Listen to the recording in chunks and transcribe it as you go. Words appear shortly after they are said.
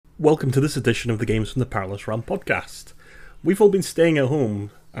Welcome to this edition of the Games from the Powerless Realm podcast. We've all been staying at home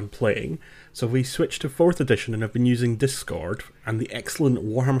and playing, so we switched to 4th edition and have been using Discord and the excellent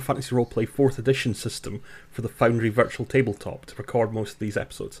Warhammer Fantasy Roleplay 4th edition system for the Foundry Virtual Tabletop to record most of these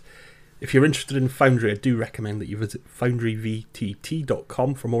episodes. If you're interested in Foundry, I do recommend that you visit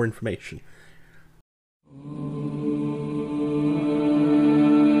foundryvtt.com for more information.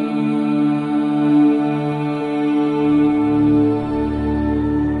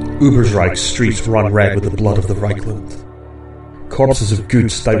 Ubersreich's streets run red with the blood of the Reichland. Corpses of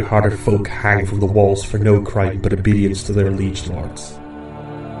good, stout-hearted folk hang from the walls for no crime but obedience to their liege lords.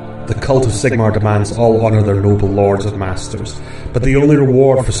 The cult of Sigmar demands all honour their noble lords and masters, but the only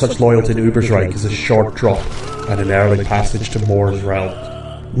reward for such loyalty in Ubersreich is a short drop and an early passage to Mor's realm.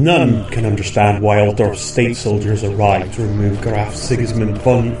 None can understand why Altdorf's state soldiers arrived to remove Graf Sigismund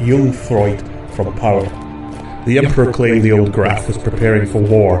von Jungfreud from power. The Emperor claimed the old Graf was preparing for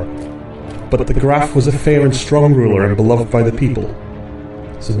war, but the Graf was a fair and strong ruler and beloved by the people.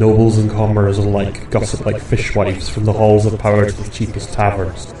 So nobles and commoners alike gossip like fishwives from the halls of power to the cheapest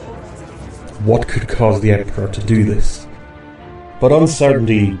taverns. What could cause the Emperor to do this? But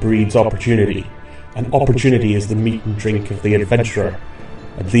uncertainty breeds opportunity, and opportunity is the meat and drink of the adventurer,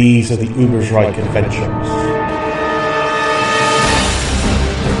 and these are the Ubersreich adventures.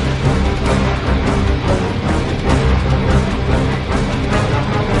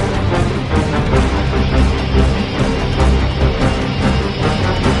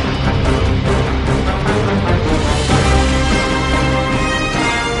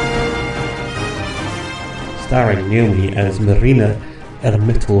 Starring Naomi as Marina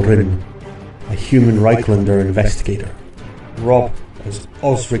Ermittelrin, a human Reichlander investigator. Rob as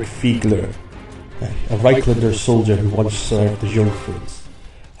Osric Fiegler, a Reichlander soldier who once served the Jungfruns.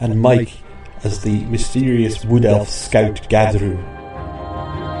 And Mike as the mysterious wood elf scout Gadru.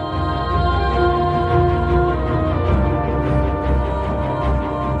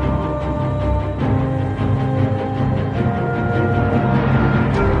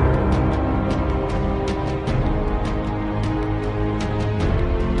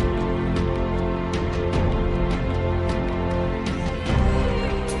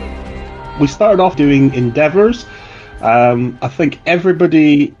 We started off doing endeavours. I think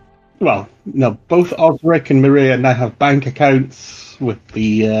everybody, both Osric and Maria now have bank accounts with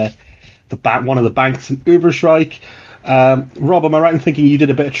the one of the banks in Ubersreich. Rob, am I right in thinking you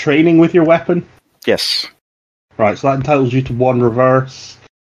did a bit of training with your weapon? Yes. Right, so that entitles you to 1 reverse.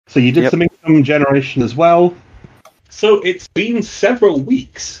 So you did some income generation as well. So it's been several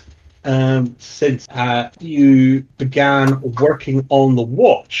weeks since you began working on the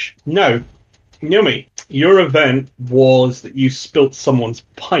watch. Now, Naomi, your event was that you spilt someone's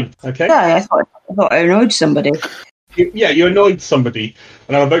pint, okay? Yeah, I thought I annoyed somebody. You annoyed somebody,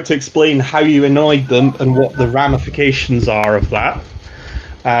 and I'm about to explain how you annoyed them and what the ramifications are of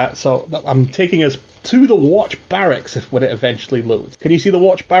that. So I'm taking us to the watch barracks when it eventually loads. Can you see the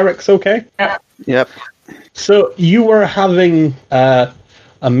watch barracks okay? Yep. So you were having a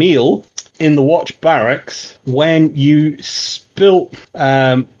meal in the watch barracks when you spilt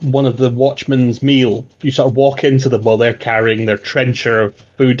one of the watchmen's meal. You sort of walk into them while they're carrying their trencher of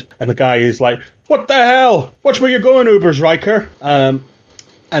food, and the guy is like, "What the hell? Watch where you're going, Ubersreicher."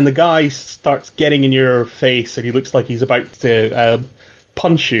 And the guy starts getting in your face, and he looks like he's about to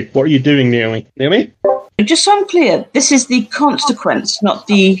punch you. What are you doing, Naomi? Naomi? Just so I'm clear, this is the consequence, not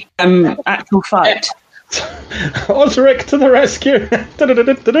the actual fight. Osric to the rescue!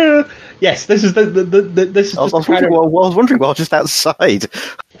 Yes, this is this is. I was wondering why I was just outside.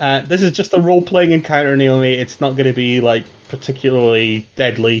 This is just a role-playing encounter, Naomi. It's not going to be particularly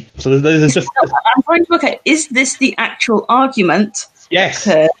deadly. So this is just. I'm trying to look at. Is this the actual argument? Yes.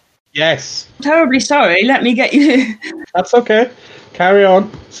 Yes. I'm terribly sorry. Let me get you. That's okay. Carry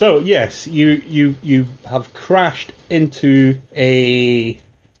on. So yes, you have crashed into a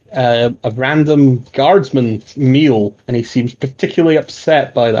random guardsman's meal, and he seems particularly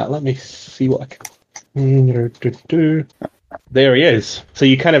upset by that. Let me see what I can. There he is. So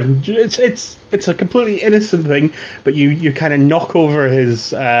you kind of it's a completely innocent thing, but you kind of knock over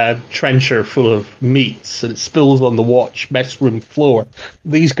his trencher full of meats, and it spills on the watch mess room floor.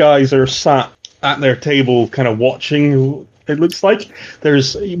 These guys are sat at their table, kind of watching. It looks like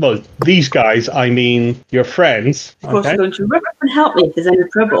there's these guys. I mean, your friends. Of course, don't you run up and help me if there's any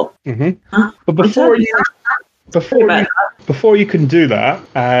trouble. Mm-hmm. Huh? But before you can do that,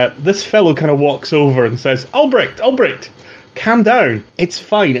 this fellow kind of walks over and says, Albrecht, calm down. It's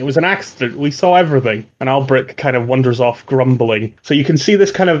fine. It was an accident. We saw everything. And Albrecht kind of wanders off grumbling. So you can see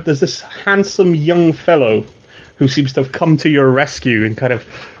there's this handsome young fellow who seems to have come to your rescue and kind of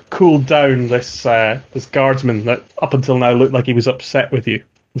cooled down this guardsman that up until now looked like he was upset with you.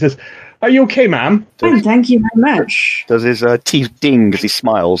 He says, "Are you okay, ma'am?" Fine, thank you very much. Does his teeth ding as he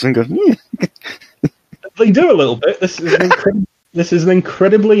smiles and goes, yeah. They do a little bit. This is an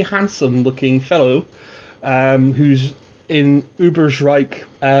incredibly handsome-looking fellow who's in Ubersreich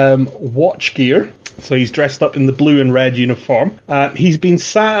watch gear. So he's dressed up in the blue and red uniform. He's been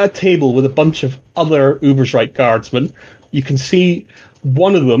sat at a table with a bunch of other Ubersreich guardsmen. You can see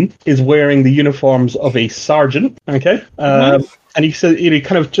one of them is wearing the uniforms of a sergeant. Okay, and he said, he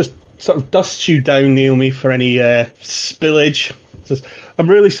kind of just sort of dusts you down, Naomi, for any spillage. Says, "I'm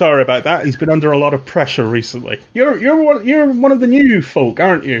really sorry about that. He's been under a lot of pressure recently." You're one of the new folk,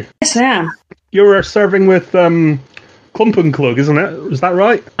 aren't you? Yes, I am. You're serving with Klumpenklug, isn't it? Is that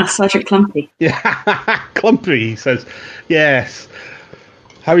right? Sergeant Clumpy. Yeah, Clumpy, he says. Yes.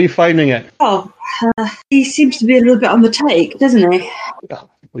 How are you finding it? Oh, he seems to be a little bit on the take, doesn't he? Well,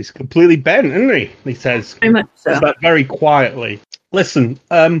 he's completely bent, isn't he? He says. Very much so. Says that very quietly. Listen,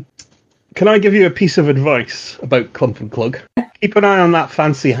 can I give you a piece of advice about Klumpenklug? Keep an eye on that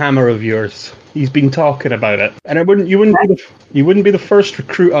fancy hammer of yours. He's been talking about it, and you wouldn't be the first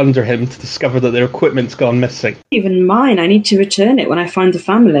recruit under him to discover that their equipment's gone missing. Even mine. I need to return it when I find the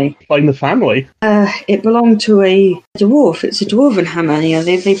family. Find the family? It belonged to a dwarf. It's a dwarven hammer. You know,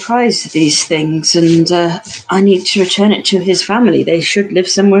 they prize these things, and I need to return it to his family. They should live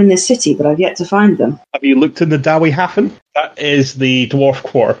somewhere in this city, but I've yet to find them. Have you looked in the Dawi Hafen? That is the dwarf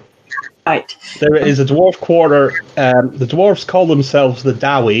quarter. Right. There is a dwarf quarter. The dwarves call themselves the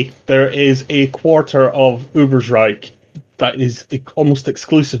Dawi. There is a quarter of Ubersreich that is almost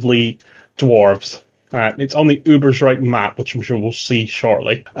exclusively dwarves. It's on the Ubersreich map, which I'm sure we'll see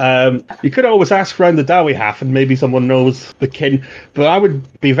shortly. You could always ask around the Dawi half, and maybe someone knows the kin. But I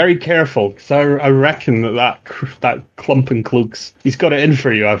would be very careful, because I reckon that Klumpenklugs, he's got it in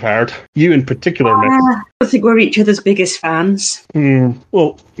for you, I've heard. You in particular, Mick. I think we're each other's biggest fans.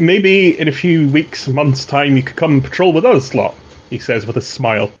 Well, maybe in a few weeks, months' time, you could come and patrol with us, lot, he says with a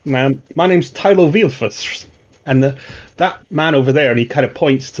smile. My name's Tylo Vielfuss. And that man over there, and he kind of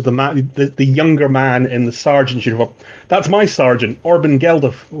points to the younger man in the sergeant's uniform. That's my sergeant, Orban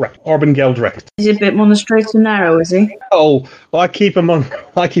Geldrecht. He's a bit more on the straight and narrow, is he? Oh, well, I keep him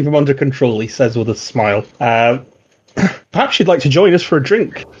under control, he says with a smile. Perhaps you'd like to join us for a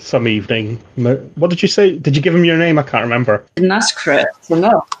drink some evening. What did you say? Did you give him your name? I can't remember. Didn't ask for it, so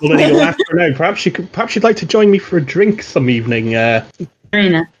no. Well, then you'll ask for now. Perhaps you'd like to join me for a drink some evening.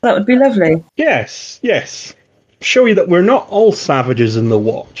 Marina, that would be lovely. Yes. Show you that we're not all savages in the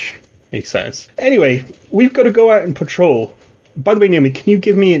watch, he says. Anyway, we've got to go out and patrol. By the way, Naomi, can you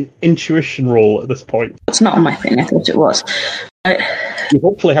give me an intuition roll at this point? It's not on my thing, I thought it was. You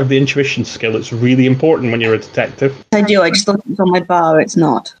hopefully have the intuition skill. It's really important when you're a detective. I do, I just thought it was on my bar, it's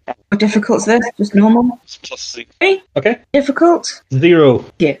not. What difficult is this? Just normal? It's +6. Okay. Okay. Difficult? 0.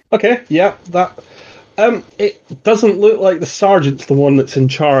 Yeah. Okay, yeah, that... it doesn't look like the sergeant's the one that's in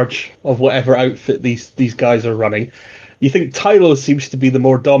charge of whatever outfit these guys are running. You think Tylo seems to be the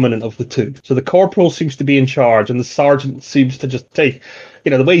more dominant of the two. So the corporal seems to be in charge, and the sergeant seems to just take...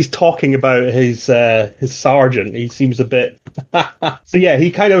 the way he's talking about his sergeant, he seems a bit... So yeah,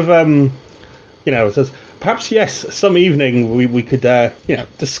 he kind of, says, perhaps, yes, some evening we could,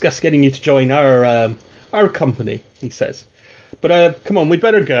 discuss getting you to join our company, he says. But come on, we'd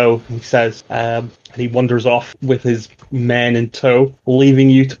better go, he says. And he wanders off with his men in tow, leaving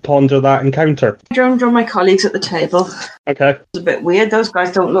you to ponder that encounter. I joined my colleagues at the table. Okay. It's a bit weird. Those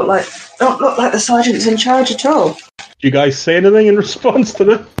guys don't look like the sergeant's in charge at all. Do you guys say anything in response to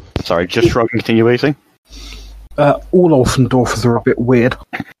this? Sorry, just for continuation. All Orphendorfers are a bit weird.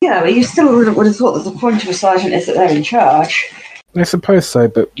 Yeah, but you still would have thought that the point of a sergeant is that they're in charge. I suppose so,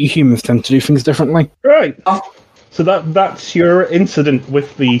 but you humans tend to do things differently. Right. Oh. So that's your incident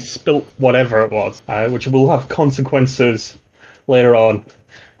with the spilt whatever it was, which will have consequences later on.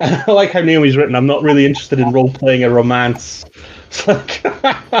 I like how Naomi's written, I'm not really interested in role-playing a romance. It's like...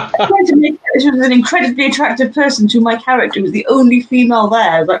 I tried to make it was an incredibly attractive person to my character, was the only female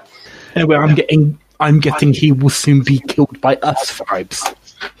there. But anyway, I'm getting he will soon be killed by us vibes.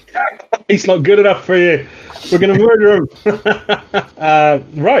 He's not good enough for you. We're going to murder him.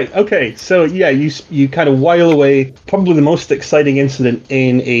 Right, okay. So, yeah, you kind of while away probably the most exciting incident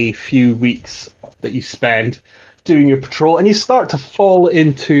in a few weeks that you spend doing your patrol, and you start to fall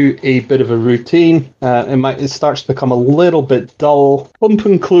into a bit of a routine. It starts to become a little bit dull.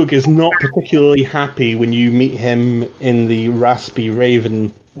 Klumpenklug is not particularly happy when you meet him in the Raspy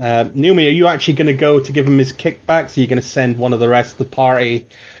Raven. Naomi, are you actually going to go to give him his kickbacks? Are you going to send one of the rest of the party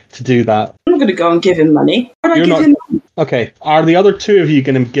to do that? I'm not going to go and give him money. Why would I You're give not- him money? Okay. Are the other two of you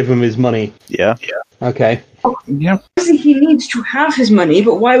going to give him his money? Yeah. Okay. Yeah. Obviously, he needs to have his money,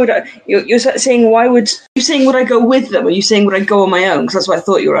 but why would I? You're saying why would you saying would I go with them? Or are you saying would I go on my own? Because that's what I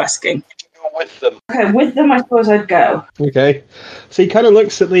thought you were asking. With them. Okay, with them, I suppose I'd go. Okay. So he kind of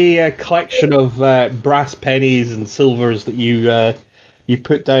looks at the collection of brass pennies and silvers that you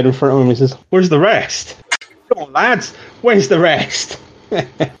put down in front of him. He says, "Where's the rest? Come on, lads. Where's the rest?"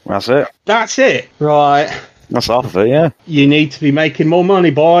 That's it. That's it. Right. That's half of it, yeah. You need to be making more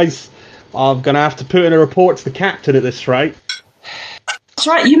money, boys. I'm going to have to put in a report to the captain at this rate. That's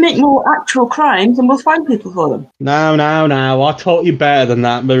right. You make more actual crimes, and we'll find people for them. No. I taught you better than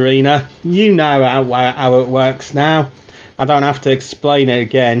that, Marina. You know how it works now. I don't have to explain it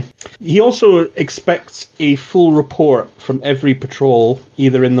again. He also expects a full report from every patrol,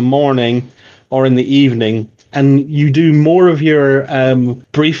 either in the morning or in the evening. And you do more of your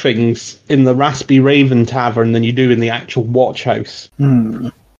briefings in the Raspy Raven Tavern than you do in the actual watch house.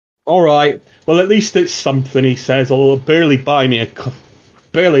 All right. Well, at least it's something, he says. Although it'll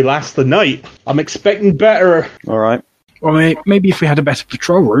barely last the night. I'm expecting better. All right. Well, maybe if we had a better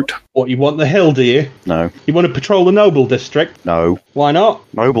patrol route. What, you want the hill, do you? No. You want to patrol the Noble District? No. Why not?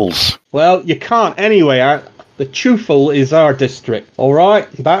 Nobles. Well, you can't anyway. The Chufel is our district. All right?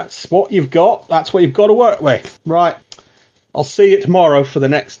 That's what you've got. That's what you've got to work with. Right. I'll see you tomorrow for the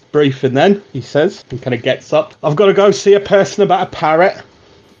next briefing then, he says. He kind of gets up. I've got to go see a person about a parrot.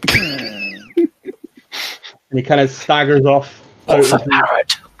 And he kind of staggers off. What's a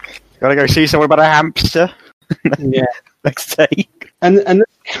parrot? Gotta go see someone about a hamster Yeah. next day. And this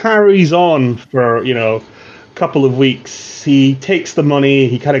carries on for, a couple of weeks. He takes the money,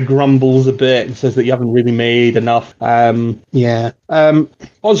 he kind of grumbles a bit and says that you haven't really made enough.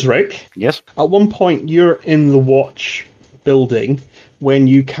 Osric, Yes. at one point you're in the watch building when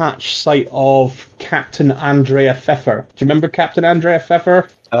you catch sight of Captain Andrea Pfeffer. Do you remember Captain Andrea Pfeffer?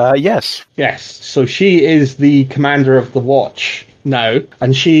 Yes. Yes. So she is the commander of the watch now,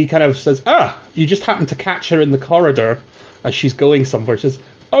 and she kind of says, you just happened to catch her in the corridor as she's going somewhere. She says,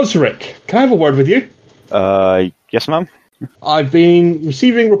 Osric, can I have a word with you? Yes, ma'am. I've been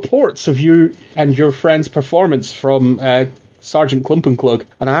receiving reports of you and your friend's performance from Sergeant Klumpenklug,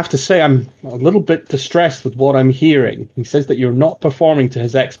 and I have to say I'm a little bit distressed with what I'm hearing. He says that you're not performing to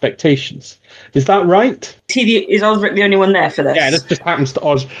his expectations. Is that right? Is Osric the only one there for this? Yeah, this just happens to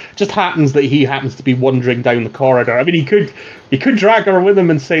Oz. Just happens that he happens to be wandering down the corridor. I mean, he could drag her with him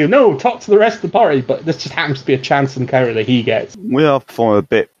and say, "No, talk to the rest of the party," but this just happens to be a chance encounter that he gets. We are performing a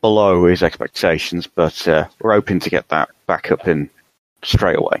bit below his expectations, but we're hoping to get that back up in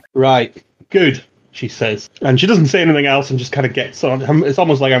straight away. Right, good, she says, and she doesn't say anything else and just kind of gets on. It's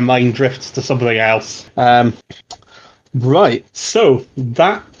almost like her mind drifts to something else. Right, so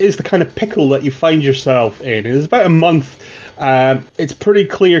that is the kind of pickle that you find yourself in. It's about a month. It's pretty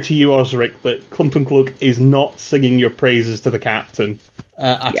clear to you, Osric, that Klumpenklug is not singing your praises to the captain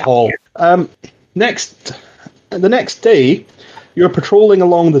at all. The next day, you're patrolling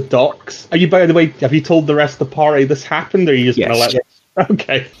along the docks. Are you, by the way, have you told the rest of the party this happened, or are you just going to let it?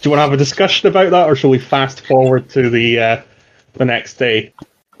 Okay. Do you want to have a discussion about that, or shall we fast forward to the next day?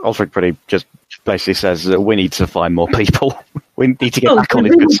 Osric pretty just basically says that we need to find more people. We need to get back on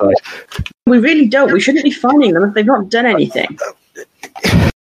his good side. We really don't. We shouldn't be finding them if they've not done anything.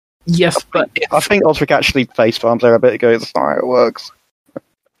 Yes, but I think Osric actually facepalmed there a bit ago. That's not how it works.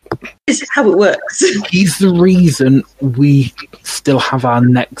 This is how it works. he's the reason we still have our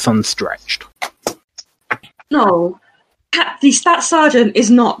necks unstretched. No. The stat sergeant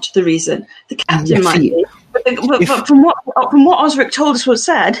is not the reason. The captain Yes, might he be. But from what Osric told us was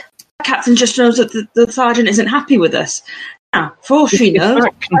said, the captain just knows that the sergeant isn't happy with us. Now, for all she knows,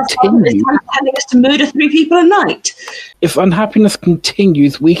 that the sergeant is telling us to murder 3 people a night. If unhappiness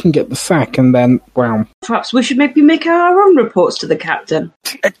continues, we can get the sack, and then, well... Perhaps we should maybe make our own reports to the captain.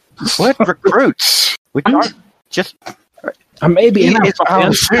 We're recruits. We can't just... And maybe He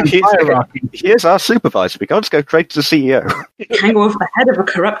is our supervisor. We can't just go straight to the CEO. It can go over the head of a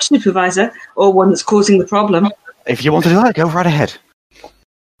corrupt supervisor, or one that's causing the problem. If you want to do that, go right ahead.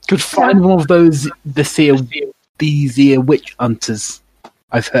 Could find one of those these witch hunters.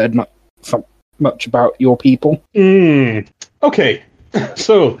 I've heard much about your people. Okay,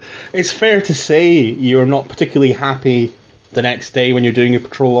 so it's fair to say you're not particularly happy the next day when you're doing your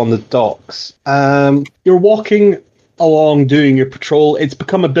patrol on the docks. You're walking along doing your patrol. It's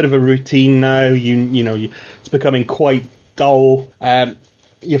become a bit of a routine now. It's becoming quite dull.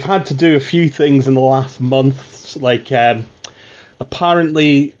 You've had to do a few things in the last month, like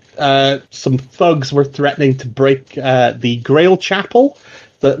apparently some thugs were threatening to break the Grail Chapel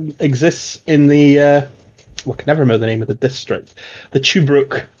that exists in the I can never remember the name of the district, the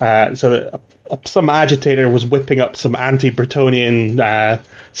Tobruk. Some agitator was whipping up some anti-Bretonnian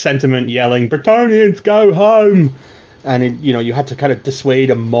sentiment, yelling, "Bretonnians, go home!" And you had to kind of dissuade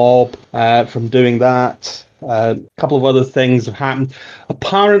a mob from doing that. A couple of other things have happened.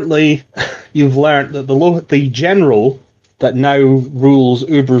 Apparently, you've learned that the general that now rules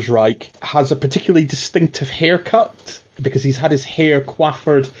Ubersreich has a particularly distinctive haircut, because he's had his hair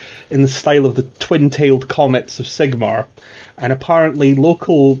coiffured in the style of the twin-tailed comets of Sigmar. And apparently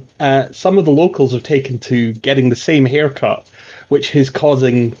some of the locals have taken to getting the same haircut, which is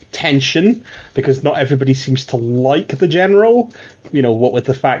causing tension, because not everybody seems to like the general, what with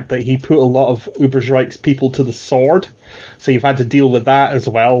the fact that he put a lot of Ubersreich's people to the sword. So you've had to deal with that as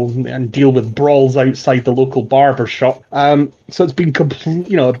well, and deal with brawls outside the local barber shop. So it's been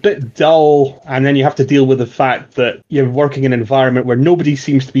a bit dull, and then you have to deal with the fact that you're working in an environment where nobody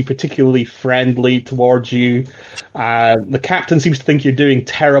seems to be particularly friendly towards you. The captain seems to think you're doing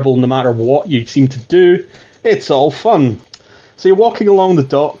terrible no matter what you seem to do. It's all fun. So you're walking along the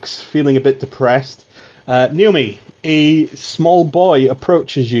docks, feeling a bit depressed. Naomi, a small boy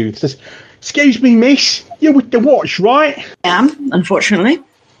approaches you, says, "Excuse me, miss, you're with the watch, right?" I am, unfortunately.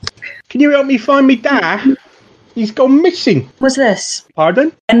 "Can you help me find me dad? He's gone missing." Was this?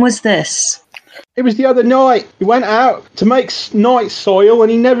 Pardon? When was this? It was the other night. He went out to make night soil and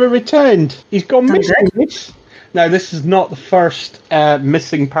he never returned. He's gone missing, miss. Now, this is not the first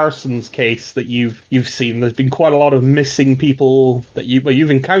missing persons case that you've seen. There's been quite a lot of missing people that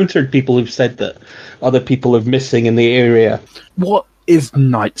you've encountered people who've said that other people are missing in the area. What is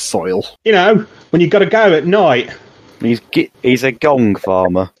night soil? When you got to go at night. He's a gong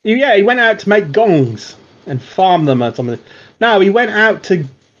farmer. Yeah, he went out to make gongs and farm them or something. No, he went out to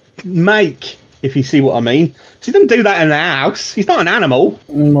make, if you see what I mean. So he didn't do that in the house. He's not an animal.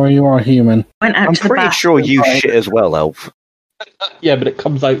 Well, you are human. Went out I'm to the pretty bath. sure you shit as well, Elf. Yeah, but it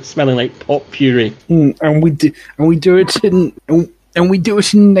comes out smelling like pot puree. And we do it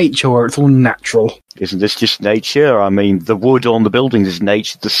in nature where it's all natural. Isn't this just nature? I mean, the wood on the buildings is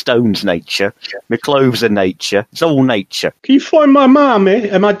nature, the stone's nature, the clothes are nature. It's all nature. Can you find my mum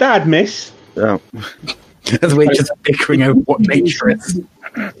and my dad, miss? Oh. As we're just bickering over what nature is.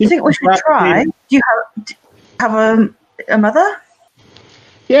 Do you think we should try? Do you have a mother?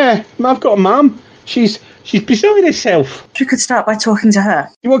 Yeah, I've got a mum. She's beside herself. We could start by talking to her.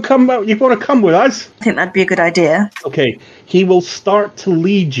 You want to come with us? I think that'd be a good idea. Okay, he will start to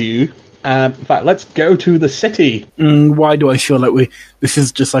lead you. In fact, let's go to the city. Why do I feel like this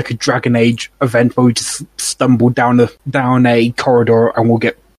is just like a Dragon Age event where we just stumble down a corridor and we'll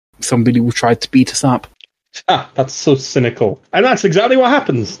get somebody will try to beat us up? That's so cynical. And that's exactly what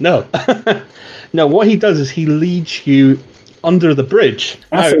happens. No. No, what he does is he leads you under the bridge.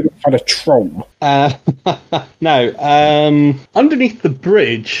 I thought we had a troll. Now, underneath the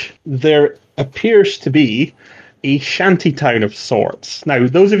bridge, there appears to be a shanty town of sorts. Now,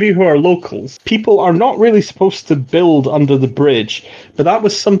 those of you who are locals, people are not really supposed to build under the bridge, but that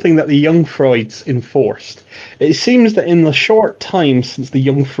was something that the Jungfreuds enforced. It seems that in the short time since the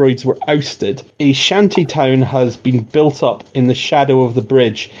Jungfreuds were ousted, a shanty town has been built up in the shadow of the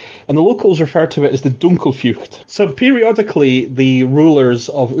bridge, and the locals refer to it as the Dunkelflucht. So periodically, the rulers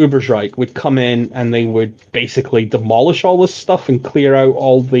of Ubersreich would come in and they would basically demolish all this stuff and clear out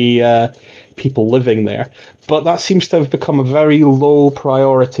all the people living there. But that seems to have become a very low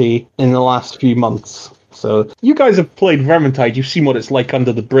priority in the last few months. So you guys have played Vermintide. You've seen what it's like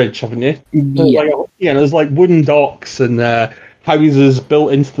under the bridge, haven't you? Yeah. There's like wooden docks and houses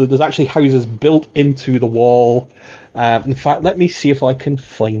built into there's actually houses built into the wall. In fact, let me see if I can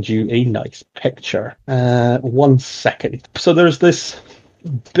find you a nice picture. 1 second. So there's this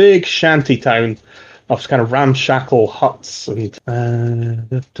big shanty town of kind of ramshackle huts and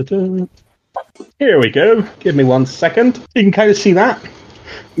here we go. Give me 1 second. You can kind of see that.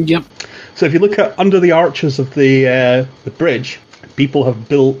 Yep. So if you look at under the arches of the bridge, people have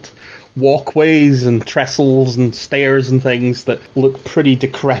built walkways and trestles and stairs and things that look pretty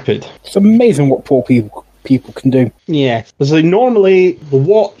decrepit. It's amazing what poor people can do. Yeah. So normally the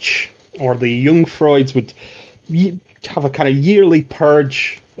Watch or the Jungfreuds would have a kind of yearly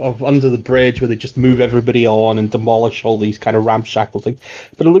purge of under the bridge where they just move everybody on and demolish all these kind of ramshackle things.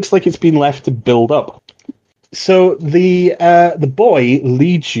 But it looks like it's been left to build up. So the boy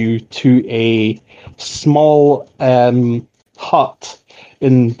leads you to a small hut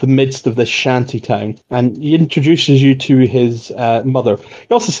in the midst of this shanty town, and he introduces you to his mother.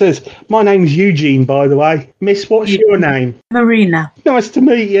 He also says, "My name's Eugene, by the way. Miss, what's your name?" Marina. Nice to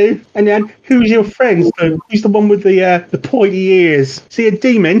meet you. And then, who's your friend? So, who's the one with the pointy ears? Is he a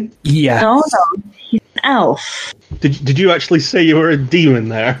demon? Yes. No, he's an elf. Did you actually say you were a demon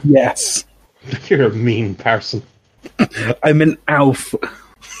there? Yes. You're a mean person. I'm an elf.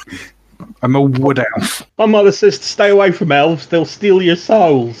 I'm a wood elf. My mother says to stay away from elves; they'll steal your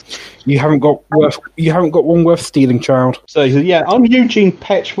souls. You haven't got one worth stealing, child. So he said, "Yeah, I'm Eugene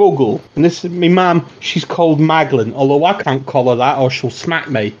Petchvogel, and this is my mum. She's called Maglin, although I can't call her that, or she'll smack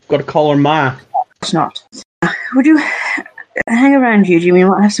me. Got to call her Ma." It's not. Would you hang around, Eugene? We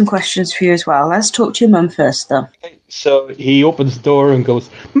might have some questions for you as well. Let's talk to your mum first, though. So he opens the door and goes,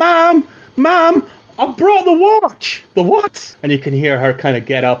 "Mum, I brought the watch." "The what?" And you can hear her kind of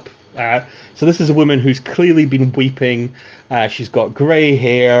get up. So this is a woman who's clearly been weeping. She's got grey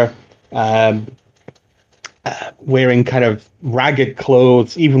hair, wearing kind of ragged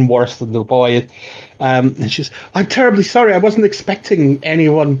clothes, even worse than the boy. And she's, "I'm terribly sorry. I wasn't expecting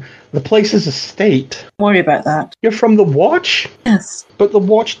anyone. The place is a state." Don't worry about that. "You're from the Watch?" Yes. "But the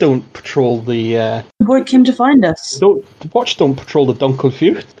Watch don't patrol the... The boy came to find us. the Watch don't patrol the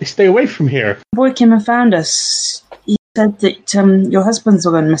Dunkelfjord. They stay away from here." The boy came and found us. He said that your husband's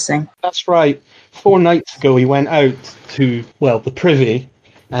gone missing. "That's right. 4 nights ago he went out to, well, the privy,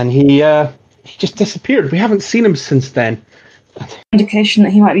 and he just disappeared. We haven't seen him since then." Indication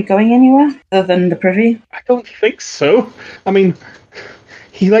that he might be going anywhere other than the privy? "I don't think so. I mean,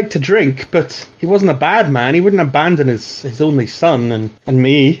 he liked to drink, but he wasn't a bad man. He wouldn't abandon his only son and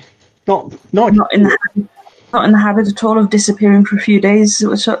me. Not Not in the habit at all of disappearing for a few days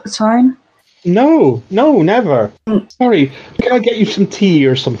at the time? No, never. Sorry, can I get you some tea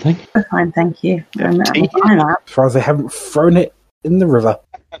or something?" Oh, fine, thank you. Tea? Fine, that. As far as they haven't thrown it in the river.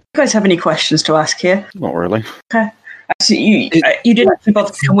 You guys have any questions to ask here? Not really. Okay. So you didn't actually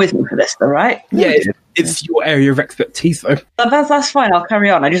bother to come with me for this, though, right? Yeah, it's your area of expertise, though. That's fine. I'll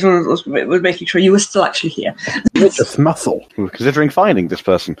carry on. I just was making sure you were still actually here. You're just muscle. We were considering finding this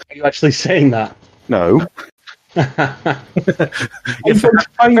person. Are you actually saying that? No. It's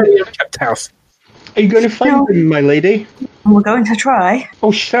a very kept house. Are you going to find him, my lady? We're going to try.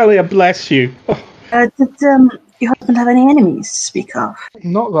 Oh, Shelley, I bless you. Oh, Did your husband have any enemies to speak of?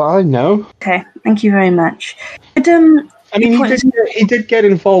 not that I know. Okay, thank you very much. Did, I mean, he did get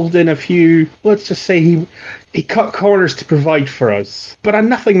involved in a few. Let's just say he cut corners to provide for us, but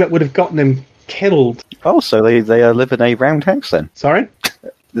nothing that would have gotten him killed. Oh, so they live in a roundhouse then? Sorry?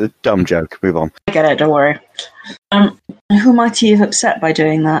 The dumb joke. Move on. I get it, don't worry. Who might he have upset by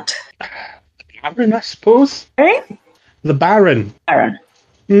doing that? Baron, I suppose. Sorry? The Baron. Baron.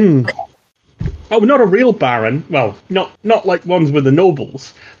 Oh, not a real Baron. Well, not like ones with the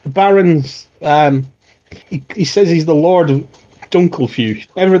nobles. The Baron's. He says he's the Lord of Dunkelfjord.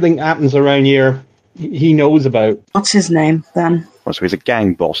 Everything that happens around here, he knows about. What's his name, then? Oh, so he's a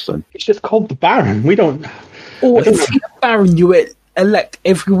gang boss then? It's just called the Baron. We don't. Or is he a baron you elect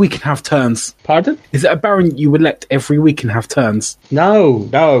every week and have turns? Pardon? Is it a baron you elect every week and have turns?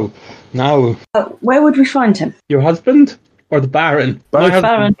 No. Where would we find him? Your husband or the Baron? Both. My husband,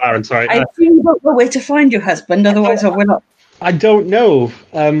 Baron. Baron. Sorry. I assume you don't know where to find your husband, otherwise I will not. I don't know.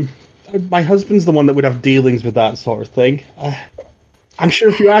 My husband's the one that would have dealings with that sort of thing. I'm sure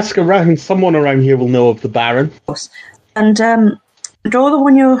if you ask around, someone around here will know of the Baron. And, the door the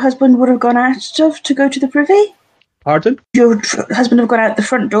one your husband would have gone out of to go to the privy? Pardon? Your husband have gone out the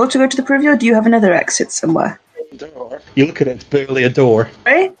front door to go to the privy, or do you have another exit somewhere? You look at it, it's barely a door.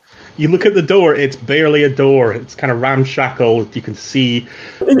 Right? You look at the door, it's barely a door. It's kind of ramshackle. You can see.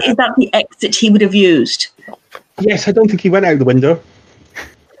 Is that the exit he would have used? Yes, I don't think he went out the window.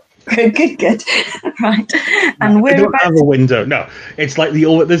 Good. Right. And I where don't have a window. No, it's like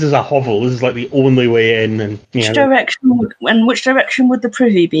this is a hovel. This is like the only way in, and which direction would the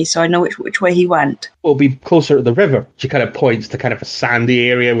privy be? So I know which way he went. Will be closer to the river. She kind of points to kind of a sandy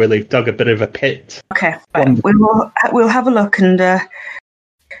area where they've dug a bit of a pit. Okay, right. We'll have a look and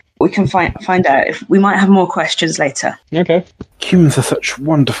we can find out if we might have more questions later. Okay. Humans are such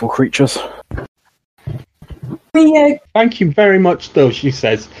wonderful creatures. Thank you very much, though, she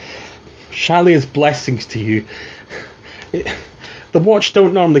says. Shalia's blessings to you. The Watch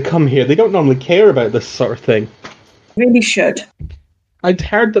don't normally come here. They don't normally care about this sort of thing. Really should. I'd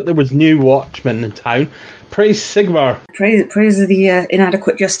heard that there was new watchmen in town. Praise Sigmar. Praise the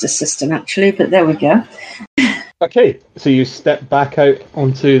inadequate justice system, actually, but there we go. Okay, so you step back out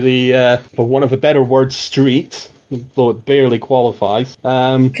onto the, for one of a better word, street, though it barely qualifies.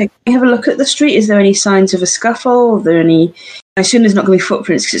 Okay, can you have a look at the street? Is there any signs of a scuffle? Are there any I assume there's not going to be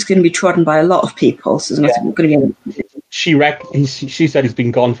footprints because it's going to be trodden by a lot of people, so there's not going to be... She said he's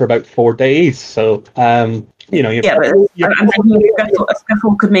been gone for about 4 days, so... I'm thinking a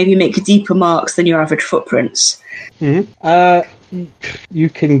scuffle could maybe make deeper marks than your average footprints. Mm-hmm. You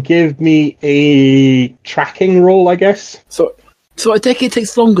can give me a tracking roll, I guess. So I take it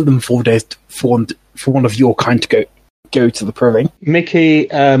takes longer than 4 days for one of your kind to go to the privy. Make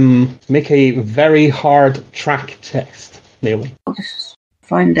a very hard track test, Naomi. I'll just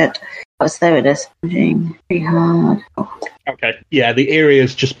find it. There it is. Very hard. Oh. Okay. Yeah, the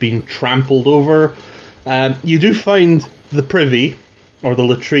area's just been trampled over. You do find the privy, or the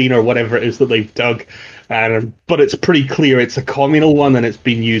latrine, or whatever it is that they've dug, but it's pretty clear it's a communal one, and it's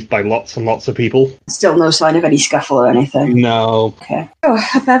been used by lots and lots of people. Still no sign of any scuffle or anything? No. Okay. Oh,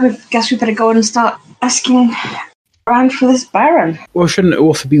 I guess we better go and start asking around for this Baron. Well, shouldn't it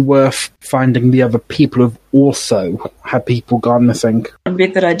also be worth finding the other people who've also had people gone missing? That'd be a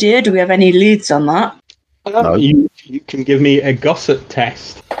good idea. Do we have any leads on that? No. You can give me a gossip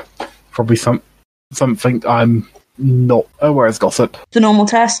test. Probably something I'm not. Oh, where's gossip? The normal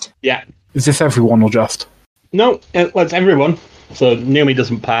test? Yeah. Is this everyone or just? No, it's everyone. So Naomi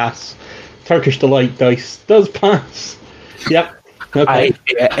doesn't pass. Turkish Delight dice does pass. Yep. Okay. I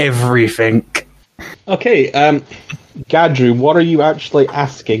hear everything. Okay, Gadru, what are you actually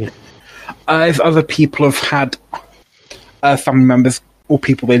asking? If other people have had family members or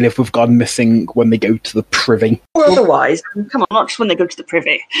people they live with gone missing when they go to the privy. Or otherwise. Come on, not just when they go to the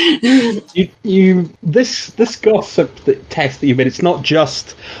privy. This gossip test that you've made, it's not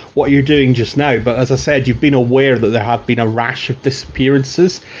just what you're doing just now, but as I said, you've been aware that there have been a rash of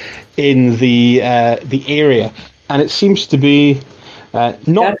disappearances in the area, and it seems to be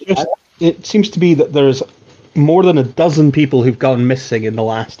it seems to be that there's more than a dozen people who've gone missing in the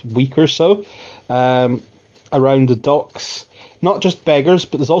last week or so around the docks. Not just beggars,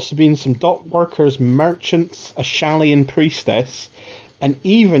 but there's also been some dock workers, merchants, a Shalian priestess, and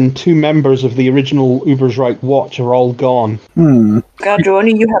even 2 members of the original Ubersreich Watch are all gone. Gadru,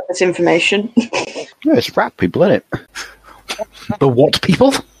 only you have this information. Yeah, it's rat people, isn't it? The what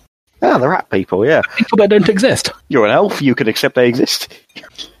people? Ah, the rat people, yeah. People that don't exist. You're an elf, you could accept they exist.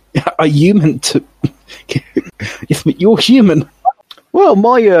 Are you meant to... Yes, but you're human. Well,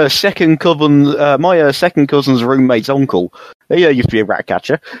 my second cousin's roommate's uncle, he used to be a rat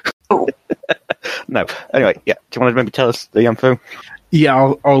catcher. Oh. No, anyway, yeah. Do you want to maybe tell us the info?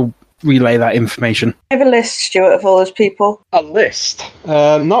 Yeah, I'll relay that information. I have a list, Stuart, of all those people. A list?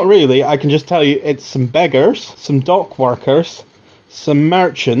 Not really. I can just tell you it's some beggars, some dock workers, some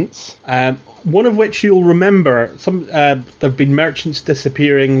merchants, one of which you'll remember. There have been merchants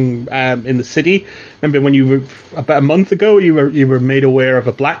disappearing in the city. Remember when you were about a month ago, you were made aware of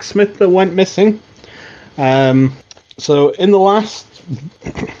a blacksmith that went missing. So in the last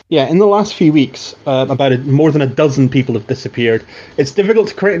few weeks, more than a dozen people have disappeared. It's difficult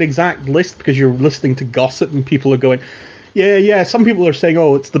to create an exact list because you're listening to gossip and people are going, yeah. Some people are saying,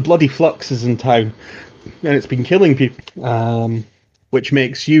 oh, it's the bloody Fluxes in town, and it's been killing people. Which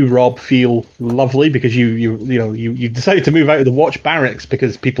makes you, Rob, feel lovely because you decided to move out of the watch barracks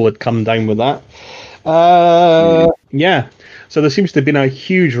because people had come down with that. Yeah. So there seems to have been a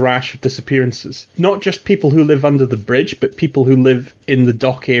huge rash of disappearances. Not just people who live under the bridge, but people who live in the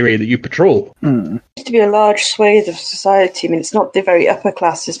dock area that you patrol. It seems to be a large swathe of society. I mean, it's not the very upper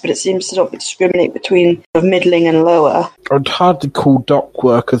classes, but it seems to not discriminate between middling and lower. I'd hardly call dock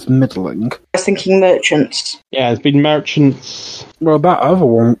workers middling. I was thinking merchants. Yeah, there's been merchants. Well, that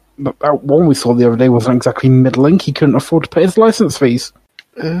one we saw the other day wasn't exactly middling. He couldn't afford to pay his license fees.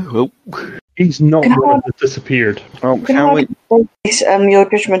 He's not one that disappeared. Well, can we... your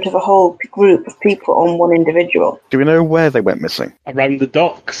judgment of a whole group of people on one individual. Do we know where they went missing? Around the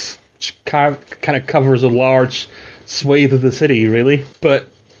docks, which kind of covers a large swathe of the city, really. But,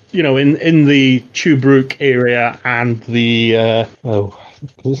 in the Tobruk area and the...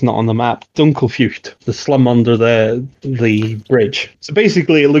 it's not on the map. Dunkelfeucht, the slum under the bridge. So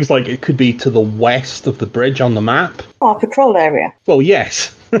basically, it looks like it could be to the west of the bridge on the map. Oh, a patrol area. Well,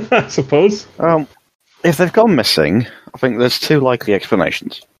 yes, I suppose. If they've gone missing, I think there's 2 likely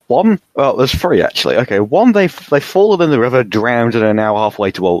explanations. One, well, there's 3 actually. Okay, one, they've fallen in the river, drowned, and are now halfway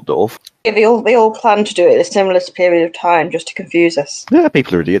to Altdorf. Yeah, they all plan to do it at a similar period of time just to confuse us. Yeah,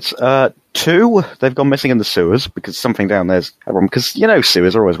 people are idiots. 2, they've gone missing in the sewers because something down there's a problem. Because,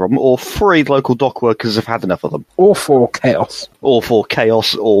 sewers are always a problem. Or 3, local dock workers have had enough of them. Or 4, chaos. Or 4,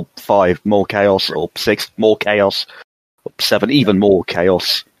 chaos. Or 5, more chaos. Or 6, more chaos. Or 7, even more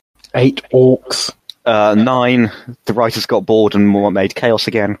chaos. 8, orcs. 9, the writers got bored and made chaos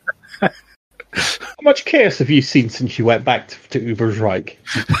again. How much chaos have you seen since you went back to Uber's Reich?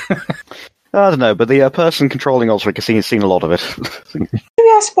 I don't know, but the person controlling Osric has seen a lot of it. Can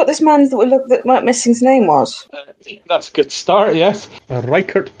we ask what this man that went missing's name was? That's a good start, yes.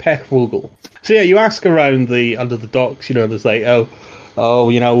 Reichert Pechvogel. So yeah, you ask around under the docks, there's like, Elbert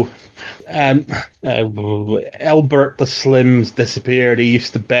the Slim's disappeared. He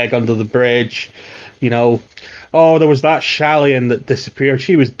used to beg under the bridge. There was that Shallian that disappeared.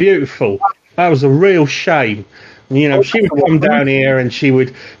 She was beautiful. That was a real shame. She would come down here and she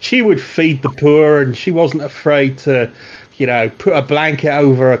would feed the poor, and she wasn't afraid to, put a blanket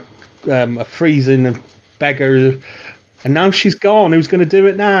over a freezing beggar. And now she's gone. Who's going to do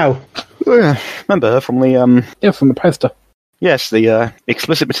it now? Remember her from the from the poster. Yes, the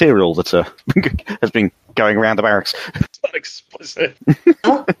explicit material that has been going around the barracks. It's not explicit.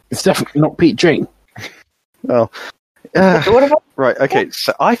 It's definitely not Pete Jane. Well, What about right, okay,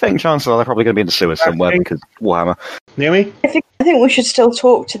 so I think chances are they're probably going to be in the sewers somewhere because Warhammer. Naomi? I think we should still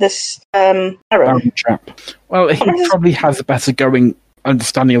talk to this Aaron. Chap. Well, he probably has a better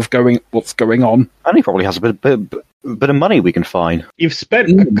understanding of what's going on. And he probably has a bit of money we can find. You've spent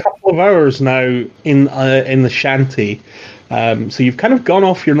a couple of hours now in the shanty, so you've kind of gone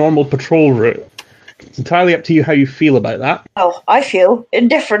off your normal patrol route. It's entirely up to you how you feel about that. Well, I feel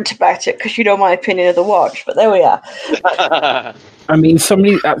indifferent about it because you know my opinion of the watch, but there we are. I mean,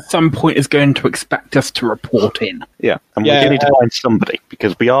 somebody at some point is going to expect us to report in. Yeah, and we're going to need to find somebody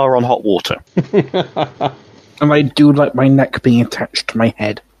because we are on hot water. And I do like my neck being attached to my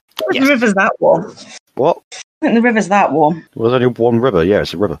head. The river's that warm. What? I think the river's that warm. Well, there's only one river. Yeah,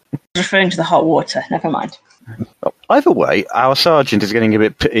 it's a river. Referring to the hot water. Never mind. Either way, our sergeant is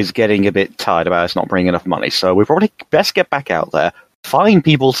getting a bit tired about us not bringing enough money, so we probably best get back out there, find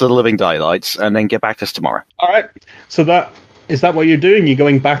people to the living daylights, and then get back to us tomorrow. All right. So is that what you're doing? You're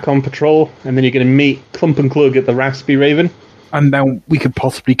going back on patrol, and then you're going to meet Clump and Klug at the Raspy Raven? And then we could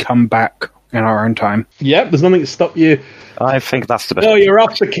possibly come back in our own time. Yep, there's nothing to stop you. I think that's the best. No, you're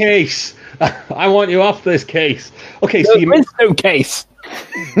off the case. I want you off this case. Okay, so There is no case.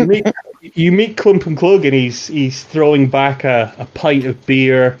 you meet Clump and Klug, and he's throwing back a pint of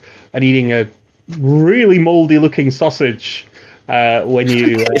beer and eating a really mouldy-looking sausage. When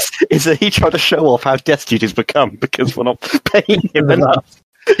you is he trying to show off how destitute he's become because we're not paying him enough?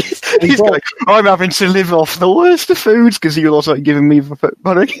 He's going, I'm having to live off the worst of foods because you're also giving me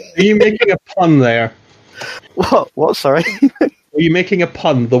money. Are you making a pun there? What? Sorry. Are you making a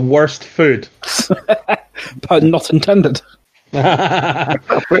pun? The worst food. Pun not intended.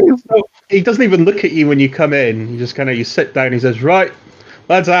 So he doesn't even look at you when you come in. You just you sit down. He says, "Right,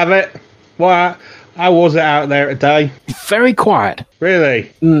 let's have it." What? How was it out there today? Very quiet.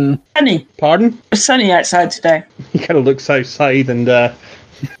 Really? Sunny. Pardon? It's sunny outside today. He kind of looks outside and. I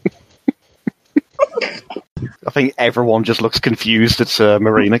think everyone just looks confused at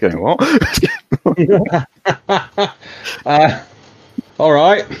Marina, going, "What?" All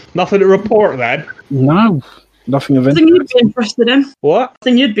right, nothing to report then. No, nothing of Nothing interest. you'd be interested in. What?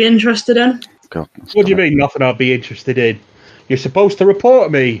 Nothing you'd be interested in. God, What do you mean? Nothing I'll be interested in. You're supposed to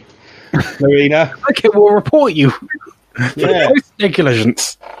report me, Marina. Okay, we'll report you. Yeah. Post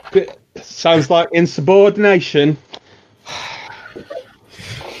negligence. Sounds like insubordination.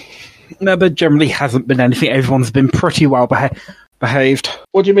 No, but generally hasn't been anything. Everyone's been pretty well behaved.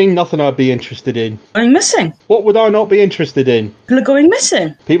 What do you mean? Nothing I'd be interested in. Going missing. What would I not be interested in? People are going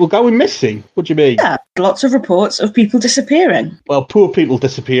missing. People going missing? What do you mean? Yeah, lots of reports of people disappearing. Well, poor people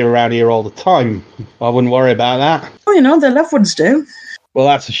disappear around here all the time. I wouldn't worry about that. Oh, their loved ones do. Well,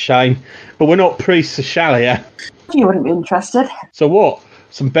 that's a shame. But we're not priests of Shalia. You wouldn't be interested. So what?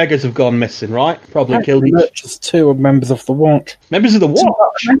 Some beggars have gone missing, right? Probably killed each. Just two are members of the watch. Members of the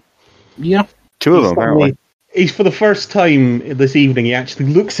watch? Yeah. two of them apparently. He's for the first time this evening. He actually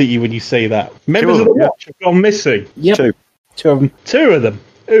looks at you when you say that. Members of the watch have gone missing. Yep. Two of them. Two of them.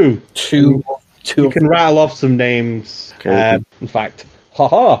 Ooh. Two You of can them. rattle off some names. Okay. In fact,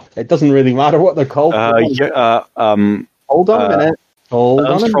 it doesn't really matter what they're called. Hold on a minute. Hold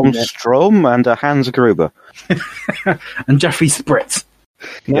on a from minute. Strom and Hans Gruber. And Jeffrey Spritz.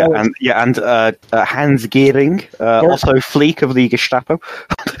 No, And Hans Gehring, also Fleek of the Gestapo.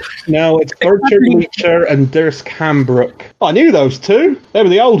 No, it's Bertrand Leacher and Durst Hambrook. Oh, I knew those two. They were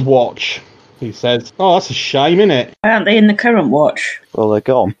the old watch, he says. Oh, that's a shame, isn't it? Why aren't they in the current watch? Well, they're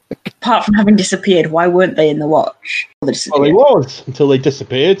gone. Apart from having disappeared, why weren't they in the watch? Well, they Well, he disappeared. was until they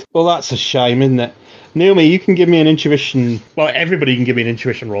disappeared. Well, that's a shame, isn't it? Naomi, you can give me an intuition. Well, everybody can give me an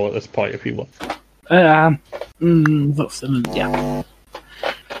intuition roll at this point if you want. Yeah.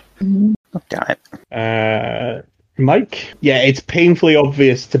 Damn it. Mike. Yeah, it's painfully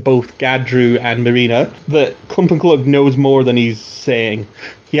obvious to both Gadru and Marina that Clump and Glug knows more than he's saying.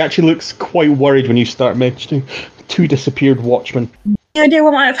 He actually looks quite worried when you start mentioning 2 disappeared watchmen. Any idea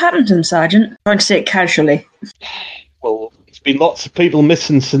what might have happened to them, Sergeant? Trying to say it casually. Well, there's been lots of people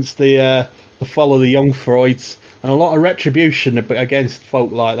missing since the fall of the Jungfreuds, and a lot of retribution against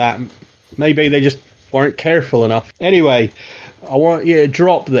folk like that. Maybe they just weren't careful enough. Anyway, I want you to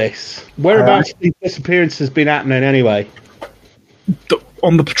drop this. Whereabouts these disappearances been happening anyway?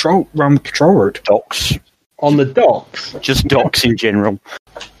 On the patrol, around the patrol road. Docks. On the docks? Just docks in general.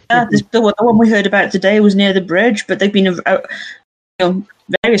 Yeah, the one we heard about today was near the bridge, but they've been out,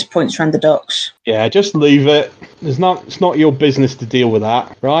 various points around the docks. Yeah, just leave it. It's not your business to deal with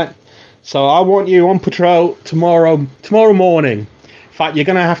that, right? So I want you on patrol tomorrow morning. In fact, you're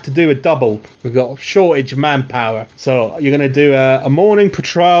going to have to do a double. We've got a shortage of manpower. So you're going to do a morning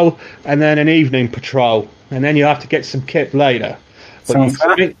patrol and then an evening patrol. And then you'll have to get some kit later. Sounds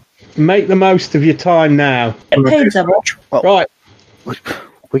fair. Make the most of your time now. Get paid double. Well, Right.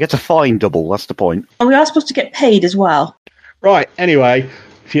 we get to fine double, that's the point. And we are supposed to get paid as well. Right, anyway,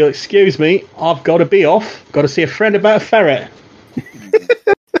 if you'll excuse me, I've got to be off. Got to see a friend about a ferret.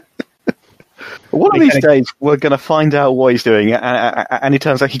 One of these days, we're going to find out what he's doing, and it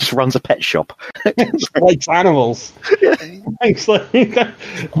turns out he just runs a pet shop. Likes animals. Thanks. I've been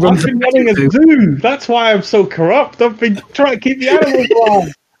running a zoo. zoo. That's why I'm so corrupt. I've been trying to keep the animals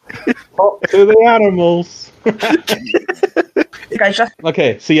alive. Talk to the animals.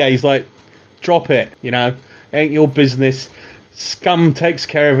 Okay, so yeah, he's like, drop it, ain't your business. Scum takes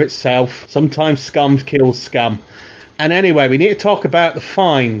care of itself. Sometimes scum kills scum. And anyway, we need to talk about the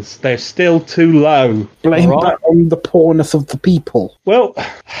fines. They're still too low. Blame Right? that on the poorness of the people. Well,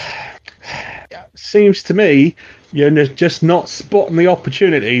 seems to me you're just not spotting the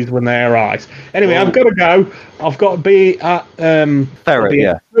opportunities when they arise. Anyway, I've got to go. I've got to be at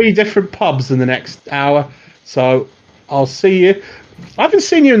Ferret, 3 different pubs in the next hour. So I'll see you. I haven't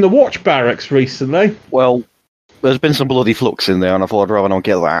seen you in the watch barracks recently. Well, there's been some bloody flux in there, and I thought I'd rather not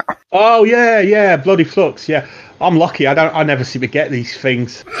get that. Oh yeah, bloody flux. Yeah, I'm lucky. I never seem to get these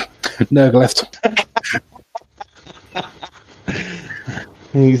things. Nurgle left.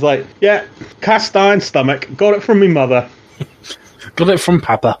 And he's like, yeah, cast iron stomach. Got it from me mother. Got it from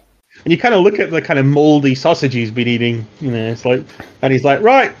Papa. And you kind of look at the kind of mouldy sausage he's been eating. It's like, and he's like,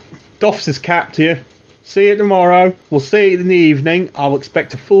 right, doffs his cap to you. See you tomorrow. We'll see you in the evening. I'll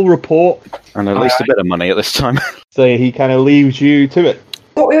expect a full report. And at least a bit of money at this time. So he kind of leaves you to it.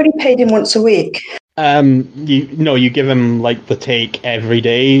 But we only paid him once a week. You give him like the take every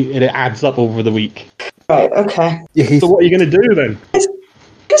day, and it adds up over the week. Right, okay. Yeah, So what are you going to do then?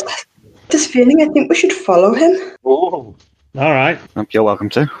 Just this feeling, I think we should follow him. Oh, all right. You're welcome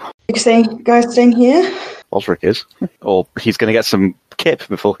to. You guys staying here? Osric is. Or he's going to get some kip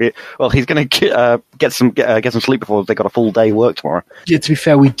before he... Well, he's going to get some sleep before they got a full day work tomorrow. Yeah, to be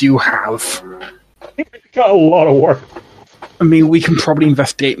fair, we do have. Got a lot of work. I mean, we can probably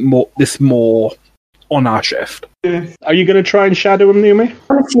investigate this more on our shift. Are you going to try and shadow him near me?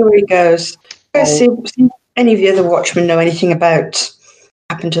 I want to see where he goes. See if any of the other watchmen know anything about what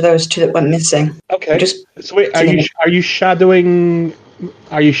happened to those 2 that went missing. Okay. Just So wait, are you shadowing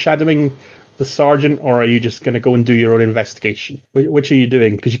the sergeant, or are you just going to go and do your own investigation? Which are you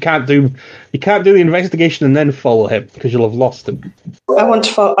doing? Because you can't do the investigation and then follow him because you'll have lost him. I want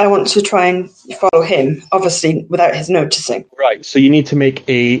to try and follow him, obviously without his noticing. Right. So you need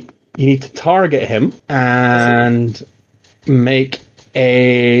to target him and make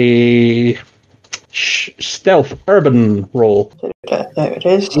a stealth urban roll. There it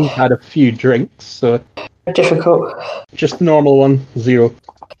is. He's had a few drinks, so Difficult. just the normal one, 0.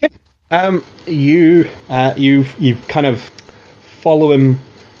 You kind of follow him.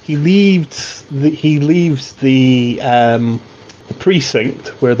 He leaves the precinct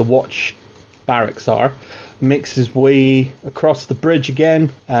where the watch barracks are, makes his way across the bridge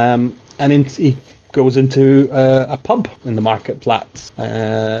again, and he goes into a pub in the marketplace.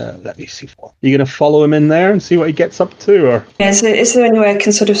 Let me see. Are you going to follow him in there and see what he gets up to, or? Yeah, is there any way I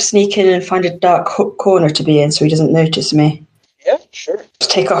can sort of sneak in and find a dark corner to be in so he doesn't notice me? Yeah, sure.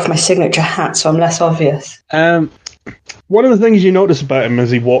 Just take off my signature hat so I'm less obvious. One of the things you notice about him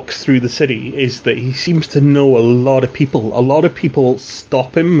as he walks through the city is that he seems to know a lot of people. A lot of people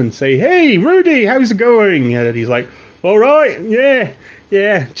stop him and say, "Hey, Rudy, how's it going?" And he's like, "All right, yeah,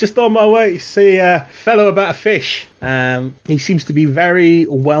 just on my way to see a fellow about a fish." He seems to be very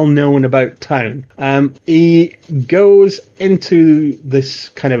well known about town. He goes into this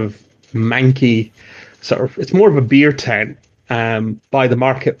kind of manky it's more of a beer tent. by the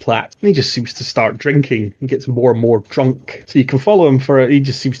marketplace. And he just seems to start drinking and gets more and more drunk. So you can follow him he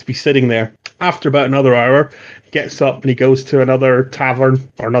just seems to be sitting there. After about another hour, he gets up and he goes to another tavern,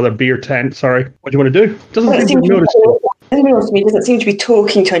 or another beer tent, sorry. What do you want to do? Doesn't seem to notice you. He doesn't seem to be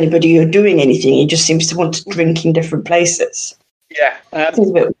talking to anybody or doing anything. He just seems to want to drink in different places. Yeah. Seems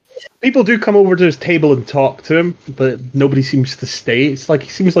a bit. People do come over to his table and talk to him, but nobody seems to stay. It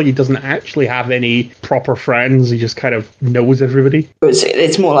seems like he doesn't actually have any proper friends. He just kind of knows everybody.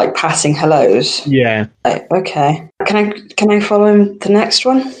 It's more like passing hellos. Yeah. Right, okay. Can I follow him the next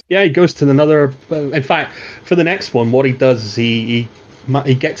one? Yeah, he goes to another. In fact, for the next one, what he does is he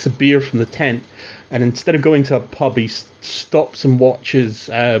gets a beer from the tent, and instead of going to a pub, he stops and watches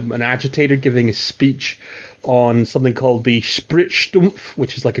an agitator giving a speech on something called the Sprichstumpf,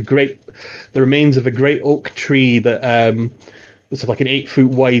 which is like the remains of a great oak tree that it's like an 8-foot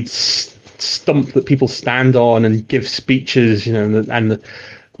wide stump that people stand on and give speeches, and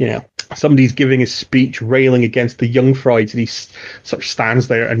somebody's giving a speech railing against the Jungfraus, and he sort of stands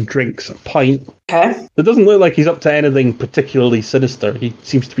there and drinks a pint. Okay. It doesn't look like he's up to anything particularly sinister. He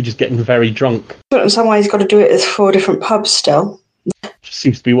seems to be just getting very drunk. I don't understand why he's got to do it at 4 different pubs still. Just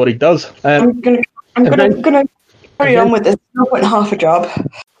seems to be what he does. I'm gonna carry on with this. I'll put in half a job.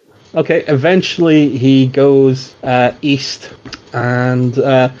 Okay, eventually he goes east and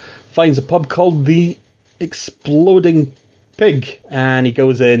finds a pub called the Exploding Pig, and he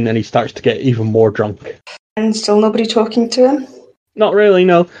goes in and he starts to get even more drunk. And still nobody talking to him? Not really,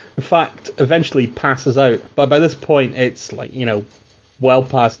 no. In fact, eventually he passes out, but by this point it's like, well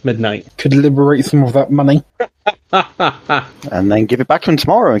past midnight. Could liberate some of that money. And then give it back to him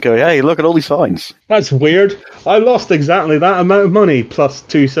tomorrow and go, hey, look at all these fines. That's weird. I lost exactly that amount of money plus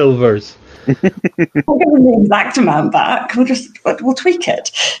 2 silvers. We'll give him the exact amount back. We'll tweak it.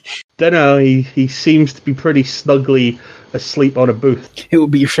 Dunno, he seems to be pretty snugly asleep on a booth. It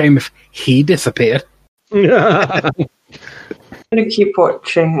would be a shame if he disappeared. I'm going to keep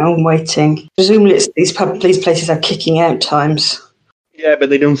watching and waiting. Presumably these places have kicking out times. Yeah, but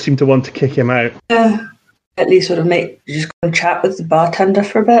they don't seem to want to kick him out. At least sort of just go and chat with the bartender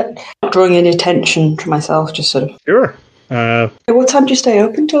for a bit. Not drawing any attention to myself, just sort of... Sure. What time do you stay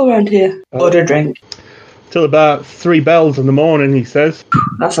open till around here? Order a drink. Till about 3 bells in the morning, he says.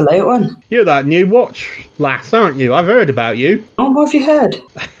 That's a late one. You're that new watch lass, aren't you? I've heard about you. Oh, what have you heard?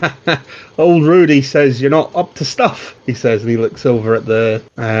 Old Rudy says you're not up to stuff, he says, and he looks over at the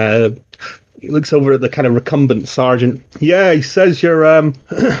kind of recumbent sergeant. Yeah, he says you've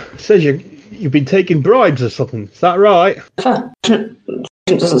been taking bribes or something. Is that right?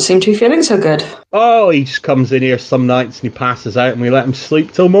 Doesn't seem to be feeling so good. Oh, he just comes in here some nights and he passes out and we let him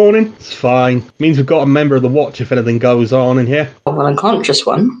sleep till morning. It's fine. Means we've got a member of the watch if anything goes on in here. Oh, well, unconscious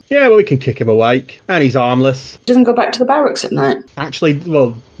one. Yeah, well, we can kick him awake. And he's harmless. He doesn't go back to the barracks at night. Actually,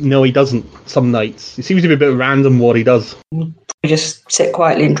 well, no, he doesn't some nights. It seems to be a bit random what he does. I just sit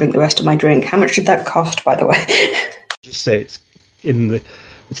quietly and drink the rest of my drink. How much did that cost, by the way? Just say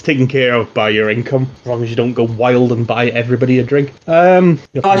it's taken care of by your income, as long as you don't go wild and buy everybody a drink. I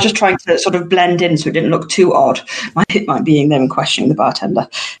was just trying to sort of blend in so it didn't look too odd. My being there and questioning the bartender.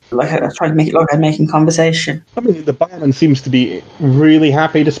 Like I was trying to make it look like I'm making conversation. I mean, the barman seems to be really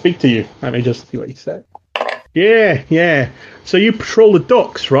happy to speak to you. Let me just see what he said. Yeah. So you patrol the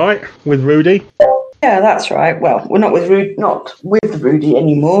docks, right, with Rudy? Yeah, that's right. Well, we're not with Rudy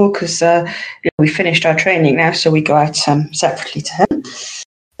anymore because we finished our training now, so we go out separately to him.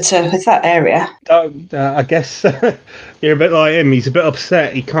 So it's that area. I guess you're a bit like him. He's a bit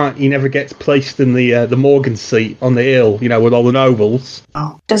upset. He never gets placed in the Morgan seat on the hill, with all the nobles.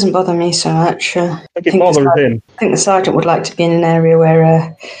 Oh, it doesn't bother me so much. I think it bothers him. I think the sergeant would like to be in an area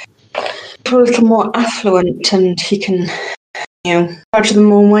where people are a little more affluent and he can, charge them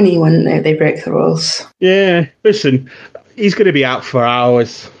more money when they break the rules. Yeah, listen. He's going to be out for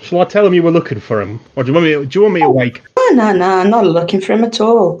hours. Shall I tell him you were looking for him? Or do you want me awake? Oh, no, I'm not looking for him at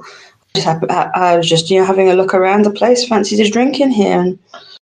all. I was just, having a look around the place, fancied his drink in here, and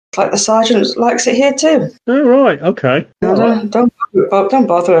it's like the sergeant likes it here too. Oh, right, okay. Don't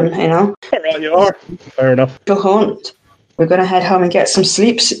bother him, All right, you are. Fair enough. Haunt. We're going to head home and get some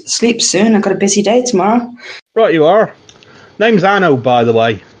sleep soon. I've got a busy day tomorrow. Right, you are. Name's Hanno, by the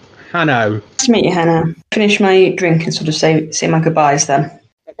way. Hanno. Nice to meet you, Hannah. Finish my drink and sort of say my goodbyes then.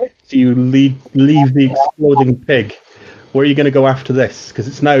 Okay. So you leave the Exploding Pig. Where are you going to go after this? Because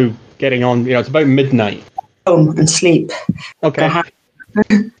it's now getting on. It's about midnight. Home and sleep. Okay.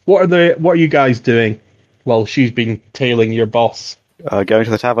 What are you guys doing? Well, she's been tailing your boss. Going to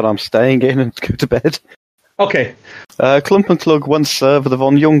the tavern I'm staying in and go to bed. Okay. Klump and Klug once served the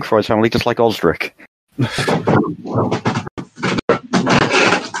von Jungfraus family, just like Osric.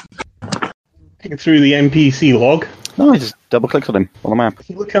 through the NPC log. No, I just double-clicked on him on the map. If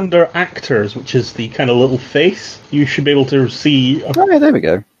you look under actors, which is the kind of little face, you should be able to see. Oh, yeah, there we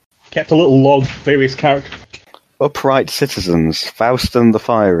go. Kept a little log of various characters. Upright Citizens, Faustin the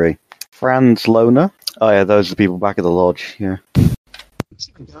Fiery, Franz Lohner. Oh yeah, those are the people back at the lodge, yeah.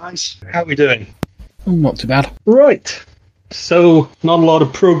 Guys, how are we doing? Not too bad. Right. So, not a lot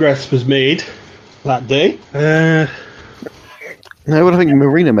of progress was made that day. No, I don't think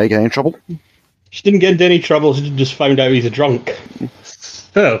Marina may get any trouble. She didn't get into any trouble, she just found out he's a drunk.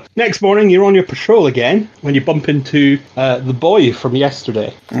 So, next morning you're on your patrol again when you bump into the boy from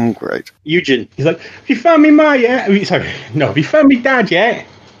yesterday. Oh, great. Eugen. He's like, have you found me ma yet? Have you found me dad yet?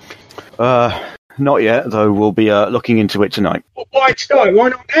 Not yet, though we'll be looking into it tonight. Why tonight? Why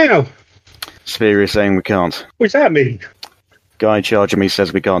not now? Sphere is saying we can't. What does that mean? Guy charging me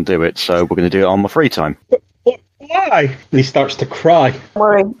says we can't do it, so we're going to do it on my free time. Why? And he starts to cry. Don't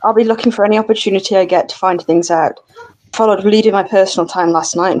worry, I'll be looking for any opportunity I get to find things out. Followed leading my personal time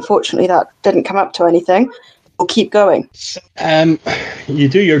last night. Unfortunately, that didn't come up to anything. We'll keep going. You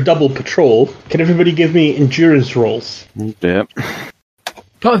do your double patrol. Can everybody give me endurance rolls? Yeah.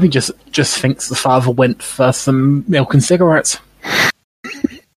 Part of me just thinks the father went for some milk and cigarettes.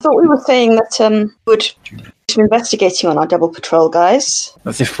 I thought we were saying that we would do some investigating on our double patrol, guys.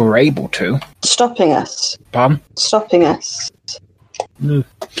 As if we're able to. Stopping us. Pardon? Stopping us.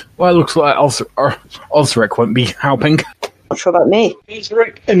 Well, it looks like Osric won't be helping. Not sure about me.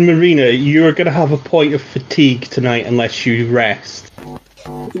 Osric and Marina, you're going to have a point of fatigue tonight unless you rest.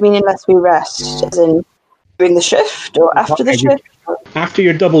 You mean unless we rest? As in during the shift or after the shift? After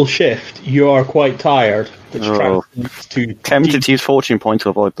your double shift, you are quite tired, which translates to... Tempted to use fortune point to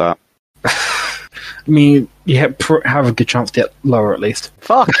avoid that. I mean, you have a good chance to get lower at least.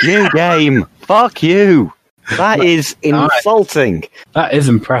 Fuck you, game! Fuck you! That is insulting. That is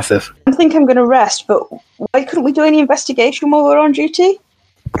impressive. I think I'm going to rest, but why couldn't we do any investigation while we're on duty?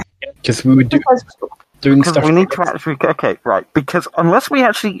 Because we would doing stuff. We need to actually... Okay, right. Because unless we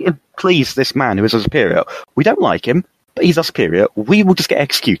actually please this man who is our superior, we don't like him, but he's our superior, we will just get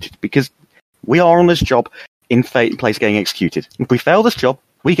executed. Because we are on this job in place getting executed. If we fail this job,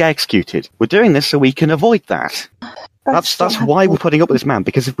 we get executed. We're doing this so we can avoid that. That's why we're putting up with this man,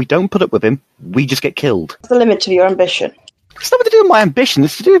 because if we don't put up with him, we just get killed. What's the limit to your ambition? It's nothing to do with my ambition,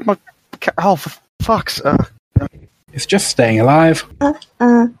 it's to do with my... Oh, for fuck's... It's just staying alive.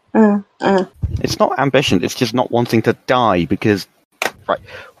 It's not ambition, it's just not wanting to die, because... Right,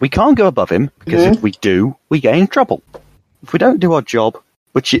 we can't go above him, because if we do, we get in trouble. If we don't do our job,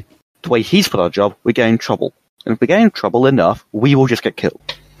 the way he's put our job, we get in trouble. And if we get in trouble enough, we will just get killed.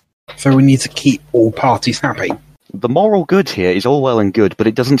 So we need to keep all parties happy. The moral good here is all well and good, but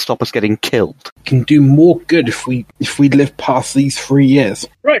it doesn't stop us getting killed. We can do more good if we live past these 3 years.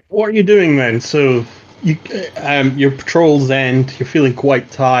 Right, what are you doing then? So, your patrols end, you're feeling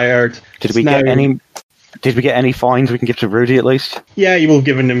quite tired. Did we get any fines we can give to Rudy at least? Yeah, you will have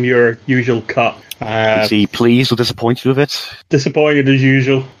given him your usual cut. Is he pleased or disappointed with it? Disappointed as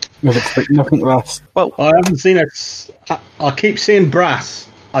usual. We'll expect nothing less. Well, I haven't seen it. I keep seeing brass.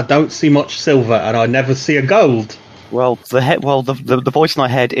 I don't see much silver, and I never see a gold. Well, the voice in our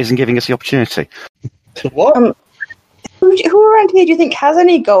head isn't giving us the opportunity. So what? Who around here do you think has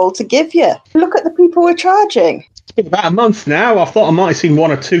any gold to give you? Look at the people we're charging. It's been about a month now. I thought I might have seen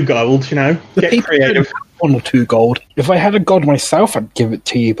 1 or 2 golds, Get creative. 1 or 2 gold. If I had a god myself, I'd give it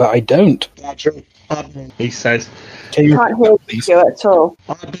to you, but I don't. He says. Can you Can't hear you at all.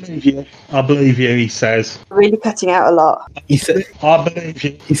 I believe you, he says. Really cutting out a lot. He says I believe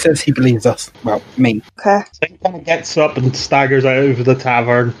you. he says he believes us. Well, me. Okay. So he kind of gets up and staggers out over the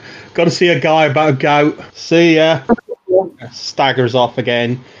tavern. Got to see a guy about a gout. See ya. Staggers off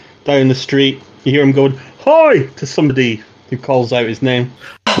again. Down the street. You hear him going, "Hi!" to somebody who calls out his name.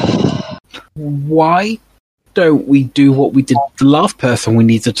 Why don't we do what we did the last person we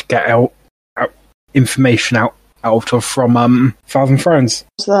needed to get out information out of from Thousand Friends?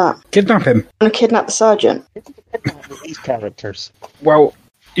 What's that? Kidnap him. I'm going to kidnap the sergeant. These characters. Well,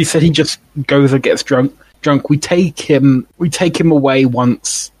 he said he just goes and gets drunk. We take him away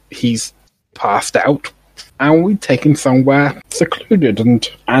once he's passed out, and we take him somewhere secluded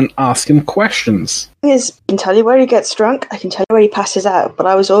and ask him questions. I can tell you where he gets drunk, I can tell you where he passes out, but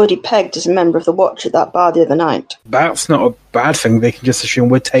I was already pegged as a member of the watch at that bar the other night. That's not a bad thing. They can just assume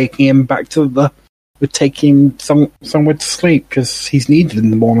we're taking him somewhere to sleep because he's needed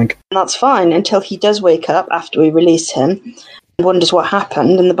in the morning. And that's fine until he does wake up after we release him and wonders what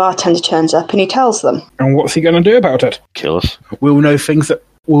happened, and the bartender turns up and he tells them. And what's he going to do about it? Kill us. We'll know things that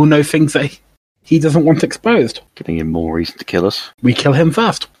he doesn't want exposed. Giving him more reason to kill us. We kill him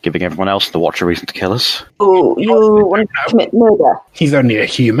first. Giving everyone else in the Watch a reason to kill us. Oh, you want to commit murder? He's only a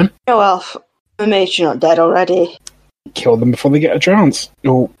human. No, Alf. I'm amazed you're not dead already. Kill them before they get a chance.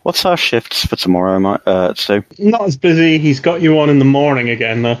 Oh, What's our shifts for tomorrow, Stu? Not as busy. He's got you on in the morning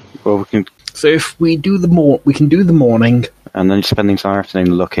again, though. Well, we can, so if we do we can do the morning. and then spend the entire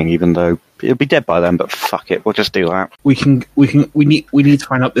afternoon looking, even though it'll be dead by then. But fuck it, we'll just do that. We need to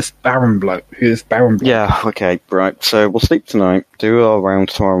find out this Baron bloke. Who this Baron bloke? Yeah, okay, right. So we'll sleep tonight, do our round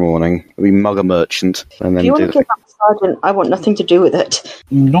tomorrow morning. We mug a merchant, and If then you do want to give that to Sergeant, I want nothing to do with it.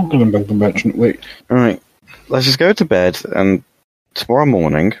 I'm not going to beg the merchant. Wait. All right, let's just go to bed, and tomorrow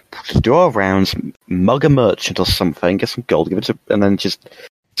morning, just do our rounds, mug a merchant or something, get some gold, give it to, and then just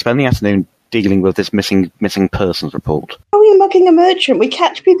spend the afternoon dealing with this missing persons report. How are you mugging a merchant? We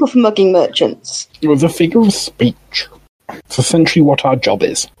catch people for mugging merchants. It was a figure of speech. It's essentially what our job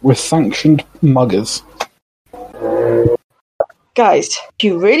is. We're sanctioned muggers. Guys, if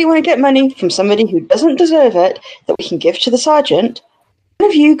you really want to get money from somebody who doesn't deserve it, that we can give to the sergeant, one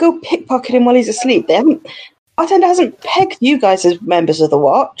of you go pickpocket him while he's asleep. Bartender hasn't pegged you guys as members of the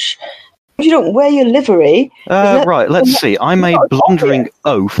watch. You don't wear your livery. Right, let's see. I'm a blundering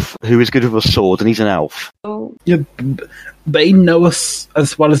oaf who is good with a sword, and he's an elf. Yeah, they know us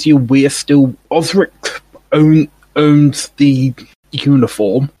as well as you. We're still... Osric owns the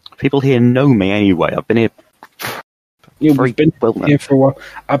uniform. People here know me anyway. I've been here. Yeah, Very we've been well known. here for a while.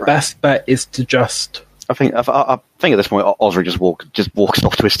 Our best bet is to just... I think at this point, Osric just walks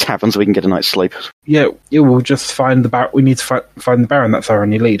off to his tavern so we can get a night's sleep. Yeah, we'll just find the Baron. We need to find the Baron. That's our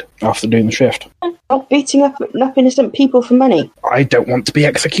only lead after doing the shift. Not beating up innocent people for money. I don't want to be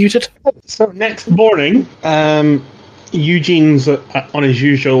executed. So next morning, Eugene's on his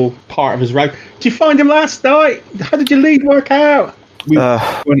usual part of his route. Did you find him last night? How did your lead work out? We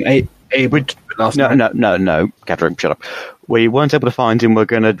weren't able to do it last night. No, Gadrick, shut up. We weren't able to find him. We're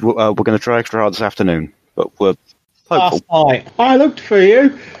gonna try extra hard this afternoon, but we're hopeful. Last night, I looked for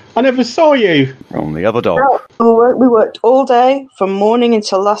you. I never saw you. On the other dog. We worked all day, from morning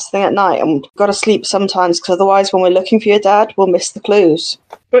until last thing at night, and we've got to sleep sometimes, because otherwise when we're looking for your dad, we'll miss the clues.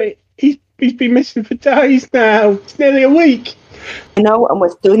 But he's been missing for days now. It's nearly a week. I know, and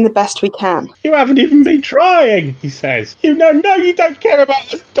we're doing the best we can. You haven't even been trying, he says. You don't care about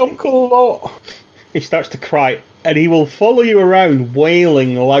this Dunkel lot. He starts to cry, and he will follow you around,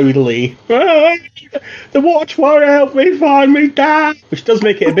 wailing loudly. The watch won't help me find me dad. Which does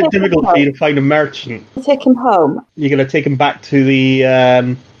make it a bit difficult for you to find a merchant. Take him home. You're going to take him back to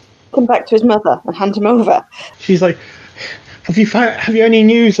the... Come back to his mother and hand him over. She's like, have you any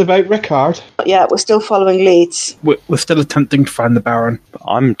news about Rickard? Not yet, we're still following leads. We're still attempting to find the Baron.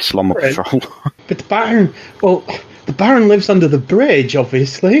 I'm still on my patrol. But the Baron lives under the bridge,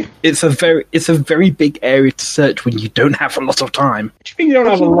 obviously. It's a very big area to search when you don't have a lot of time. What do you mean you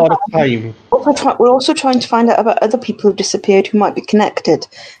don't have a lot of time? We're also trying to find out about other people who've disappeared who might be connected to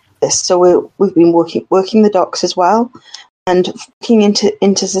this. So we've been working the docks as well and looking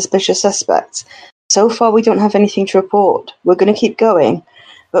into suspicious suspects. So far, we don't have anything to report. We're going to keep going,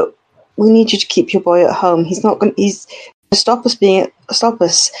 but we need you to keep your boy at home. He's not going to stop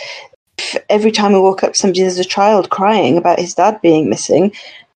us. If every time we walk up, there's a child crying about his dad being missing,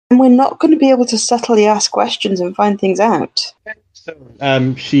 and we're not going to be able to subtly ask questions and find things out.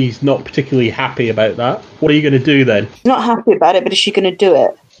 So, she's not particularly happy about that. What are you going to do then? She's not happy about it, but is she going to do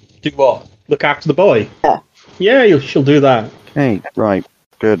it? Do what? Look after the boy? Yeah. Yeah, she'll do that. Hey, right,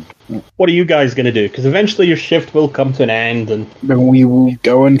 good. What are you guys going to do? Because eventually your shift will come to an end, and Then we will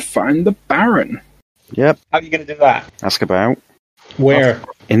go and find the Baron. Yep. how are you going to do that? Ask about Where?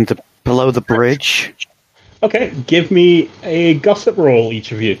 below the bridge. Okay, give me a gossip roll,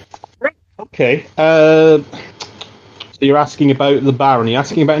 each of you. Okay. So you're asking about the Baron. Are you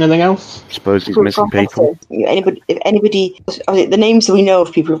asking about anything else? Suppose he's missing people. If anybody, the names that we know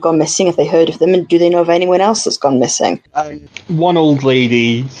of people who've gone missing, have they heard of them, and do they know of anyone else that's gone missing? One old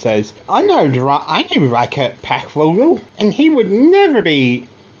lady says, I knew Reichert Pachvogel, and he would never be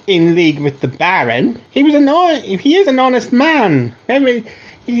in league with the Baron. He is an honest man. I mean,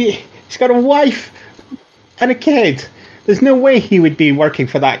 he's got a wife and a kid. There's no way he would be working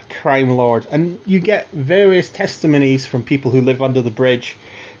for that crime lord. And you get various testimonies from people who live under the bridge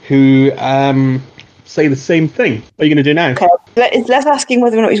who say the same thing. What are you going to do now? Okay, it's less asking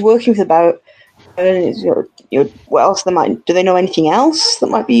whether or not he's working for the Baron. What else do they know anything else that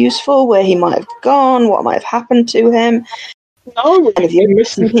might be useful? Where he might have gone? What might have happened to him? No, we've been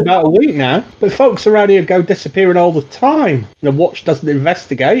missing for about a week now. But folks around here go disappearing all the time. The watch doesn't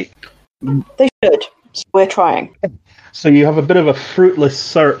investigate. They should. So we're trying. So you have a bit of a fruitless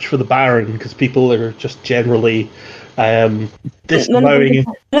search for the Baron because people are just generally disavowing.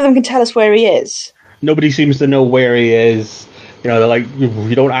 None of them can tell us where he is. Nobody seems to know where he is. They're like,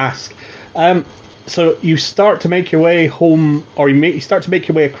 you don't ask. So you start to make your way home, or you start to make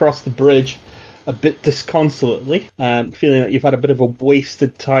your way across the bridge a bit disconsolately, feeling that you've had a bit of a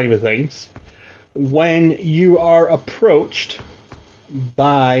wasted time of things, when you are approached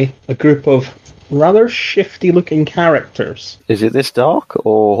by a group of rather shifty-looking characters. Is it this dark,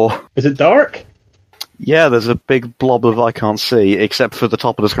 or...? Is it dark? Yeah, there's a big blob of I can't see, except for the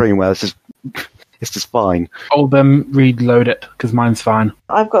top of the screen where it's just fine. Oh, then reload it, because mine's fine.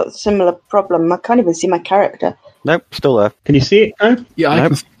 I've got a similar problem. I can't even see my character. Nope, still there. Can you see it now? Yeah,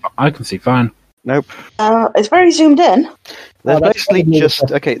 Nope. I can see fine. Nope. It's very zoomed in. There's that's basically probably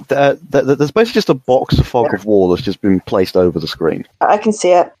just... Okay, there's basically just a box of fog of war that's just been placed over the screen. I can see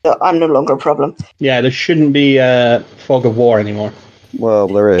it. But I'm no longer a problem. Yeah, there shouldn't be fog of war anymore. Well,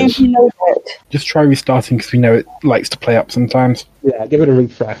 there is. You know it. Just try restarting, because we know it likes to play up sometimes. Yeah, give it a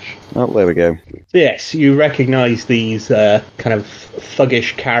refresh. Oh, there we go. Yes, you recognise these kind of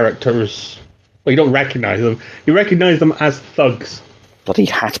thuggish characters. Well, you don't recognise them. You recognise them as thugs. Bloody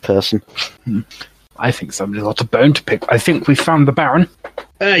hat person. I think somebody's got a bone to pick. I think we found the Baron.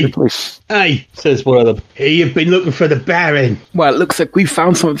 Hey, Police. hey, says one of them. Here you've been looking for the Baron. Well, it looks like we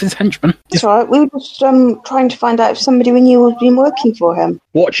found some of his henchmen. That's right. We were just trying to find out if somebody we knew had been working for him.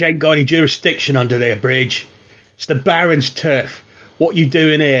 Watch ain't got any jurisdiction under their bridge. It's the Baron's turf. What you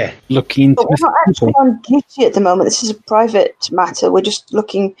doing here? Looking into But we're not missing actually people. on duty at the moment. This is a private matter. We're just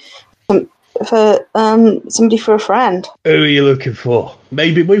looking for somebody for a friend. Who are you looking for?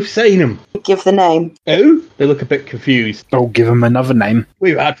 Maybe we've seen them. Give the name. Who? They look a bit confused. Oh, give him another name.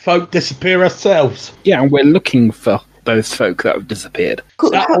 We've had folk disappear ourselves. Yeah, and we're looking for those folk that have disappeared. Is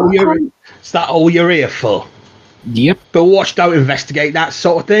that all you're here for? Yep. But watch, don't investigate that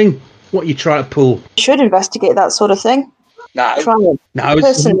sort of thing. What are you trying to pull? Should investigate that sort of thing. No, Try it. no.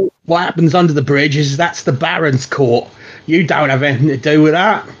 Personally. What happens under the bridge is that's the Baron's court. You don't have anything to do with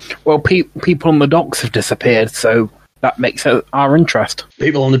that. Well, people on the docks have disappeared, so that makes it our interest.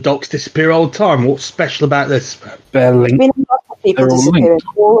 People on the docks disappear all the time. What's special about this? They're There's linked, been a lot of people They're all disappearing linked.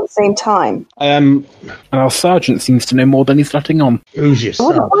 all at the same time. and our sergeant seems to know more than he's letting on. Who's your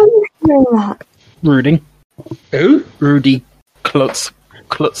Why son? are you doing that? Rudy. Who? Rudy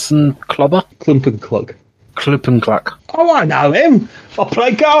Klutzen Klubber? Klumpenklug. Kluppenkluck. Oh, I know him. I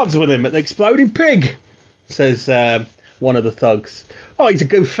play cards with him at the Exploding Pig, says one of the thugs. Oh, he's a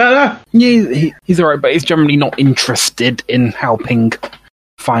good fella. Yeah, he's alright, but he's generally not interested in helping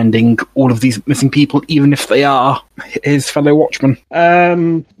finding all of these missing people, even if they are his fellow watchmen.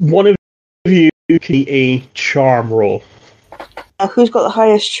 One of you can a charm roll. Who's got the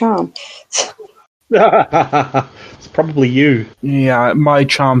highest charm? It's probably you. Yeah, my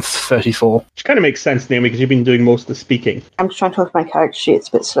charm's 34. Which kind of makes sense, Naomi, because you've been doing most of the speaking. I'm just trying to open my character sheet. It's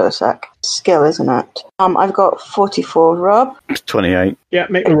a bit slow, sec. Skill, isn't it? I've got 44. Rob? It's 28. Yeah,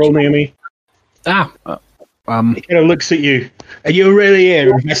 make the roll, Naomi. He He kind of looks at you. Are you really here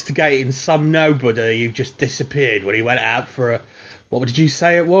investigating some nobody who just disappeared when he went out for a... What did you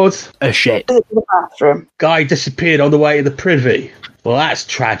say it was? a shit. Visit to the bathroom. Guy disappeared on the way to the privy. Well, that's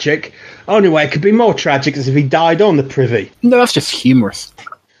tragic. Only way it could be more tragic is if he died on the privy. No, that's just humorous.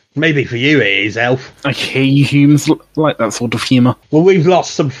 Maybe for you it is, Elf. I hear you humans like that sort of humour. Well, we've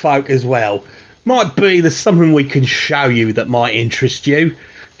lost some folk as well. Might be there's something we can show you that might interest you,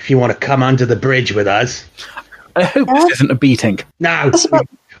 if you want to come under the bridge with us. I hope this isn't a beating. No, That's about-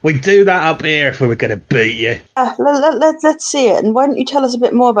 we do that up here if we were going to beat you. Let's see it. And why don't you tell us a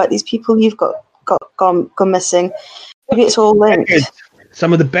bit more about these people you've got gone missing? Maybe it's all linked. Beggars.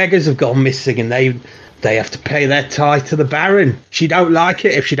 Some of the beggars have gone missing and they have to pay their tithe to the Baron. She don't like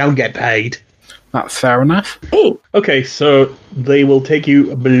it if she don't get paid. That's fair enough. Hey, Okay, so they will take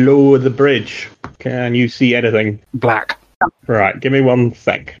you below the bridge. Can you see anything? Black. Right, give me 1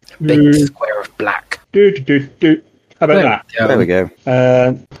 sec. Big square of black. How about that? There we go.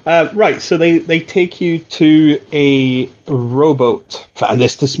 Right, so they take you to a rowboat. Found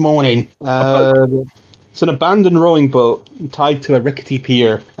this morning. It's an abandoned rowing boat tied to a rickety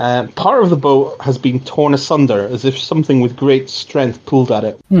pier. Part of the boat has been torn asunder as if something with great strength pulled at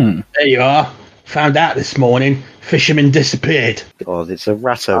it. There you are. Found out this morning. Fisherman disappeared. God, it's a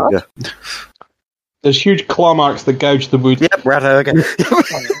rat ogre. There's huge claw marks that gouge the wood. Yep, rat ogre.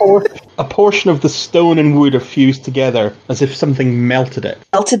 A portion of the stone and wood are fused together as if something melted it.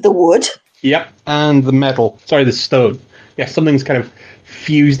 melted the wood. Yep, and the metal. Sorry, the stone. Yeah, something's kind of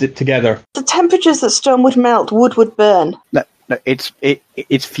fused it together. The temperatures that stone would melt, wood would burn. No, No,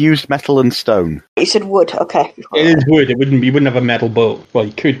 it's fused metal and stone. You said wood. Okay. It is wood. You wouldn't have a metal boat. Well,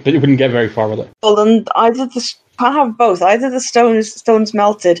 you could, but you wouldn't get very far with it. Well, then can't have both. Either the stone's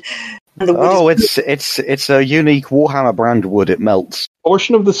melted, and the wood. It's a unique Warhammer brand wood. It melts. A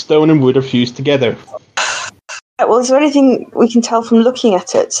portion of the stone and wood are fused together. Well, is there anything we can tell from looking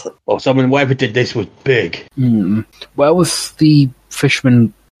at it? Well, whoever did this was big. Where was the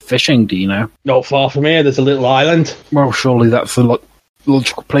fisherman fishing, do you know? Not far from here, there's a little island. Well, surely that's the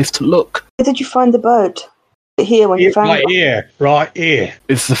logical place to look. Where did you find the boat? Here when you found it? Right here.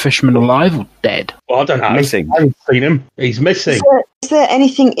 Is the fisherman alive or dead? Well, I don't know. Missing. I haven't seen him. He's missing. Is there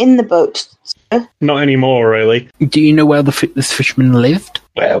anything in the boat? Not anymore, really. Do you know where this fisherman lived?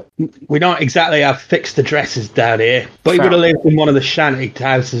 Well, we don't exactly have fixed addresses down here, but he would have lived in one of the shanty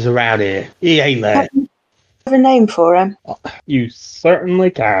houses around here. He ain't there. Have a name for him? You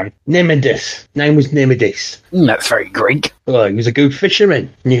certainly can. Nimidus. Name was Nimidus. That's very Greek. Well, he was a good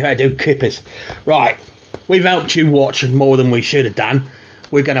fisherman. Knew how to do kippers. Right, we've helped you watch more than we should have done.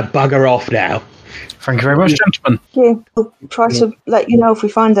 We're going to bugger off now. Thank you very much, gentlemen. Yeah, we'll try to let you know if we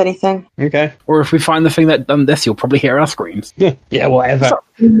find anything. Okay. Or if we find the thing that done this, you'll probably hear our screams. Yeah, whatever.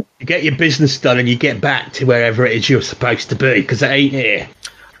 You get your business done and you get back to wherever it is you're supposed to be, because it ain't here.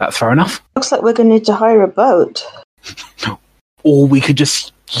 That's fair enough. Looks like we're going to need to hire a boat. Or we could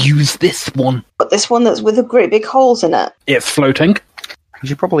just use this one. But this one that's with the great big holes in it. It's floating. You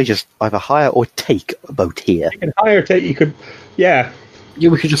should probably just either hire or take a boat here You can hire, you could, yeah. Yeah,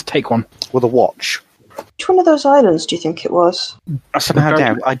 we could just take one. with a watch. Which one of those islands do you think it was? I somehow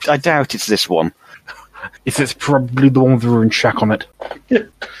doubt. I doubt it's this one. It's probably the one with the ruined shack on it.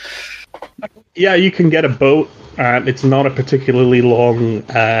 Yeah, you can get a boat. It's not a particularly long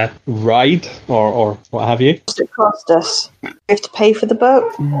ride or what have you. Does it cost us? We have to pay for the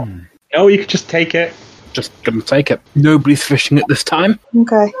boat? No, you could just take it. Just gonna take it. Nobody's fishing at this time.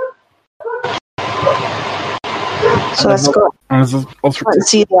 Okay. So let's go And there's also, and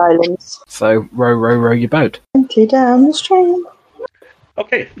see the islands. so row your boat. Gently down the stream.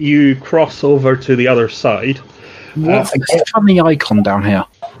 Okay, you cross over to the other side. What's the funny icon down here?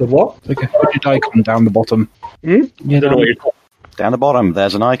 The what? Like a hooded icon down the bottom. Hmm? Yeah, I don't know what you're talking. Down the bottom,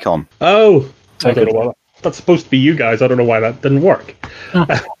 there's an icon. Oh, I Take don't it. know why that's supposed to be you guys. I don't know why that didn't work.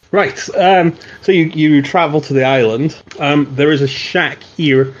 Right, so you travel to the island. There is a shack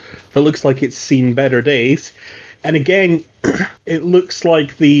here that looks like it's seen better days. And again, it looks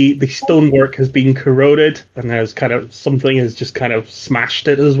like the stonework has been corroded, and there's kind of something has just kind of smashed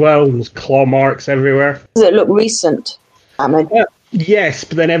it as well. And there's claw marks everywhere. Does it look recent? I mean, Yes,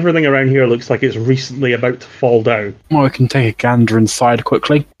 but then everything around here looks like it's recently about to fall down. Well, I can take a gander inside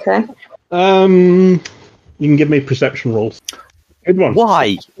quickly. okay. You can give me perception rolls. Good one.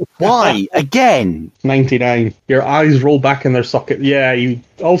 Why? Why? Again? 99. Your eyes roll back in their socket. Yeah, you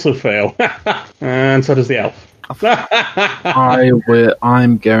also fail. And so does the elf.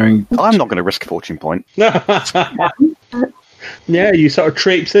 I'm going. I'm not going to risk a fortune point. Yeah, you sort of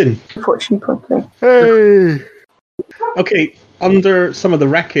traipse in. Fortune properly. Hey! Okay, under some of the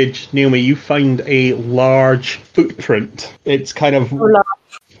wreckage, Naomi, you find a large footprint. It's kind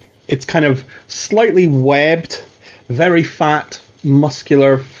of slightly webbed, very fat,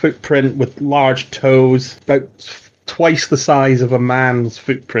 muscular footprint with large toes, about twice the size of a man's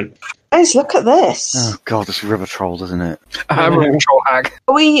footprint. Guys, look at this. Oh god, this river troll, isn't it? I'm a control hag.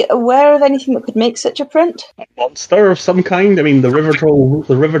 Are we aware of anything that could make such a print? A monster of some kind. I mean, the river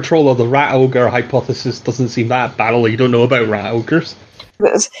troll or the rat ogre hypothesis doesn't seem that bad. Although you don't know about rat ogres.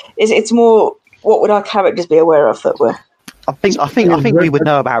 It's more, what would our characters be aware of that we're... I think we would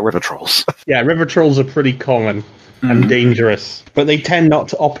know about river trolls. Yeah, river trolls are pretty common and dangerous, but they tend not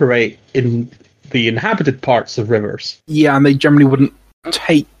to operate in the inhabited parts of rivers. Yeah, and they generally wouldn't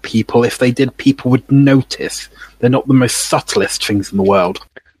take people. If they did, people would notice. They're not the most subtlest things in the world.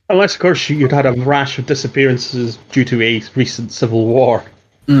 Unless, of course, you'd had a rash of disappearances due to a recent civil war.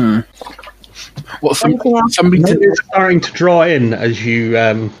 What Something else. somebody It to, is starting to draw in as you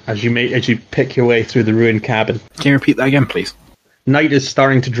pick your way through the ruined cabin. can you repeat that again, please? Night is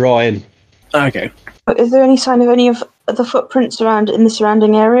starting to draw in. Okay. Is there any sign of any of the footprints around in the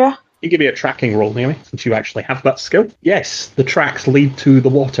surrounding area? You give me a tracking roll, Naomi, since you actually have that skill. Yes, the tracks lead to the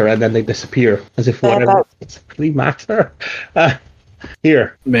water and then they disappear as if whatever doesn't really matter.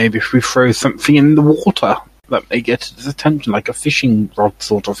 Here. Maybe if we throw something in the water that may get its attention, like a fishing rod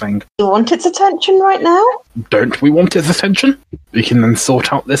sort of thing. Do you want its attention right now? Don't we want its attention? We can then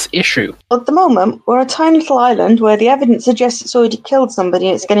sort out this issue. At the moment, we're on a tiny little island where the evidence suggests it's already killed somebody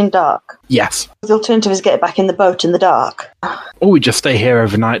and it's getting dark. Yes. The alternative is get back in the boat in the dark. Or we just stay here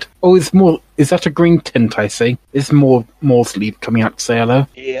overnight. Oh, is more? Is that a green tint I see? Is Moore's Leap coming out to say hello?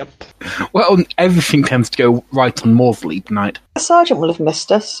 Yep. Well, everything tends to go right on Moore's Leap night. The sergeant will have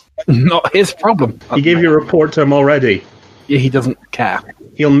missed us. Not his problem. You gave your report to him already. Yeah, he doesn't care.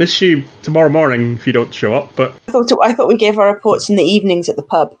 He'll miss you tomorrow morning if you don't show up, but... I thought we gave our reports in the evenings at the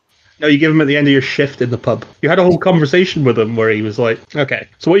pub. No, you give him at the end of your shift in the pub. You had a whole conversation with him where he was like, okay,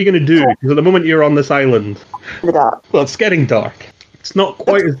 so what are you going to do? Because at the moment you're on this island, In the dark. well, it's getting dark. It's not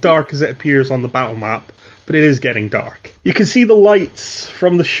quite as dark as it appears on the battle map, but it is getting dark. You can see the lights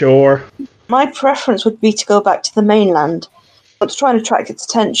from the shore. My preference would be to go back to the mainland. But to try and attract its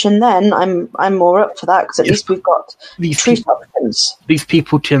attention then, I'm more up for that, because at least we've got These treat options. These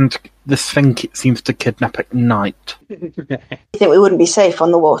people tend. This thing seems to kidnap at night. You think we wouldn't be safe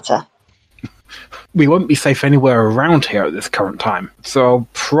on the water? We won't be safe anywhere around here at this current time. So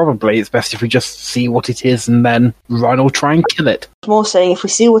probably it's best if we just see what it is and then run or try and kill it. More saying if we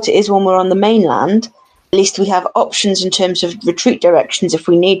see what it is when we're on the mainland, at least we have options in terms of retreat directions if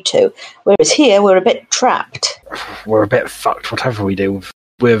we need to. Whereas here, we're a bit trapped. We're a bit fucked, whatever we do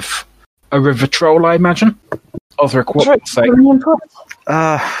with a river troll, I imagine. Osric, what would you say?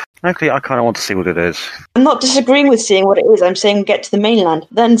 Actually, I kind of want to see what it is. I'm not disagreeing with seeing what it is. I'm saying get to the mainland,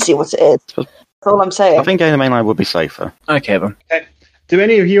 then see what it is. That's all I'm saying. I think going to the mainland would be safer. Okay, then. Do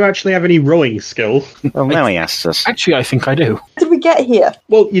any of you actually have any rowing skill? Well, now he asks us. Actually, I think I do. How did we get here?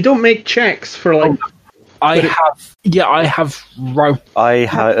 Well, you don't make checks for, like... I have row. I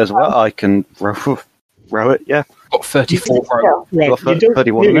have it as well. I can row it, yeah. Got 34 row. Right, Got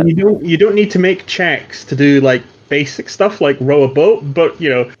 31 in it. you don't need to make checks to do, like, basic stuff like row a boat, but, you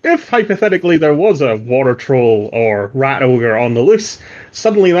know, if hypothetically there was a water troll or rat ogre on the loose,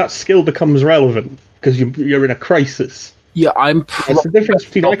 suddenly that skill becomes relevant, because you're in a crisis. Yeah, I'm... It's the difference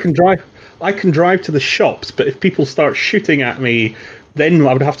between I can drive to the shops, but if people start shooting at me, then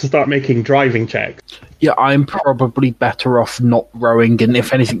I would have to start making driving checks. Yeah, I'm probably better off not rowing, and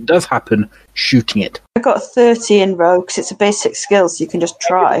if anything does happen, shooting it. I got 30 in row because it's a basic skill, so you can just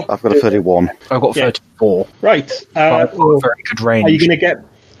try. I've got a 31. I've got Yeah. 34. Right. I've got very good range.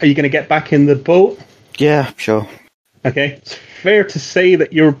 Are you gonna get back in the boat? Yeah, sure. Okay. It's fair to say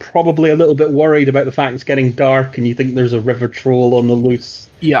that you're probably a little bit worried about the fact it's getting dark and you think there's a river troll on the loose.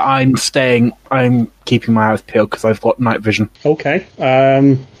 Yeah, I'm keeping my eyes peeled because I've got night vision. Okay.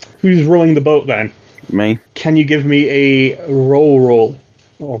 Who's rowing the boat then? Me. Can you give me a roll,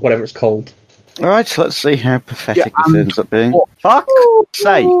 or whatever it's called? Alright, let's see how pathetic Yeah, this ends up being. what- Fuck's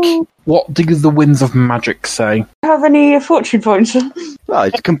sake! What do the winds of magic say? Do you have any fortune points? Oh,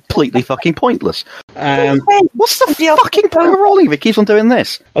 it's completely fucking pointless. What's the Yeah. fucking point of rolling if it keeps on doing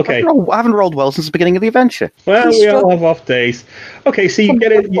this? Okay. I haven't rolled well since the beginning of the adventure. Well, we all have off days. Okay, so you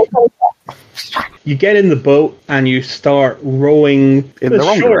get in. You get in the boat and you start rowing In the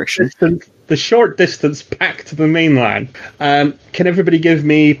wrong direction. The short distance back to the mainland. Can everybody give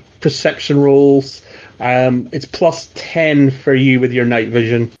me perception rolls? It's plus 10 for you with your night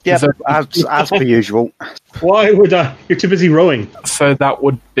vision. Yeah, Is there- as per usual. Why would I? You're too busy rowing. So that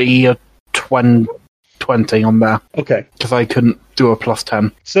would be a 20 on there, Okay. because I couldn't do a plus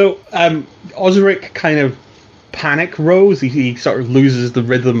 10. So Osric kind of panic rows. He sort of loses the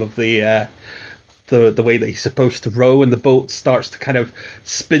rhythm of the way that he's supposed to row, and the boat starts to kind of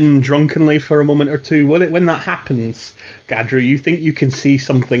spin drunkenly for a moment or two. When that happens, Gadru, you think you can see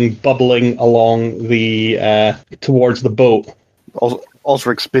something bubbling along the towards the boat.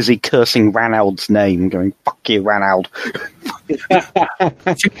 Osric's busy cursing Ranald's name, going, fuck you, Ranald. I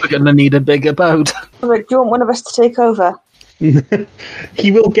think we're going to need a bigger boat. Rick, do you want one of us to take over?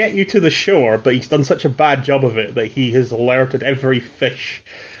 He will get you to the shore, but he's done such a bad job of it that he has alerted every fish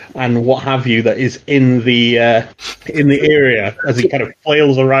and what have you that is in the area as he kind of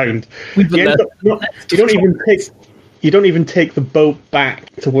flails around. You don't even take the boat back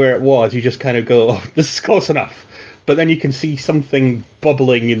to where it was. You just kind of go, oh, this is close enough. But then you can see something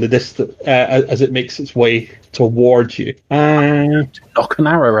bubbling in the distance as it makes its way towards you. Knock an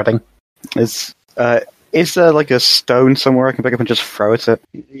arrow, Redding. Is there like a stone somewhere I can pick up and just throw at it?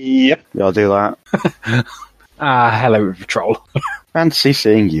 Yep. Yeah, I'll do that. Hello, River Troll. Fancy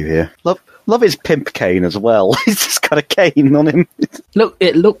seeing you here. Love his pimp cane as well. He's just got a cane on him. Look,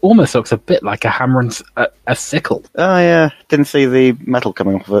 almost looks a bit like a hammer and a sickle. Oh yeah, didn't see the metal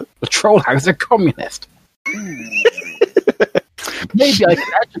coming off of it. The Troll House are communist. Maybe I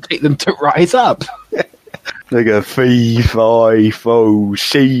can agitate them to rise up. They go, fee, fi, fo,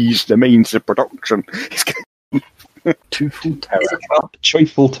 seize the means of production. Twofold terror. Is it wrong?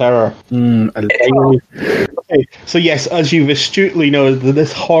 Joyful terror. Okay, so yes, as you've astutely noted,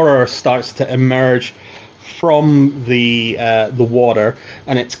 this horror starts to emerge from the water,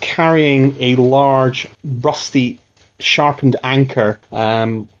 and it's carrying a large, rusty, sharpened anchor,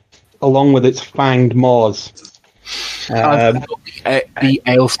 along with its fanged maws. I've got the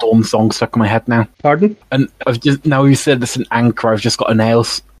Ailstorm song stuck in my head now. Pardon? And I've just now you said it's an anchor. I've just got an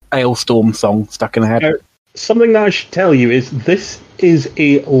Ailstorm song stuck in my head. Something that I should tell you is this is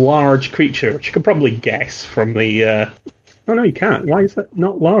a large creature, which you could probably guess from the... Oh, no, you can't. Why is that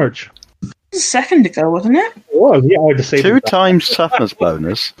not large? A second ago, wasn't it? Well, yeah, I would say 2 times toughness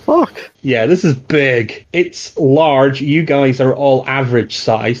bonus. Fuck. Yeah, this is big. It's large. You guys are all average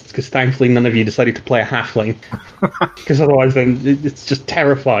sized, because thankfully none of you decided to play a halfling. Because otherwise then it's just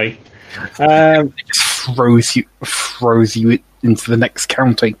terrifying. It just throws you into the next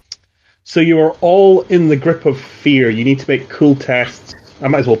county. So you are all in the grip of fear. You need to make cool tests. I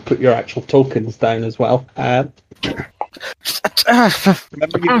might as well put your actual tokens down as well.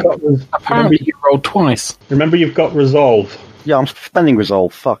 Apparently you rolled twice. Remember you've got resolve. Yeah, I'm spending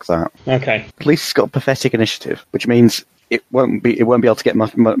resolve. Fuck that. Okay. At least it's got pathetic initiative, which means it won't be able to get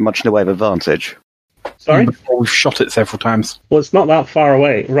much in the way of advantage. Sorry? Before we've shot it several times. Well, it's not that far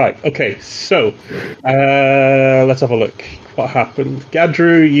away. Right, okay, so let's have a look. What happened?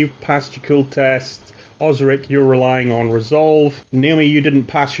 Gadru, you passed your cool test. Osric, you're relying on resolve. Naomi, you didn't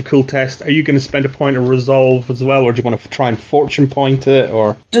pass your cool test. Are you going to spend a point of resolve as well, or do you want to try and fortune point it?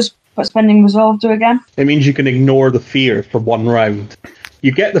 Or Just what spending resolve do again? it means you can ignore the fear for one round.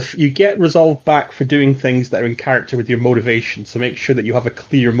 You get resolve back for doing things that are in character with your motivation. So make sure that you have a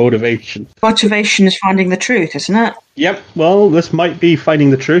clear motivation. Motivation is finding the truth, isn't it? Yep. Well, this might be finding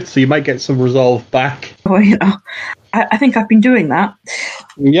the truth, so you might get some resolve back. Well, you know, I think I've been doing that.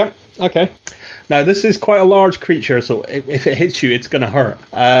 Yep. Okay. Now, this is quite a large creature, so if it hits you, it's going to hurt.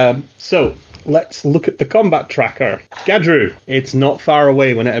 So, let's look at the combat tracker. Gadru, it's not far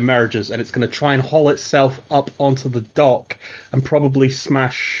away when it emerges, and it's going to try and haul itself up onto the dock and probably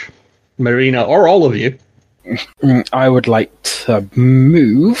smash Marina, or all of you. I would like to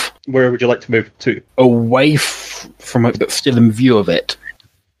move Where would you like to move to? away from it, but still in view of it.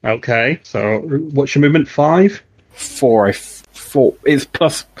 Okay, so what's your movement? 5? 4. It's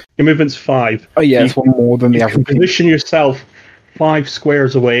plus. Your movement's 5. Oh yeah, it's one more than the You can average. position yourself 5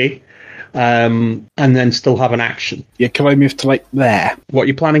 squares away, and then still have an action. Yeah, can I move to like there? What are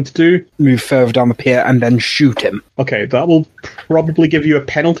you planning to do? Move further down the pier and then shoot him. Okay, that will probably give you a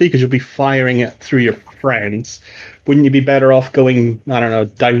penalty because you'll be firing it through your friends. Wouldn't you be better off going, I don't know,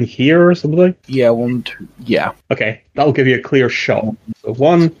 down here or something? Yeah, 1, 2. Yeah. Okay, that'll give you a clear shot. So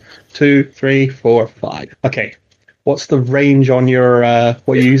 1, 2, 3, 4, 5. Okay, what's the range on your,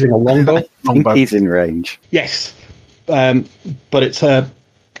 what are you using, a longbow? I think Longbow. he's in range. Yes, but it's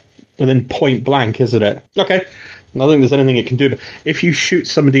within point blank, isn't it? Okay, I don't think there's anything it can do. But if you shoot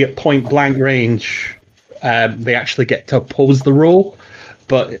somebody at point blank range, they actually get to oppose the roll,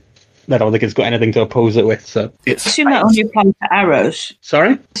 but I don't think it's got anything to oppose it with. So, It's Assume that only applies to arrows.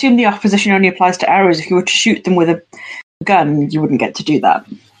 sorry. Assume the opposition only applies to arrows. If you were to shoot them with a gun, you wouldn't get to do that.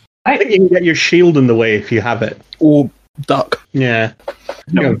 I think you can get your shield in the way if you have it. or duck. Yeah,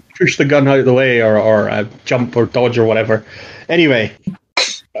 No. You know, push the gun out of the way, or jump or dodge or whatever. Anyway,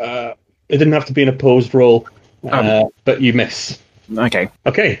 it didn't have to be an opposed roll, but you miss. Okay.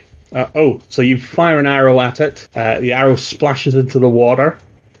 Okay. So you fire an arrow at it. The arrow splashes into the water.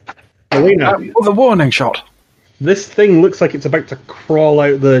 Elena, With a warning shot. this thing looks like it's about to crawl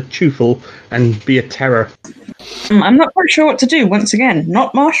out the tufel and be a terror. I'm not quite sure what to do. Once again,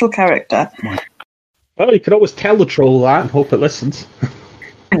 not martial character. Well, you could always tell the troll that and hope it listens.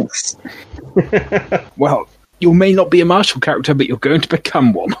 Thanks. Well, you may not be a martial character, but you're going to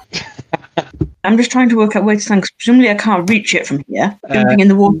become one. I'm just trying to work out where to stand, 'cause presumably I can't reach it from here. Jumping in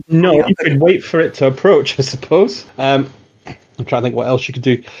the water. No, you could wait for it to approach, I suppose. I'm trying to think what else you could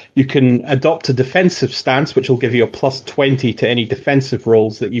do. You can adopt a defensive stance, which will give you a plus 20 to any defensive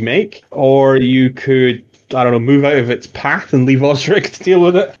rolls that you make. Or you could, I don't know, move out of its path and leave Osric to deal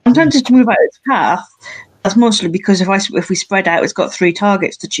with it. I'm tempted to move out its path. That's mostly because if we spread out, it's got 3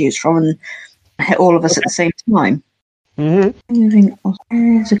 targets to choose from and hit all of us at the same time. Mm-hmm. Moving.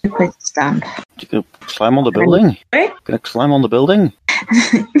 It's a good place to stand. You can climb on the building. Right? Gonna climb on the building.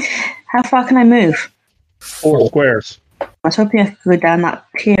 How far can I move? 4 squares. I was hoping I could go down that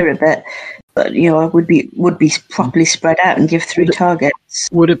pier a bit, but I would be properly spread out and give 3 targets.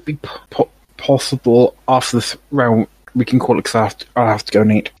 Would it be possible after this round we can call it because I'll have to go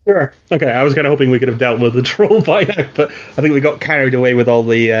and eat? Sure. Okay, I was kind of hoping we could have dealt with the troll by now, but I think we got carried away with all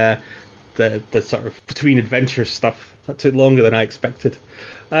the the sort of between adventure stuff. That took longer than I expected.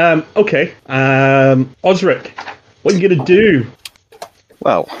 Okay, Osric, what are you gonna do?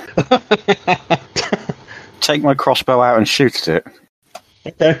 Well, take my crossbow out and shoot at it.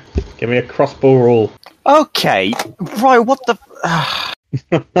 Okay, give me a crossbow roll. Okay, right. What the?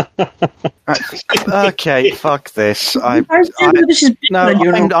 Okay, fuck this. I'm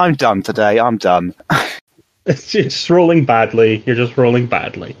done today. I'm done. It's just rolling badly. You're just rolling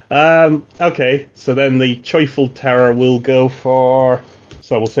badly. Okay, so then the Joyful Terror will go for...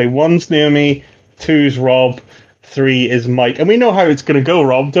 So we'll say 1's Naomi, 2's Rob, 3 is Mike. And we know how it's going to go,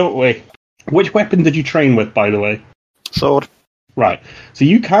 Rob, don't we? Which weapon did you train with, by the way? Sword. Right. So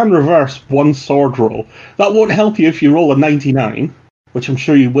you can reverse one sword roll. That won't help you if you roll a 99, which I'm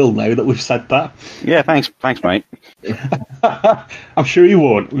sure you will now that we've said that. Yeah, thanks, mate. I'm sure you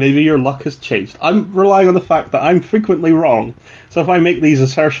won't. Maybe your luck has changed. I'm relying on the fact that I'm frequently wrong. So if I make these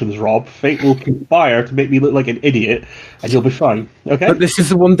assertions, Rob, fate will conspire to make me look like an idiot, and you'll be fine. Okay? But this is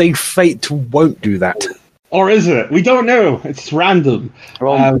the one day fate won't do that. Or is it? We don't know. It's random.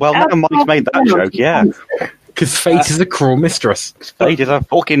 Well, now Mike's made that joke, yeah. Because fate is a cruel mistress. Fate is a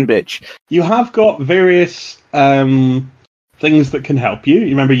fucking bitch. You have got various things that can help you. You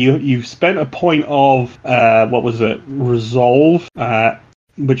remember you spent a point of what was it? Resolve,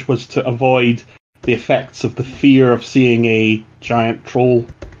 which was to avoid the effects of the fear of seeing a giant troll.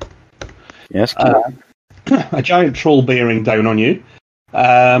 Yes. A giant troll bearing down on you.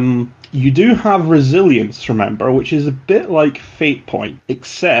 You do have resilience, remember, which is a bit like Fate Point,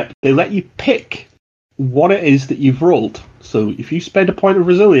 except they let you pick what it is that you've rolled. So if you spend a point of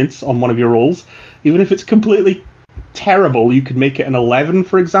resilience on one of your rolls, even if it's completely terrible, you could make it an 11,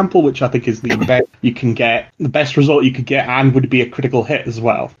 for example, which I think is the best you can get, the best result you could get, and would be a critical hit as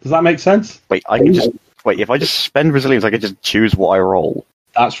well. Does that make sense? Wait, if I just spend resilience, I can just choose what I roll.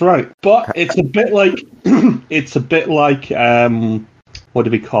 That's right. But it's a bit like what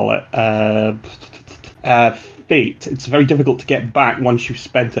do we call it? Fate. It's very difficult to get back once you've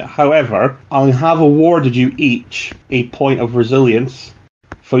spent it. However, I have awarded you each a point of resilience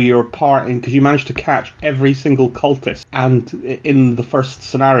for your part in, because you managed to catch every single cultist and in the first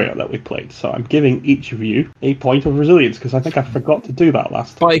scenario that we played. So I'm giving each of you a point of resilience because I think I forgot to do that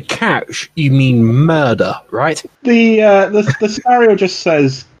last time. By catch, you mean murder, right? The scenario just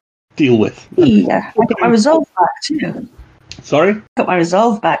says deal with. Yeah, I got my resolve back too. Sorry? Got my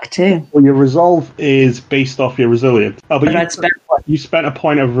resolve back too. Well, your resolve is based off your resilience. Oh, but you spent a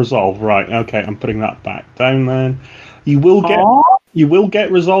point of resolve, right? Okay, I'm putting that back down then. You will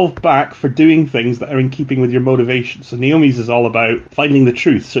get resolve back for doing things that are in keeping with your motivation. So Naomi's is all about finding the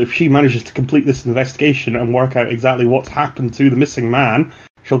truth. So if she manages to complete this investigation and work out exactly what's happened to the missing man,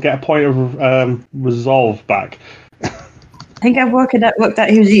 she'll get a point of resolve back. I think I've worked out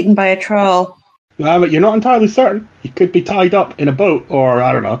he was eaten by a troll. But you're not entirely certain. He could be tied up in a boat, or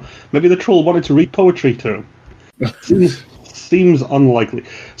I don't know. Maybe the troll wanted to read poetry to him. Seems unlikely.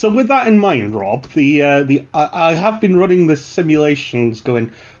 So with that in mind, Rob, I have been running the simulations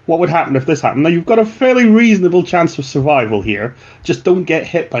going, what would happen if this happened? Now, you've got a fairly reasonable chance of survival here. Just don't get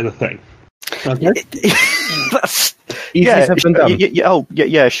hit by the thing. Okay? That's... Yeah,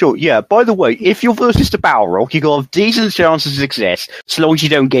 sure. Yeah, by the way, if you're versus the Balrog, you got a decent chance of success, so long as you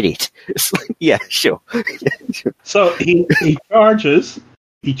don't get it. Yeah, sure. So he charges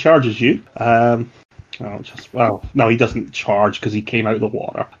you. No, he doesn't charge because he came out of the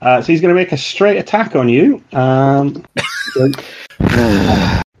water. So he's going to make a straight attack on you.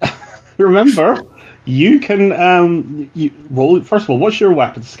 Remember, you can roll. First of all, what's your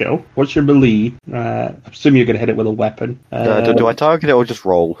weapon skill? What's your melee? I assume you're going to hit it with a weapon. Do I target it or just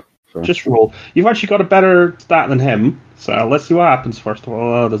roll? Sorry. Just roll. You've actually got a better stat than him, so let's see what happens first of all.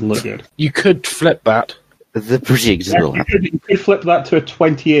 Oh, it doesn't look good. You could flip that. The predicts will happen. You could flip that to a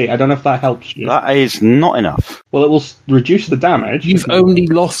 28. I don't know if that helps you. That is not enough. Well, it will reduce the damage. You've only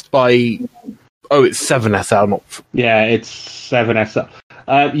lost by... Oh, it's 7 SL, not... Yeah, it's 7 SL.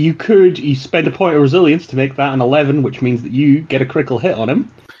 You spend a point of resilience to make that an 11, which means that you get a critical hit on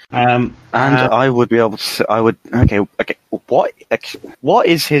him. And I would be able to... Okay. What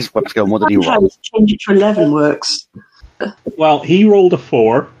is his weapon skill? What did he roll? Change it to 11 works. Well, he rolled a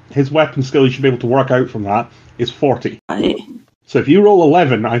 4. His weapon skill, you should be able to work out from that, is 40. Right. So if you roll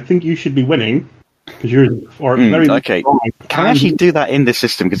 11, I think you should be winning. Because you're very okay. Wrong. Can I actually do that in this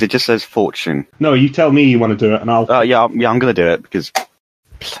system? Because it just says fortune. No, you tell me you want to do it, and I'll... Yeah, I'm going to do it, because...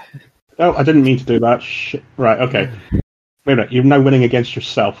 Oh, I didn't mean to do that. Shit. Right, okay. Wait a minute, you're now winning against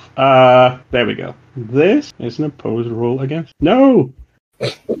yourself. There we go. This is an opposed roll against... No!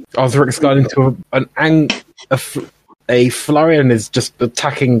 Osric's got into a flurry and is just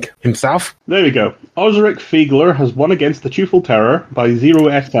attacking himself. There we go. Osric Fiegler has won against the Tufel Terror by 0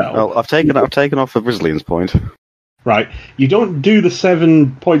 SL. Well, I've taken off a Brazilian's point. Right. You don't do the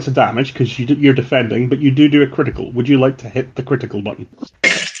 7 points of damage because you're defending, but you do a critical. Would you like to hit the critical button?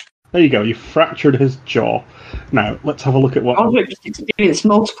 There you go. You fractured his jaw. Now, let's have a look at what... Osric just experienced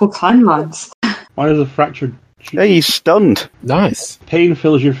multiple timelines. Why is a fractured... Yeah, he's stunned. Nice. Pain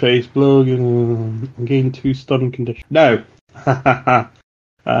fills your face. Blow. Gain 2 stun condition. No.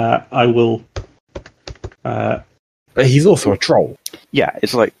 I will... But he's also a troll. Yeah,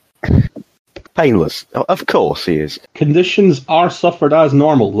 it's like... painless. Of course he is. Conditions are suffered as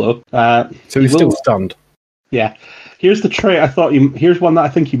normal, though. So he's still stunned. Yeah. Here's the trait I thought you... Here's one that I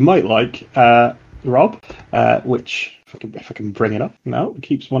think you might like, Rob, which... If I can bring it up. No, it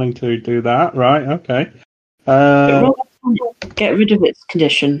keeps wanting to do that. Right, okay. Get rid of its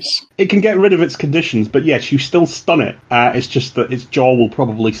conditions. It can get rid of its conditions, but yes, you still stun it. It's just that its jaw will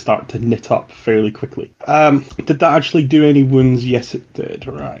probably start to knit up fairly quickly. Did that actually do any wounds? Yes, it did.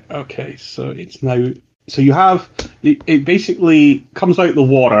 Right, okay, so it's now... So you have... It basically comes out the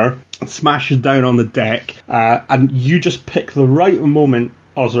water, smashes down on the deck, and you just pick the right moment,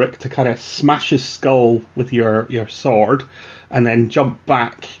 Osric, to kind of smash his skull with your sword, and then jump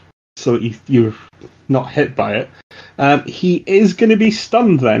back so you're not hit by it. He is going to be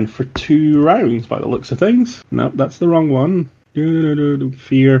stunned then for 2 rounds by the looks of things. Nope, that's the wrong one.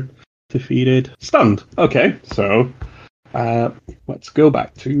 Fear, defeated, stunned. Okay, so let's go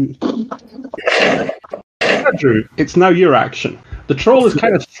back to Andrew. It's now your action. The troll is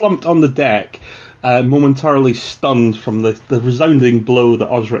kind of slumped on the deck, momentarily stunned from the resounding blow that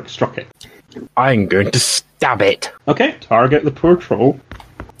Osric struck it. I'm going to stab it. Okay, target the poor troll.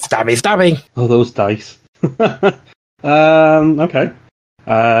 Stabby, stabby. Oh, those dice. Okay.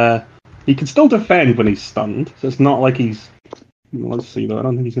 He can still defend when he's stunned, so it's not like he's... Let's see, though. I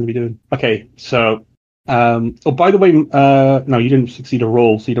don't think he's going to be doing... Okay, so... oh, by the way, no, you didn't succeed a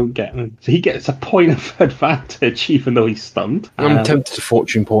roll, so you don't get... So he gets a point of advantage, even though he's stunned. I'm tempted to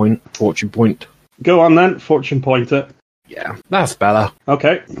fortune point. Fortune point. Go on, then. Fortune point it. Yeah, that's better.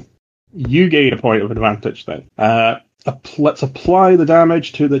 Okay. You gain a point of advantage, then. Let's apply the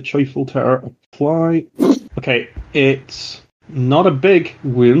damage to the Joyful Terror. Apply. Okay, it's not a big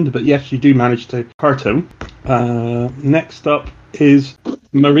wound, but yes, you do manage to hurt him. Next up is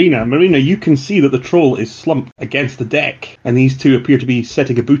Marina. Marina, you can see that the troll is slumped against the deck, and these two appear to be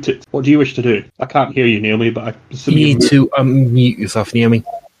setting about it. What do you wish to do? I can't hear you, Naomi, but I assume you need to unmute yourself, Naomi.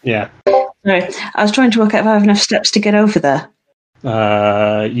 Yeah. Sorry, I was trying to work out if I have enough steps to get over there.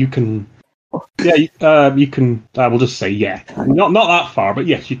 You can... Yeah, you can... we'll just say yeah. Not that far, but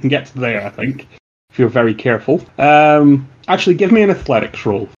yes, you can get to there, I think, if you're very careful. Actually, give me an athletics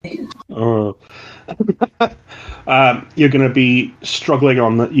roll. You're going to be struggling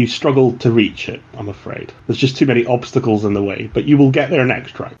on that. You struggle to reach it, I'm afraid. There's just too many obstacles in the way, but you will get there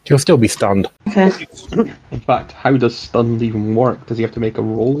next round. You'll still be stunned. Okay. In fact, how does stunned even work? Does he have to make a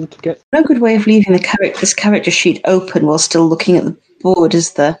roll to get... No good way of leaving this character sheet open while still looking at the board,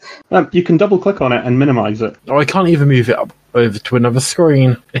 is there? You can double click on it and minimize it. Oh, I can't even move it up over to another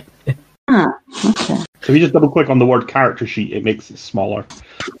screen. Okay. So if you just double click on the word character sheet, it makes it smaller.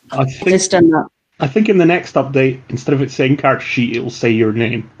 It's done that. I think in the next update, instead of it saying character sheet, it will say your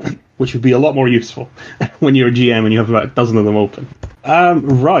name, which would be a lot more useful when you're a GM and you have about a dozen of them open.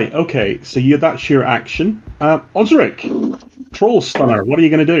 Right, okay, so that's your action. Osric, Troll Stunner, what are you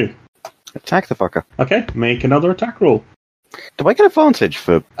going to do? Attack the fucker. Okay, make another attack roll. Do I get advantage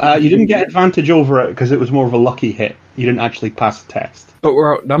for... You didn't get advantage over it because it was more of a lucky hit. You didn't actually pass the test. But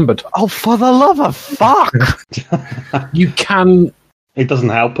we're outnumbered. Oh, for the love of fuck! You can... It doesn't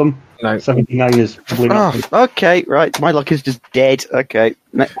help him. No. 79 is probably not... Okay, right. My luck is just dead. Okay,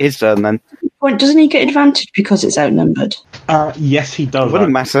 his turn then. Well, doesn't he get advantage because it's outnumbered? Yes, he does.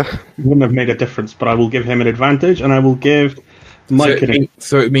 Wouldn't matter. Wouldn't have made a difference, but I will give him an advantage, and I will give Mike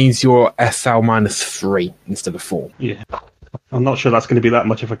So it means you're SL minus 3 instead of 4. Yeah. I'm not sure that's going to be that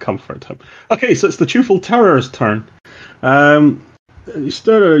much of a comfort to him. Okay, so it's the Tufel Terror's turn.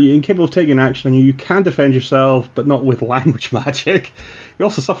 You're incapable of taking action, and you can defend yourself, but not with language magic. You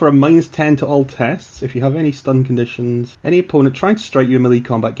also suffer a -10 to all tests. If you have any stun conditions, any opponent trying to strike you in melee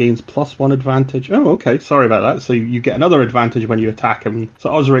combat gains +1 advantage. Oh, okay, sorry about that. So you get another advantage when you attack him. So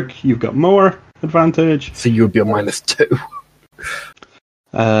Osric, you've got more advantage. So you would be a -2.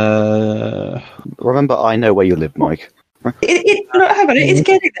 Remember, I know where you live, Mike. No, hang on, it's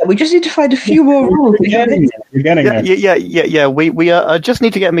getting there. We just need to find a few more rules. You're getting there. Yeah. We just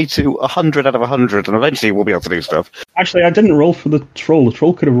need to get me to 100 out of 100, and eventually we'll be able to do stuff. Actually, I didn't roll for the troll. The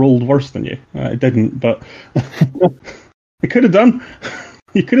troll could have rolled worse than you. It didn't, but It could have done.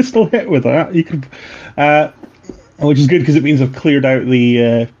 You could have still hit with that. You could, which is good because it means I've cleared out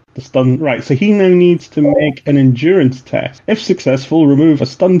the stun. Right, so he now needs to make an endurance test. If successful, remove a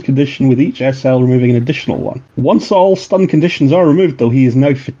stun condition with each SL, removing an additional one. Once all stun conditions are removed, though, he is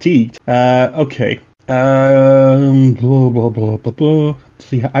now fatigued. Okay. Blah, blah, blah, blah, blah. Does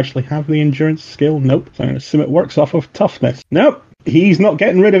he actually have the endurance skill? Nope. So I'm going to assume it works off of toughness. Nope. He's not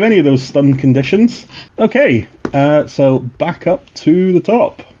getting rid of any of those stun conditions. Okay. So back up to the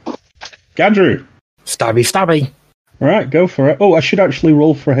top. Gadru. Stabby, stabby. Right, go for it. Oh, I should actually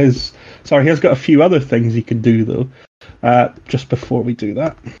roll for his... Sorry, he has got a few other things he could do, though. Just before we do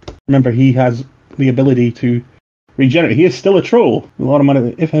that. Remember, he has the ability to regenerate. He is still a troll.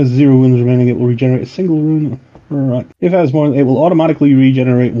 If it has 0 wounds remaining, it will regenerate a single wound. Right. If it has more, it will automatically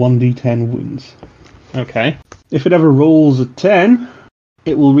regenerate 1d10 wounds. Okay. If it ever rolls a 10,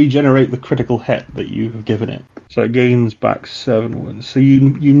 it will regenerate the critical hit that you have given it. So it gains back 7 wounds. So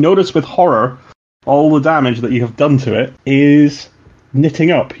you notice with horror, all the damage that you have done to it is knitting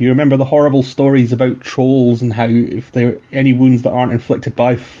up. You remember the horrible stories about trolls and how if there are any wounds that aren't inflicted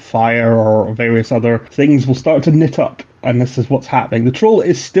by fire or various other things will start to knit up. And this is what's happening. The troll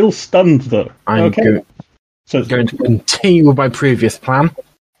is still stunned, though. I'm going to continue with my previous plan.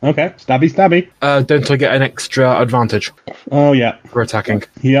 Okay, stabby. Don't I get an extra advantage Oh, yeah. for attacking?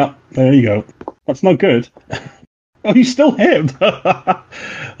 Yeah, there you go. That's not good. Oh, you still hit.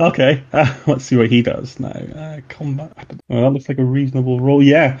 Okay, let's see what he does now. Combat. Well, that looks like a reasonable roll.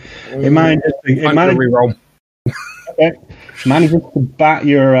 Yeah, it manages. Reroll. Okay. Manages to bat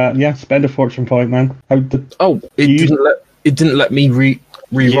your. Spend a fortune point, man. It didn't let me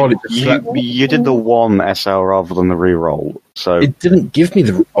re-roll it. You did the 1 SL rather than the re-roll, so It didn't give me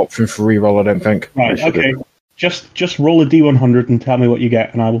the option for re-roll, I don't think. Right. Okay. Just roll a d100 and tell me what you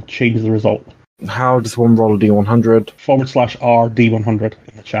get, and I will change the result. How does one roll a D100? /R d100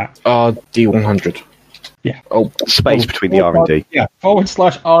 in the chat. D100. Yeah. Oh, space between the R and D. Yeah.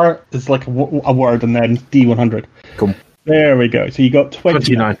 /R is like a word, and then d100. cool. There we go. So you got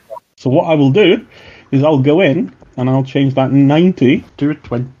 29. So what I will do is I'll go in and I'll change that 90 to a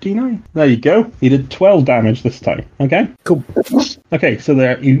 29. There you go. You did 12 damage this time. Okay? Cool. Okay, so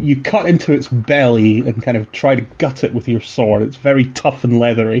there you cut into its belly and kind of try to gut it with your sword. It's very tough and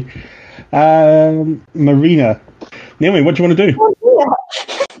leathery. Marina. Naomi, what do you want to do? What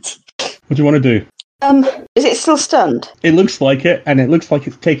do you want to do? Is it still stunned? It looks like it, and it looks like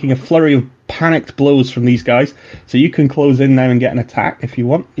it's taking a flurry of panicked blows from these guys. So you can close in now and get an attack if you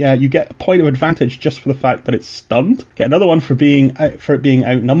want. Yeah, you get a point of advantage just for the fact that it's stunned. Get another one for it being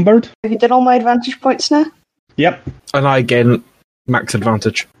outnumbered. Have you done all my advantage points now? Yep. And I gain max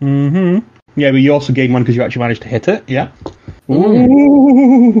advantage. Mm-hmm. Yeah, but you also gain one because you actually managed to hit it. Yeah.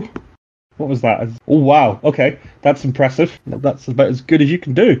 Ooh. What was that? Oh, wow. Okay, that's impressive. That's about as good as you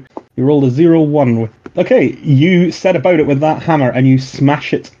can do. You rolled a 0-1 with... Okay, you set about it with that hammer and you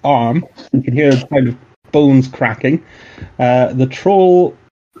smash its arm. You can hear kind of bones cracking. The troll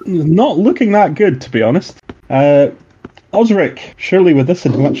is not looking that good, to be honest. Osric, surely with this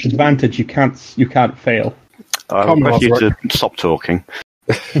much advantage, you can't fail. I want you to stop talking.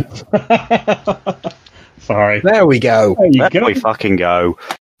 Sorry. There we go. There we fucking go.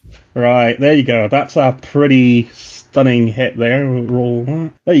 Right, there you go. That's a pretty stunning hit there.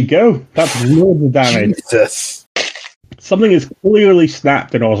 Roll. There you go. That's loads of damage. Jesus. Something is clearly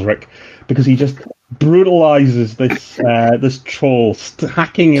snapped in Osric because he just brutalizes this troll,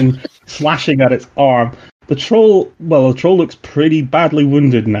 hacking and slashing at its arm. The troll looks pretty badly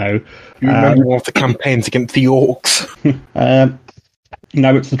wounded now. You remember one of the campaigns against the orcs?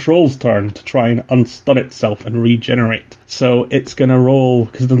 Now it's the troll's turn to try and unstun itself and regenerate. So it's going to roll,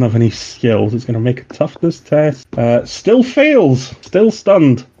 because it doesn't have any skills, it's going to make a toughness test. Still fails. Still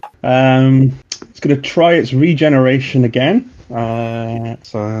stunned. It's going to try its regeneration again.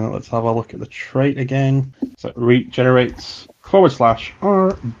 So let's have a look at the trait again. So it regenerates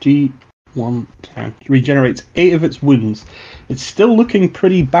 /RD110. Regenerates 8 of its wounds. It's still looking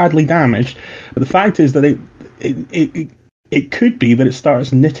pretty badly damaged, but the fact is that it could be that it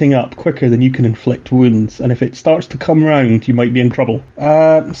starts knitting up quicker than you can inflict wounds, and if it starts to come round, you might be in trouble.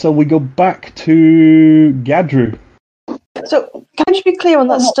 So we go back to Gadru. So, can I just be clear on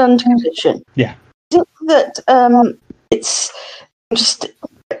that stunned condition? Yeah. Is it that it's just...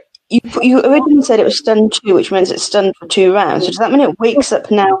 You originally said it was stunned 2, which means it's stunned for 2 rounds. So does that mean it wakes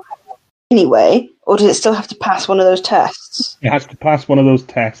up now anyway, or does it still have to pass one of those tests? It has to pass one of those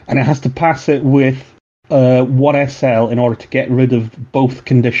tests, and it has to pass it with 1 SL in order to get rid of both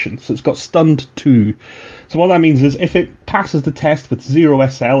conditions. So it's got stunned 2. So what that means is if it passes the test with 0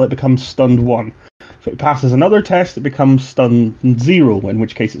 SL, it becomes stunned 1. If it passes another test, it becomes stun 0, in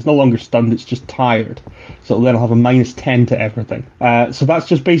which case it's no longer stunned, it's just tired. So then it'll have a -10 to everything. So that's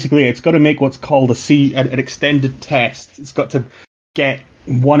just basically it. It's got to make what's called an extended test. It's got to get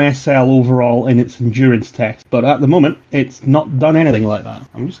 1 SL overall in its endurance test. But at the moment, it's not done anything like that.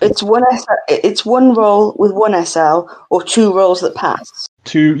 It's one roll with 1 SL, or 2 rolls that pass.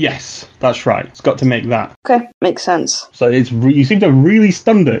 Yes, that's right. It's got to make that. Okay, makes sense. So you seem to have really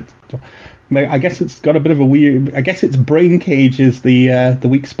stunned it. I guess it's got a bit of a weird... I guess its brain cage is the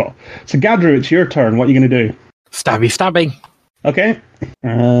weak spot. So Gadru, it's your turn. What are you going to do? Stabby. Okay.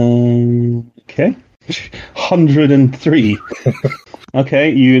 Okay. 103. Okay,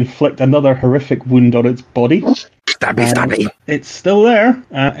 you inflict another horrific wound on its body. Stabby. It's still there.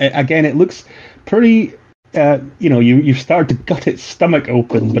 Again, it looks pretty... you've started to gut its stomach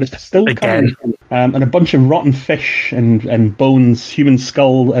open, but it's still Again. coming. And a bunch of rotten fish and bones, human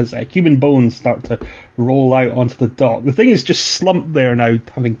bones start to roll out onto the dock. The thing is just slumped there now,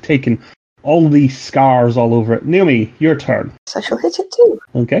 having taken all these scars all over it. Naomi, your turn. So I shall hit it too.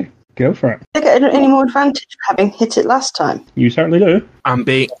 Okay, go for it. Did I get any more advantage having hit it last time? You certainly do. And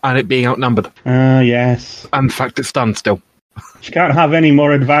it being outnumbered. Yes. And the fact it's stunned still. You can't have any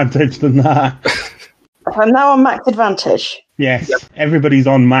more advantage than that. I'm now on max advantage. Yes, Everybody's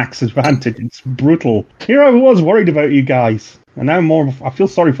on max advantage. It's brutal. Here I was worried about you guys. And now I feel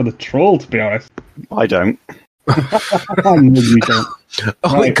sorry for the troll, to be honest. I don't. No, you don't.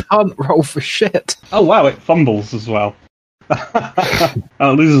 Oh, Right. it can't roll for shit. Oh, wow, it fumbles as well.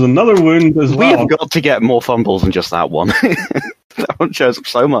 It loses another wound as We well. have got to get more fumbles than just that one. That one shows up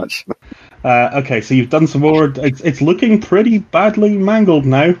so much. Okay, so you've done some more. It's looking pretty badly mangled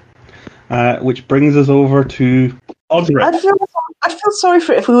now. Which brings us over to Osric. I'd feel sorry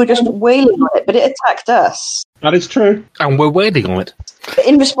for it if we were just wailing on it, but it attacked us. That is true. And we're waiting on it. But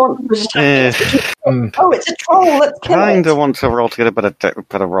in response, it was attacking us. Oh, it's a troll, let's kill Kind it. of want to roll to get a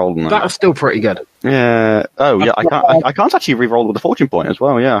better roll than that. That's still pretty good. Yeah. Oh, yeah. I can't actually re-roll with a fortune point as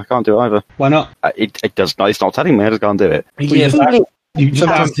well. Yeah, I can't do it either. Why not? It does. No, it's not telling me. I just can't do it. Yeah, You just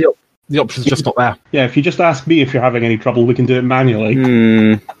sometimes ask, the option's just not there. yeah, if you just ask me if you're having any trouble, we can do it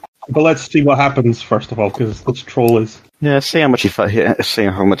manually. But let's see what happens first of all, because this troll is... Yeah, see how much he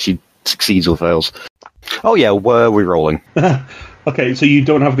succeeds or fails. Oh yeah, were we rolling? Okay, so you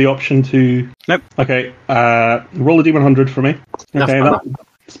don't have the option to... Nope. Okay, roll a D100 for me. Okay,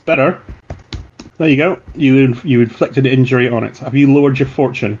 that's better. There you go. You inflicted injury on it. Have you lowered your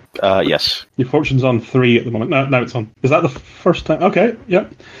fortune? Yes. Your fortune's on 3 at the moment. No, it's on. Is that the first time? Okay,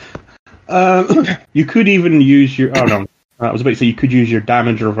 yep. You could even use your... Oh, no. I was about to say you could use your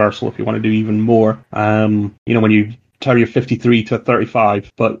damage reversal if you want to do even more. When you turn your 53 to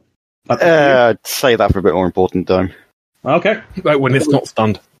 35, but... I'd say that for a bit more important time. Okay. Like when it's not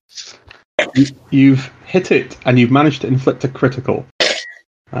stunned. You've hit it, and you've managed to inflict a critical.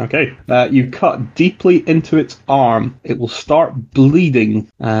 Okay. You cut deeply into its arm. It will start bleeding.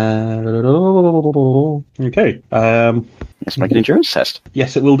 Okay. Let's make an endurance test.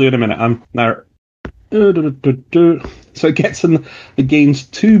 Yes, it will do in a minute. So it gains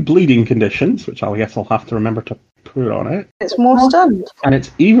 2 bleeding conditions, which I guess I'll have to remember to put on it. It's more stunned. And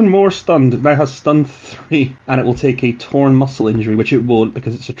it's even more stunned. It now has stun 3, and it will take a torn muscle injury, which it won't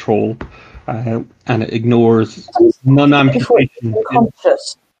because it's a troll. And it ignores non-amputation.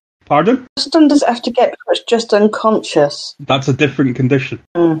 Unconscious. Pardon? Stunned does it have to get before it's just unconscious? That's a different condition.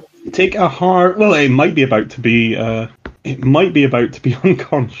 Take a hard... Well, it might be about to be...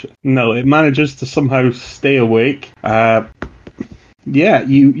 unconscious. No, it manages to somehow stay awake. Yeah,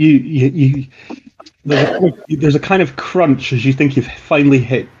 you there's a kind of crunch as you think you've finally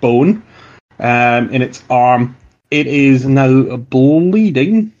hit bone in its arm. It is now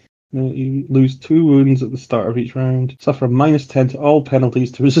bleeding. You lose 2 wounds at the start of each round. Suffer a -10 to all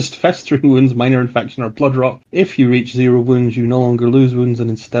penalties to resist festering wounds, minor infection, or blood rot. If you reach 0 wounds, you no longer lose wounds and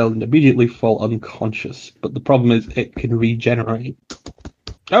instead immediately fall unconscious. But the problem is it can regenerate.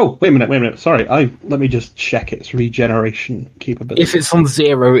 Oh, wait a minute. Sorry, let me just check its regeneration capability. If it's on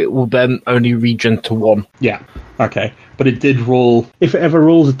 0, it will then only regen to 1. Yeah, okay. But it did roll... If it ever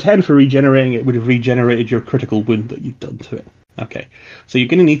rolls a 10 for regenerating, it would have regenerated your critical wound that you've done to it. Okay, so you're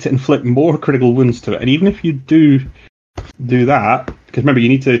going to need to inflict more critical wounds to it. And even if you do that, because remember, you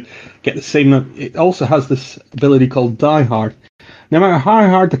need to get the same... It also has this ability called Die Hard. No matter how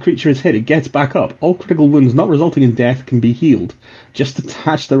hard the creature is hit, it gets back up. All critical wounds not resulting in death can be healed. Just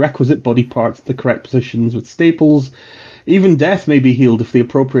attach the requisite body parts to the correct positions with staples. Even death may be healed if the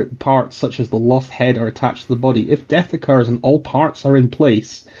appropriate parts, such as the lost head, are attached to the body. If death occurs and all parts are in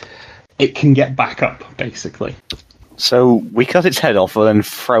place, it can get back up, basically. So we cut its head off and then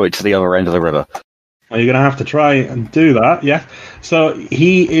throw it to the other end of the river. Well, you're going to have to try and do that, yeah. So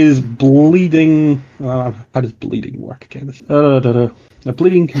he is bleeding. How does bleeding work again? A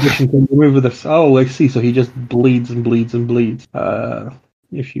bleeding condition can remove this. Oh, I see. So he just bleeds and bleeds and bleeds.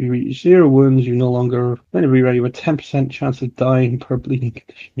 If you reach 0 wounds, you no longer going to be ready with 10% chance of dying per bleeding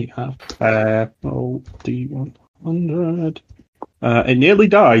condition you have. D100. It nearly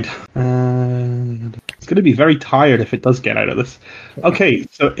died. And it's going to be very tired if it does get out of this. Okay,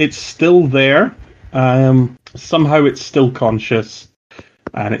 so it's still there. Somehow it's still conscious,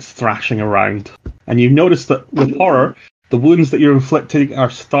 and it's thrashing around. And you've noticed that with horror, the wounds that you're inflicting are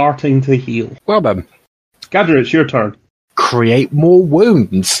starting to heal. Well then, Gadra, it's your turn. create more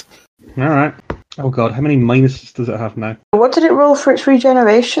wounds. All right. Oh god, how many minuses does it have now? What did it roll for its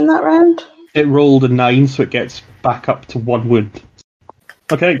regeneration that round? It rolled a 9, so it gets back up to 1 wound.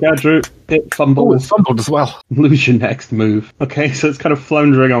 Okay, Gadru, it Oh, it fumbles. fumbled as well. Lose your next move. Okay, so it's kind of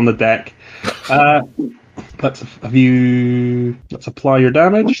floundering on the deck. Let's apply your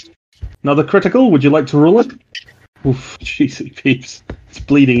damage. Another critical. Would you like to roll it? Oof, jeez, peeps. It's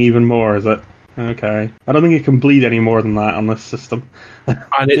bleeding even more, is it? Okay. I don't think it can bleed any more than that on this system.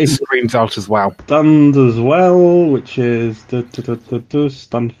 And it screams out as well. Stunned as well, which is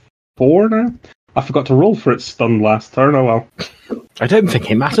stunned 4 now. I forgot to roll for its stunned last turn. Oh well. I don't think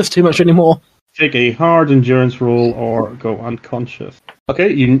it matters too much anymore. Take a hard endurance roll or go unconscious.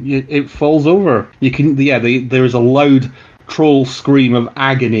 Okay, it falls over. You can, there is a loud troll scream of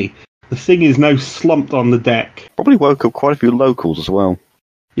agony. The thing is now slumped on the deck. Probably woke up quite a few locals as well.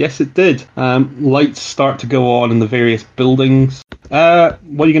 Yes, it did. Lights start to go on in the various buildings. What are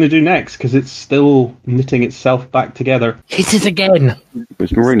you going to do next? Because it's still knitting itself back together. Hit it again.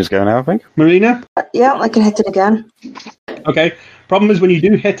 It's Marina's going now, I think. Marina? Yeah, I can hit it again. Okay. Problem is when you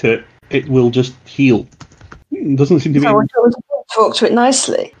do hit it, it will just heal. Doesn't seem to be... So I want to talk to it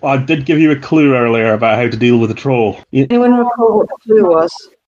nicely. I did give you a clue earlier about how to deal with a troll. Anyone recall what the clue was?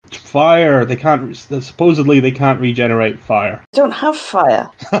 Fire. They can't. Supposedly, they can't regenerate fire. I don't have fire.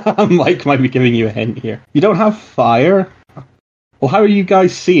 Mike might be giving you a hint here. You don't have fire? Well, how are you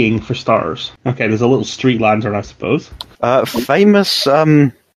guys seeing, for starters? Okay, there's a little street lantern, I suppose. Famous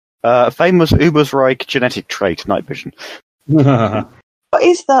Ubersreich genetic trait, night vision. What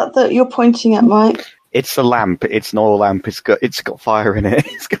is that you're pointing at, Mike? It's a lamp. It's an oil lamp. It's got fire in it.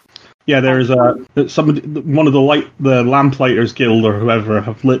 Yeah, there's somebody, one of the Lamplighters Guild or whoever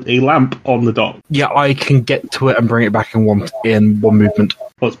have lit a lamp on the dock. Yeah, I can get to it and bring it back in one movement.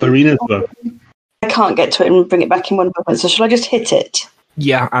 Well, it's Marina's though. I can't get to it and bring it back in one moment, so shall I just hit it?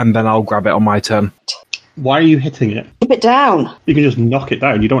 Yeah, and then I'll grab it on my turn. Why are you hitting it? Keep it down. You can just knock it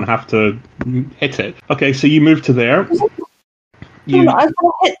down. You don't have to hit it. Okay, so you move to there. No, I've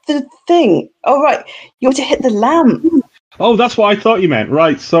got to hit the thing. Oh, right. You want to hit the lamp. Oh, that's what I thought you meant.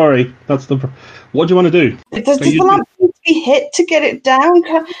 Right, sorry. What do you want to do? Does the lamp need to be hit to get it down?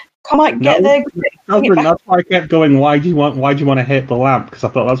 Can I get there? That's why I kept going, why do you want to hit the lamp? Because I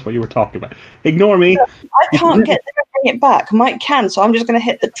thought that's what you were talking about. Ignore me. I can't get there and bring it back. Mike can, so I'm just going to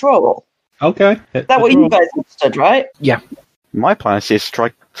hit the troll. Okay. Is that what you guys understood, right? Yeah. My plan is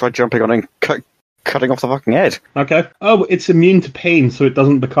to try jumping on and cutting off the fucking head. Okay. Oh, it's immune to pain, so it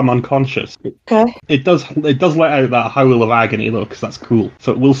doesn't become unconscious. Okay. It does let out that howl of agony, though, because that's cool.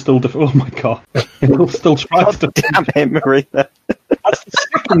 So it will still... oh, my God. It will still try to... Damn it, Marina. That's the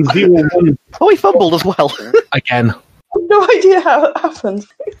second 0-1. Oh, he fumbled as well. Again. I have no idea how it happened.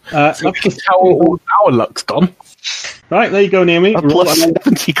 That's That's how all our luck's gone. Right, there you go, Naomi. A plus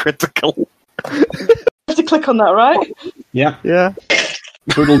 70 critical. I have to click on that, right? Yeah. Yeah.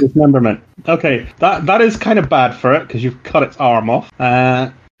 Brutal dismemberment. Okay, that is kind of bad for it, because you've cut its arm off.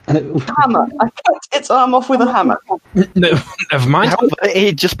 And Hammer. I cut its arm off with a hammer. No, never mind.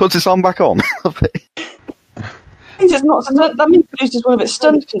 It just puts its arm back on. It's not, that means it loses one of its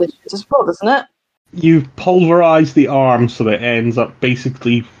stunned conditions as well, doesn't it? you pulverize the arm so that it ends up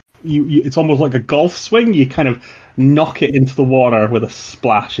basically... it's almost like a golf swing. You kind of knock it into the water with a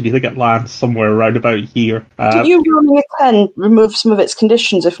splash, and you think it lands somewhere around about here. Did you rolling a 10 remove some of its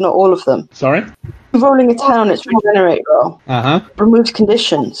conditions, if not all of them? Sorry? Rolling a 10 on its regenerate roll removes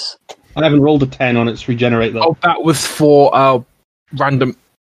conditions. I haven't rolled a 10 on its regenerate, though. Oh, that was for random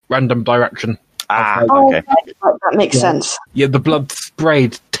direction. Ah, Oh, okay. right, that makes sense. Yeah, the blood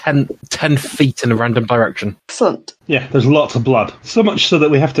sprayed 10 feet in a random direction. Excellent. Yeah, there's lots of blood. So much so that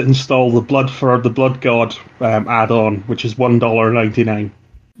we have to install the Blood for the Blood God add-on, which is $1.99.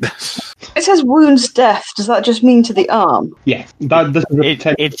 It says wounds death. Does that just mean to the arm? Yeah, this is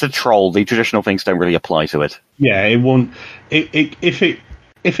a It's a troll. The traditional things don't really apply to it. Yeah, it won't.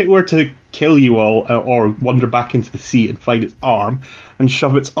 If it were to kill you all, or wander back into the sea and find its arm and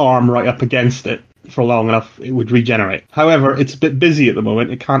shove its arm right up against it, for long enough, it would regenerate. However, it's a bit busy at the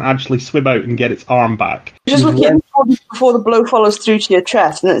moment. It can't actually swim out and get its arm back. Just looking at the body before the blow follows through to your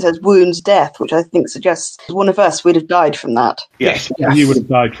chest, and it says wounds, death, which I think suggests one of us would have died from that. Yes, you would have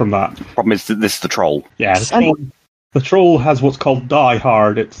died from that. Problem is that this is the troll. Yeah, the troll has what's called die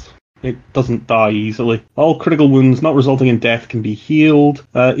hard. It doesn't die easily. All critical wounds not resulting in death can be healed.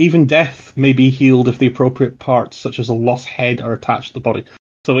 Even death may be healed if the appropriate parts, such as a lost head, are attached to the body.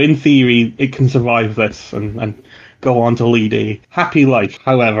 So in theory, it can survive this and go on to lead a happy life.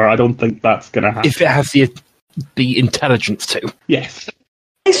 However, I don't think that's going to happen. If it has the intelligence to. Yes.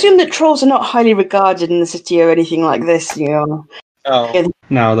 I assume that trolls are not highly regarded in the city or anything like this, you know.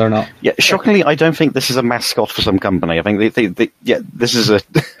 No, they're not. Yeah, shockingly, I don't think this is a mascot for some company. I think this is a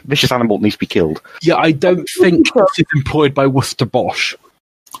vicious animal that needs to be killed. Yeah, I don't think it's employed by Worcester Bosch.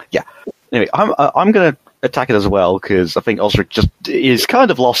 Yeah. Anyway, I'm going to attack it as well, because I think Osric just is kind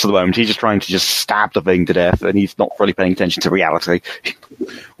of lost at the moment. He's just trying to just stab the thing to death, and he's not really paying attention to reality.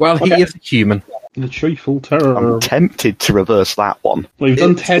 Well, he is a human. The Treeful Terror. I'm tempted to reverse that one. Well, you've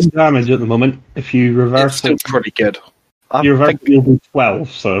done 10 damage at the moment. If you It's reverse still it, pretty good. you reverse it, you'll do 12,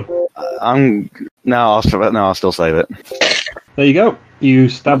 so... I'll still save it. There you go. You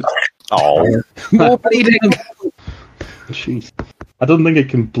stab... Oh. More bleeding! Jeez. I don't think it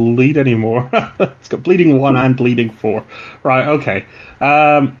can bleed anymore. It's got bleeding 1 and bleeding 4. Right, okay.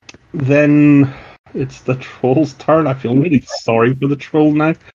 Then it's the troll's turn. I feel really sorry for the troll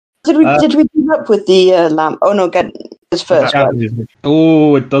now. Did we give up with the lamp? Oh no, get this first. Right?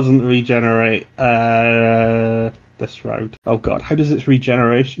 Oh, it doesn't regenerate this round. Oh god, how does its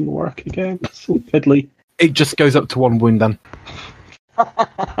regeneration work again? It's so fiddly. It just goes up to 1 wound then.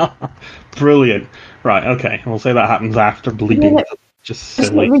 Brilliant. Right, okay. We'll say that happens after bleeding. Just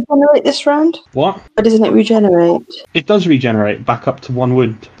Doesn't silly. it regenerate this round? What? Or doesn't it regenerate? It does regenerate back up to 1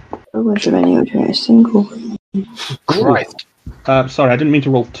 wound. Oh, where's the menu? Regenerate a single. Christ. Sorry, I didn't mean to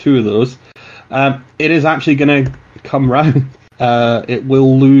roll 2 of those. It is actually going to come round. It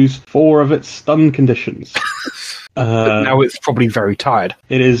will lose 4 of its stun conditions. But now it's probably very tired.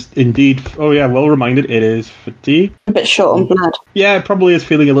 It is indeed. Oh yeah, well reminded. It is fatigue. A bit short on blood. Yeah, it probably is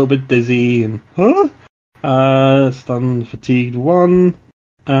feeling a little bit dizzy and stun fatigued 1,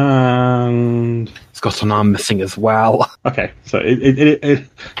 and It's got an arm missing as well. okay, so it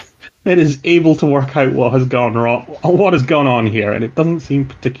is able to work out what has gone wrong, what has gone on here, and it doesn't seem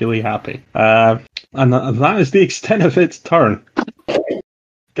particularly happy. And that is the extent of its turn.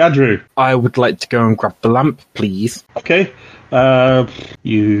 Gadru. I would like to go and grab the lamp, please. Okay,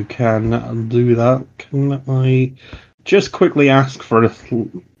 you can do that. Can I just quickly ask for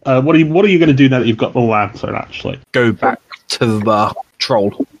what are you going to do now that you've got the lantern? Actually, Go back to the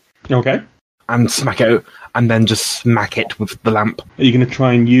troll okay. and smack it, and then just smack it with the lamp. Are you going to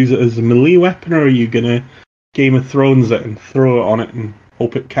try and use it as a melee weapon, or are you going to Game of Thrones it and throw it on it and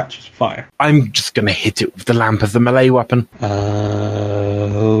hope it catches fire? I'm just going to hit it with the lamp as a melee weapon.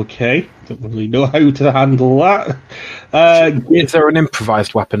 Okay. Don't really know how to handle that. Is there an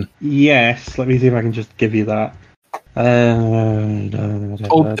improvised weapon? Yes, let me see if I can just give you that.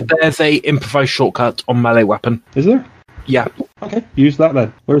 Oh, there's a improvised shortcut on melee weapon. Is there? Yeah, Okay, use that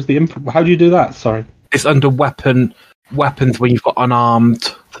then. Where's the how do you do that? Sorry. it's under weapons when you've got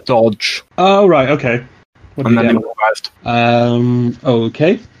unarmed, dodge, Oh, right, okay. What and do you then get? improvised.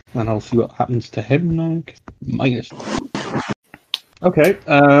 Okay. And I'll see what happens to him now. Minus. Okay,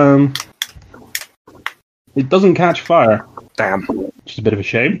 it doesn't catch fire, Damn. which is a bit of a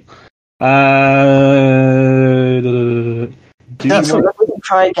shame. Do That's you, something we can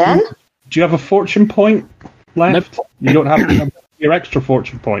try again. do you have a fortune point left? Nope. You don't have your extra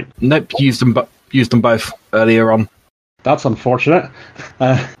fortune point. Nope, used them both earlier on. That's unfortunate,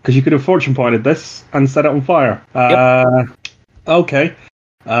 because you could have fortune pointed this and set it on fire. Okay.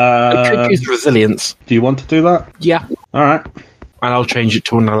 I could use resilience. Do you want to do that? Yeah, All right. and I'll change it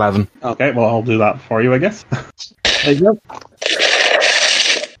to an 11. Okay, well, I'll do that for you, I guess. There you go.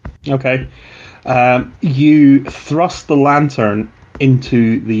 Okay. You thrust the lantern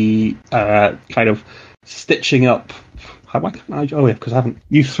into the kind of stitching up. Why can't I? Oh, yeah, because I haven't.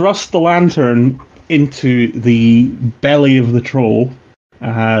 You thrust the lantern into the belly of the troll,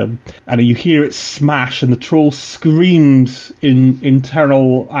 and you hear it smash, and the troll screams in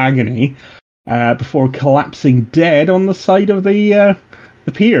internal agony before collapsing dead on the side of the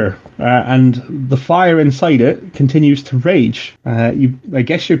pier, and the fire inside it continues to rage. I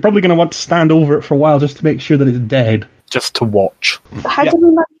guess you're probably going to want to stand over it for a while just to make sure that it's dead. Just to watch. How Yeah. did we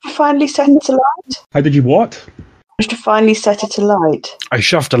manage to finally set it alight? How did you what? Managed to finally set it alight. I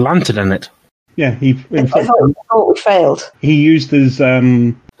shoved a lantern in it. Yeah, I thought we failed. he used his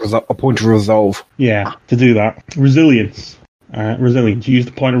A point of resolve. Yeah, to do that. Resilience. Resilience. Use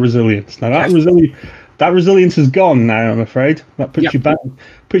the point of resilience. Now that resilience is gone now, I'm afraid. That puts you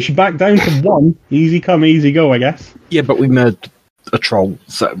back down to 1. Easy come, easy go, I guess. Yeah, but we murdered a troll,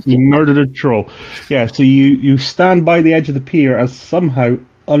 so... You murdered a troll. Yeah, so you stand by the edge of the pier as somehow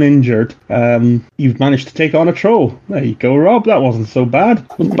uninjured. You've managed to take on a troll. There you go, Rob. That wasn't so bad.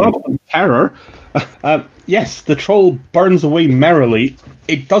 Terror. Yes, the troll burns away merrily.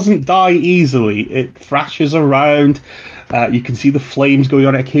 It doesn't die easily. It thrashes around. You can see the flames going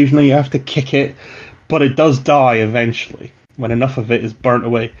on. Occasionally you have to kick it, but it does die eventually when enough of it is burnt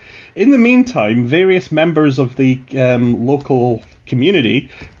away. In the meantime, various members of the local community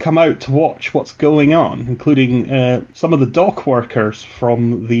come out to watch what's going on, including some of the dock workers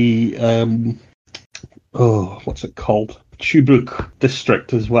from the what's it called? Chubuk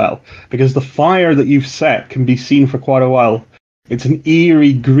district as well, because the fire that you've set can be seen for quite a while. It's an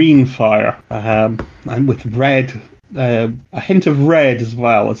eerie green fire, and with red, a hint of red as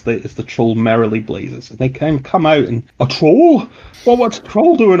well as the troll merrily blazes. And they can come out and a troll? Well, what's a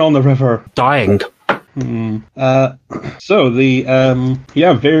troll doing on the river? Dying. So the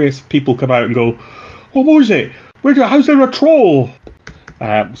various people come out and go, what was it? How's there a troll?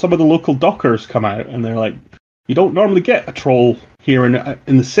 Some of the local dockers come out and they're like, you don't normally get a troll here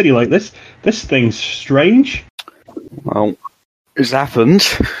in the city like this. This thing's strange. Well, it's happened,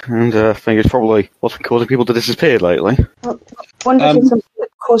 and I think it's probably what's been causing people to disappear lately. I wonder if it's something that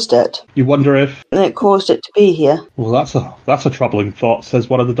caused it. You wonder if it caused it to be here. Well, that's a troubling thought, says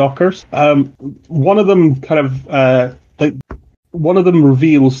one of the dockers. One of them one of them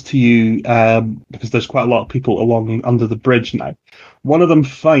reveals to you, because there's quite a lot of people along under the bridge now. One of them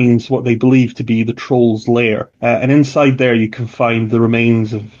finds what they believe to be the troll's lair, and inside there you can find the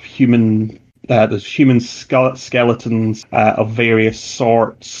remains of there's human skeletons of various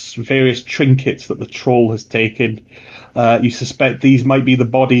sorts, various trinkets that the troll has taken. You suspect these might be the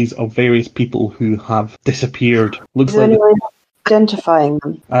bodies of various people who have disappeared. Is there any way of identifying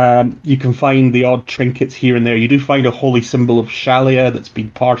them? You can find the odd trinkets here and there. You do find a holy symbol of Shalia that's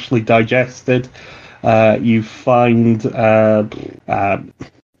been partially digested. You find,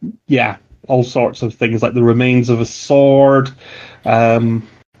 all sorts of things like the remains of a sword, a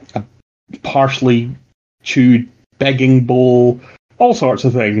partially chewed begging bowl, all sorts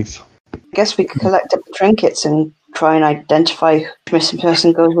of things. I guess we could collect up the trinkets and try and identify which missing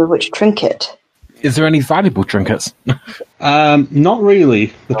person goes with which trinket. Is there any valuable trinkets? Not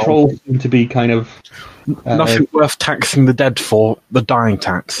really. The trolls seem to be kind of... nothing worth taxing the dead for, the dying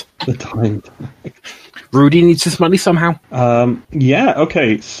tax. The dying tax. Rudy needs his money somehow.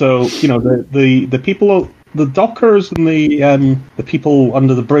 Okay. So, the people... The dockers and the people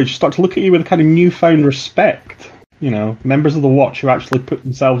under the bridge start to look at you with a kind of newfound respect. Members of the Watch who actually put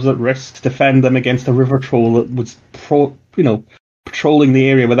themselves at risk to defend them against a river troll that was, patrolling the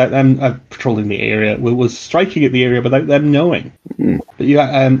area without them was striking at the area without them knowing. But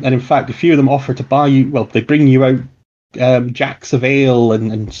and in fact, a few of them offer to buy you. Well, they bring you out jacks of ale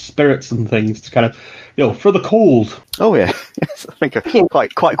and spirits and things to kind of, for the cold. Oh yeah, yes, I think I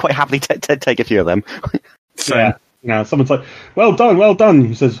quite happily take a few of them. Yeah. Someone's like, well done.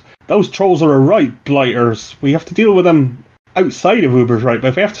 He says, those trolls are a right blighters. We have to deal with them outside of Ubersreich, but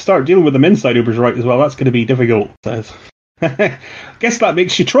if we have to start dealing with them inside Ubersreich as well, that's going to be difficult. Says, guess that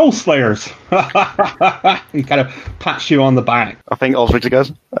makes you troll slayers. He kind of pats you on the back. I think Osric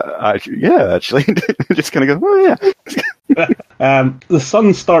goes, actually. Just kind of goes, oh yeah. The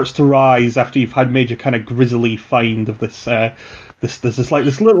sun starts to rise after you've had made your kind of grisly find of this.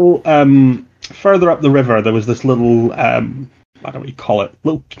 This little further up the river. There was this little I don't know what you call it,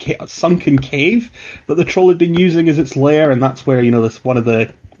 little sunken cave that the troll had been using as its lair, and that's where this one of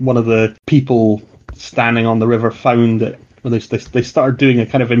the people standing on the river found it. When they started doing a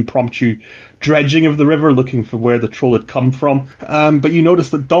kind of impromptu dredging of the river, looking for where the troll had come from. But you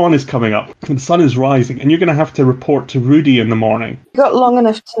notice that dawn is coming up, and the sun is rising, and you're going to have to report to Rudy in the morning. You got long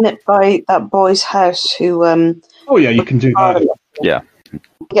enough to nip by that boy's house who... oh yeah, you can do that. Yeah.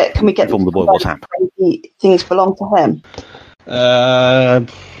 Can we get the boy what's happened? Things belong to him?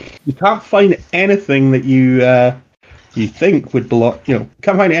 You can't find anything that you think would belong. Can't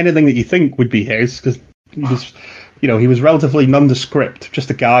find anything that you think would be his, because he was relatively nondescript,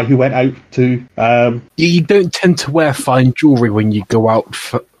 just a guy who went out to... You don't tend to wear fine jewellery when you go out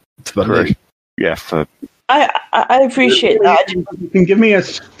to the loo. Yeah, I appreciate that. You can give me a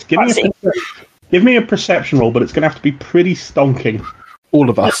perception roll, but it's going to have to be pretty stonking. All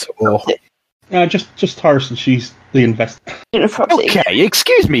of us, or... just her, since she's the investor. Okay,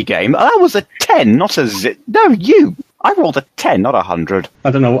 excuse me, game. That was a 10, not a zit. No, you. I rolled a 10, not 100.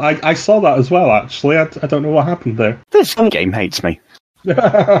 I don't know. I saw that as well, actually. I don't know what happened there. This game hates me.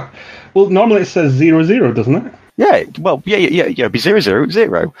 Well, normally it says 0-0, doesn't it? Yeah, well, yeah, it'd be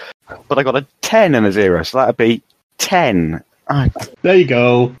 0-0-0. But I got a 10 and a 0, so that'd be 10. There you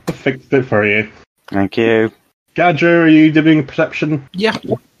go. I fixed it for you. Thank you. Gadger, are you doing a perception? Yeah,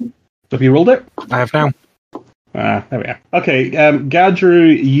 Have you rolled it? I have now. There we are. Okay,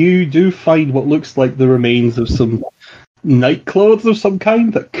 Gadger, you do find what looks like the remains of some night clothes of some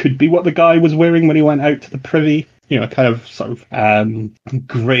kind that could be what the guy was wearing when he went out to the privy. You know, kind of sort of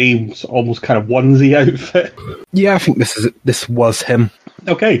grey, almost kind of onesie outfit. Yeah, I think this was him.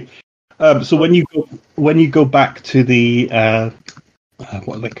 Okay, so when you go back to the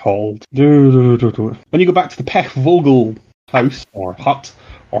what are they called? When you go back to the Pech Vogel house or hut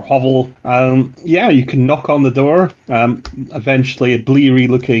or hovel, you can knock on the door. Eventually, a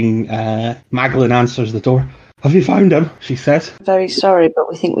bleary-looking Magdalene answers the door. "Have you found him?" she says. Very sorry, but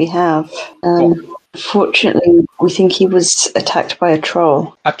we think we have. Fortunately, we think he was attacked by a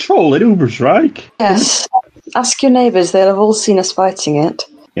troll. A troll in Ubersreich? Yes. Ask your neighbours, they'll have all seen us fighting it.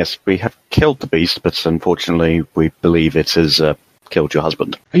 Yes, we have killed the beast, but unfortunately we believe it has killed your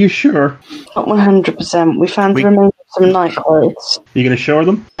husband. Are you sure? Not 100%. We found the remains of some night clothes. Are you going to show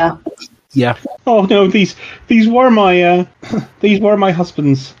them? Yeah. Yeah. Oh no, these were my these were my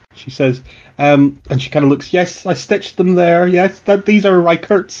husband's, she says. And she kind of looks. Yes, I stitched them there. Yes, these are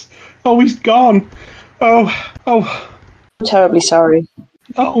Reichert's. Oh, he's gone. Oh. I'm terribly sorry.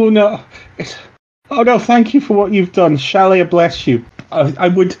 Oh no. Oh no, thank you for what you've done. Shalia bless you. I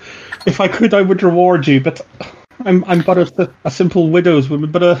would, if I could, I would reward you, but I'm but a simple widow's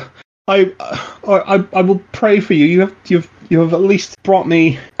woman. But I will pray for you. You have at least brought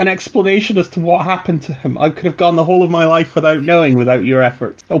me an explanation as to what happened to him. I could have gone the whole of my life without knowing, without your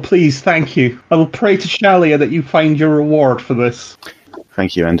efforts. Oh, please, thank you. I will pray to Shalia that you find your reward for this.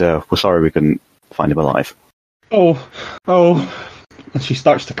 Thank you, and we're sorry we couldn't find him alive. Oh, and she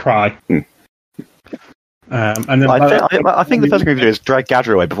starts to cry. And then I think the first thing we do is drag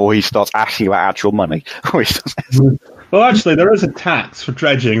Gadger away before he starts asking about actual money. Well, actually, there is a tax for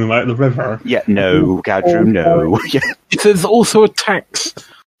dredging them out of the river. Yeah, no, Gadger, no. Yeah. There's also a tax.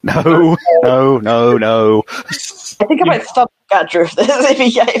 No. I think I might stop Gadger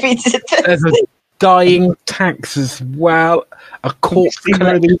if he did this. There's a dying tax as well. A corpse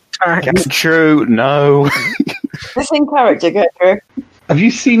collecting tax. That's true, no. This in character, Gadger. Have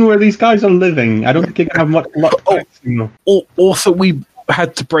you seen where these guys are living? I don't think you can have much luck. Also, we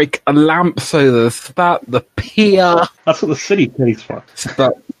had to break a lamp, so there's that. The pier. That's what the city pays for.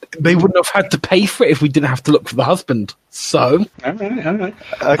 But they wouldn't have had to pay for it if we didn't have to look for the husband. So, all right.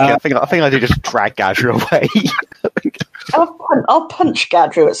 Okay, I think I do just drag Gadger away. I'll punch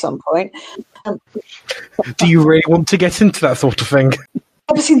Gadger at some point. do you really want to get into that sort of thing?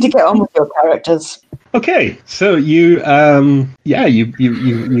 I never seem to get on with your characters. Okay, so you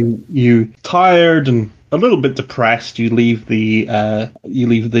tired and a little bit depressed. You leave the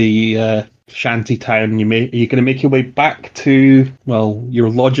shanty town. You're going to make your way back to your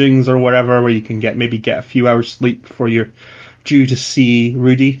lodgings or wherever, where you can get a few hours sleep before you're due to see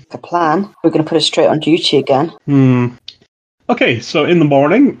Rudy. The plan. We're going to put us straight on duty again. Okay, so in the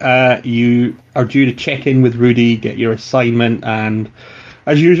morning, you are due to check in with Rudy, get your assignment, and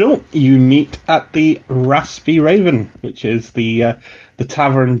as usual, you meet at the Raspy Raven, which is the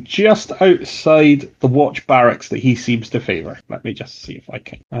tavern just outside the watch barracks that he seems to favour. Let me just see if I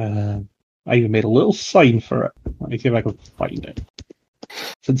can. I even made a little sign for it. Let me see if I can find it,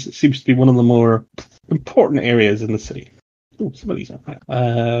 since it seems to be one of the more important areas in the city. Oh, some of these are.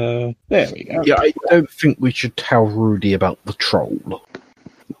 There we go. Yeah, I don't think we should tell Rudy about the troll.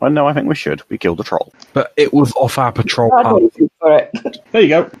 Well, no, I think we should. We killed the troll. But it was off our patrol I'll path. do it for it. There you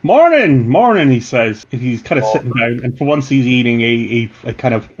go. Morning, he says. He's kind of sitting down, and for once he's eating a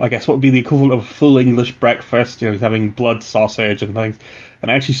kind of, I guess, what would be the equivalent of a full English breakfast. You know, he's having blood sausage and things.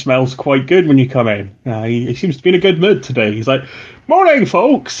 And it actually smells quite good when you come in. He seems to be in a good mood today. He's like, "Morning,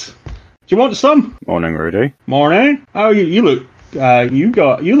 folks. Do you want some?" Morning, Rudy. Morning. Oh, you look.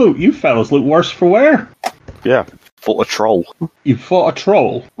 You fellas look worse for wear. Yeah, fought a troll. You fought a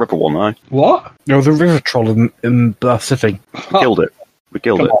troll. Ripple one, though. What? There was a river troll in the city. Killed it. We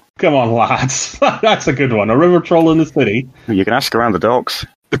killed it. Come on, lads. That's a good one. A river troll in the city. You can ask around the docks.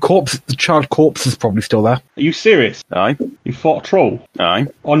 The charred corpse is probably still there. Are you serious? Aye. You fought a troll? Aye.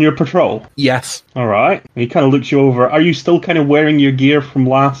 On your patrol? Yes. All right. He kind of looks you over. Are you still kind of wearing your gear from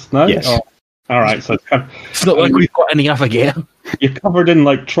last night? Yes. Oh, all right. So It's not like we've got any other gear. you're covered in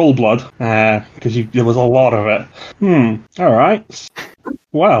like troll blood because there was a lot of it. All right.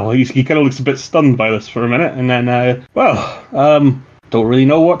 Well, he kind of looks a bit stunned by this for a minute, and then, don't really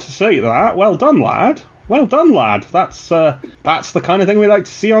know what to say to that. Well done, lad. Well done, lad. That's the kind of thing we like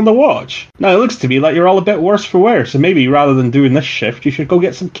to see on the watch. Now, it looks to me like you're all a bit worse for wear, so maybe rather than doing this shift, you should go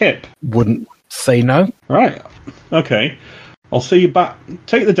get some kip. Wouldn't say no. Right. Okay. I'll see you back.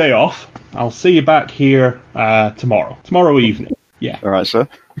 Take the day off. I'll see you back here tomorrow evening. Yeah. All right, sir.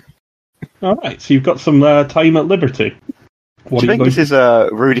 All right. So you've got some time at liberty. Do you think this is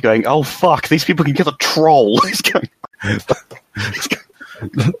Rudy going, oh, fuck, these people can get a troll? He's going...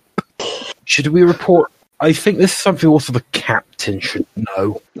 Should we report? I think this is something also the captain should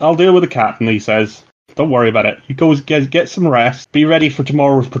know. I'll deal with the captain, he says. Don't worry about it. You go get some rest. Be ready for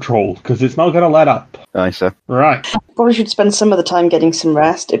tomorrow's patrol, because it's not going to let up. Aye, sir. Right. Probably should spend some of the time getting some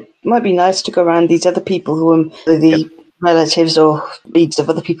rest. It might be nice to go around these other people who are the relatives or leads of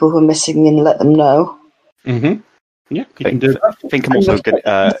other people who are missing and let them know. Mm-hmm. Yeah, you can do that. I think I'm also going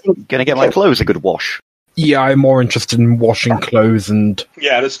to get my clothes a good wash. Yeah, I'm more interested in washing clothes and...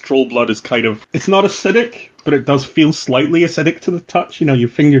 Yeah, this troll blood is kind of... It's not acidic, but it does feel slightly acidic to the touch. You know, your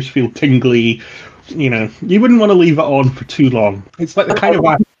fingers feel tingly. You know, you wouldn't want to leave it on for too long. It's like the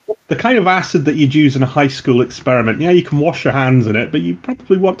kind of acid that you'd use in a high school experiment. Yeah, you can wash your hands in it, but you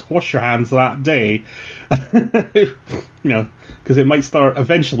probably want to wash your hands that day. You know, because it might start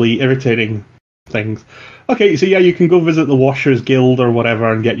eventually irritating things. Okay, so yeah, you can go visit the Washers Guild or whatever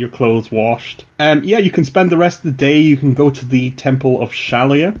and get your clothes washed. Yeah, you can spend the rest of the day. You can go to the Temple of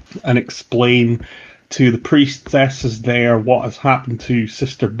Shalia and explain to the priestesses there what has happened to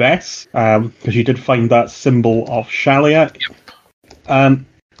Sister Bess, because you did find that symbol of Shalia.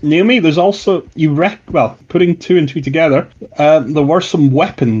 Naomi, there's also, putting two and two together, there were some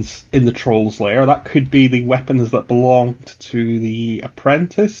weapons in the Troll's Lair. That could be the weapons that belonged to the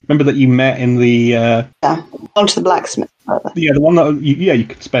apprentice. Remember that you met in the... belonged to the blacksmith. Yeah, the one that, you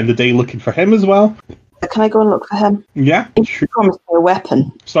could spend a day looking for him as well. Can I go and look for him? Yeah, I think he promised me a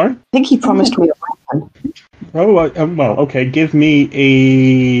weapon. Sorry? I think he promised me a weapon. Oh, okay, give me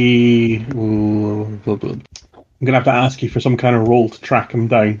a... I'm gonna have to ask you for some kind of roll to track him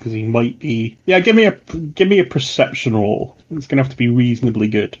down, because he might be... Yeah, give me a perception roll. It's gonna have to be reasonably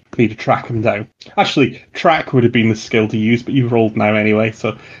good for you to track him down. Actually, track would have been the skill to use, but you've rolled now anyway,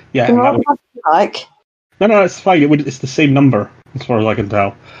 so yeah. Can I like? No, it's fine. It's the same number, as far as I can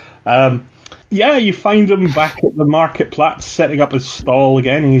tell. Yeah, you find him back at the marketplace, setting up his stall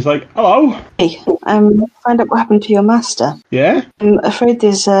again, and he's like, hello. Hey, find out what happened to your master. Yeah? I'm afraid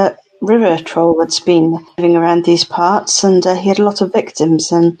there's a river troll that's been living around these parts, and he had a lot of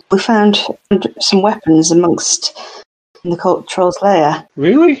victims, and we found some weapons amongst the cult troll's lair.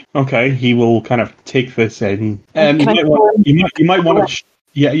 Really? Okay, he will kind of take this in. You might want to...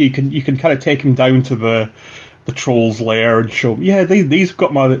 you can kind of take him down to the troll's lair and show him, yeah, these have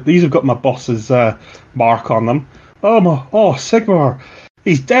got my boss's mark on them. Oh, Sigmar,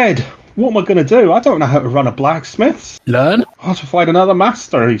 he's dead. What am I going to do? I don't know how to run a blacksmith's. Learn? I'll have to find another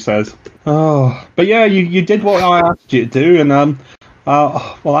master, he says. Oh, but yeah, you did what I asked you to do, and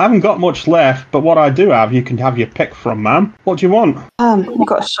well, I haven't got much left, but what I do have, you can have your pick from, ma'am. What do you want? You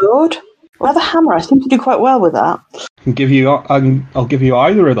got a sword? Well, the hammer. I seem to do quite well with that. I'll give you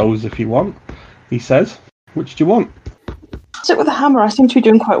either of those if you want, he says. Which do you want? Sit with the hammer. I seem to be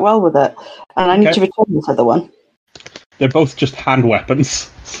doing quite well with it, and I need to return this other one. They're both just hand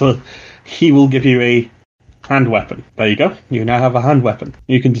weapons, so he will give you a hand weapon. There you go. You now have a hand weapon.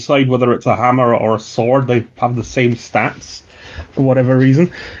 You can decide whether it's a hammer or a sword. They have the same stats for whatever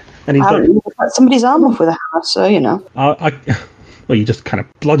reason. And he's cut somebody's arm off with a hammer, so you know. Well, you just kind of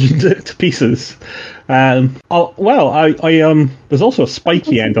bludgeoned it to pieces. There's also a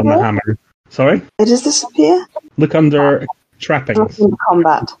spiky end on the hammer. Sorry? Where does this appear? Look under trappings.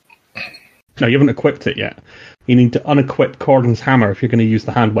 Combat. No, you haven't equipped it yet. You need to unequip Cordon's hammer if you're going to use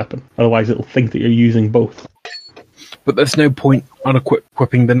the hand weapon. Otherwise, it'll think that you're using both. But there's no point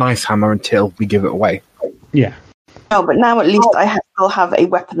unequipping the nice hammer until we give it away. Yeah. No, but now at least I still have a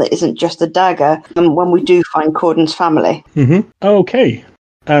weapon that isn't just a dagger when we do find Cordon's family. Mm-hmm. Okay.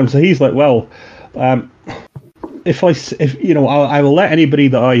 So he's like, well, I will let anybody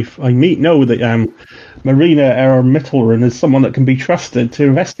that I meet know that Marina Mittelrun is someone that can be trusted to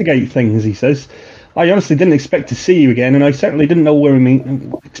investigate things, he says. I honestly didn't expect to see you again, and I certainly didn't know where we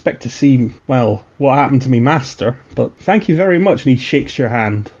expect to see, well, what happened to me master. But thank you very much, and he shakes your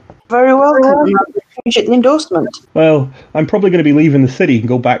hand. Very welcome. Appreciate the endorsement. Well, I'm probably going to be leaving the city and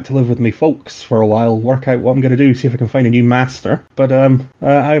go back to live with me folks for a while, work out what I'm going to do, see if I can find a new master. But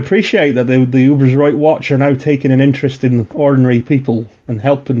I appreciate that the Uber's Right Watch are now taking an interest in ordinary people and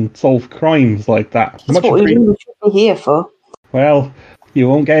helping solve crimes like that. That's what we should be here for. Well, You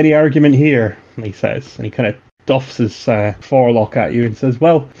won't get any argument here, he says. And he kind of doffs his forelock at you and says,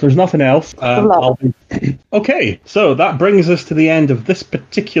 well, if there's nothing else, I'll be... Okay, so that brings us to the end of this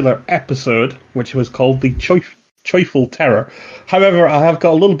particular episode, which was called the Joyful Terror. However, I have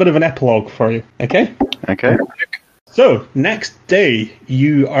got a little bit of an epilogue for you, okay? Okay. So, next day,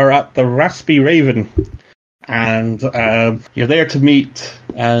 you are at the Raspy Raven, and you're there to meet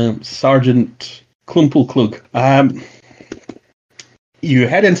Sergeant Klumpelklug. You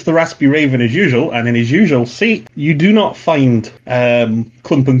head into the Raspy Raven as usual, and in his usual seat, you do not find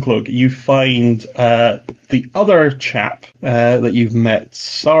Klumpelklug. You find the other chap that you've met,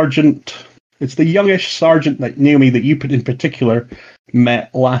 Sergeant... It's the youngish Sergeant that Naomi that you in particular met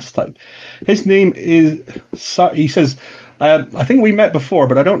last time. His name is... He says, I think we met before,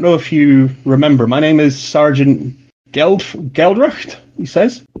 but I don't know if you remember. My name is Sergeant Geldrecht, he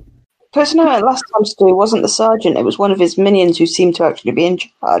says. The person I met last time, Stu, wasn't the sergeant. It was one of his minions who seemed to actually be in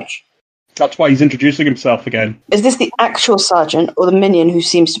charge. That's why he's introducing himself again. Is this the actual sergeant or the minion who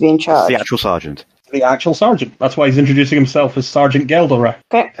seems to be in charge? The actual sergeant. The actual sergeant. That's why he's introducing himself as Sergeant Geldrecht.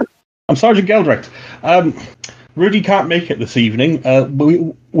 Okay. I'm Sergeant Geldrecht. Rudy can't make it this evening.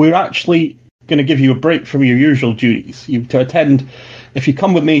 We're actually going to give you a break from your usual duties. You to attend. If you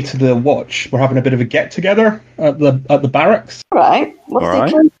come with me to the watch, we're having a bit of a get together at the barracks. All right. What's All the right.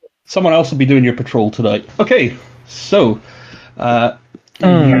 occasion? Someone else will be doing your patrol tonight. Okay, so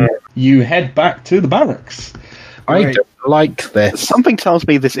you head back to the barracks. I Right. don't like this. Something tells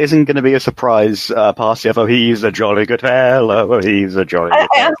me this isn't going to be a surprise party, although he's a jolly good fellow. He's a jolly good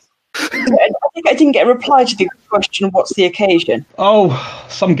fellow. I think I didn't get a reply to the question, what's the occasion? Oh,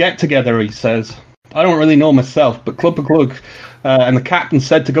 some get together, he says. I don't really know myself, but Klug and the captain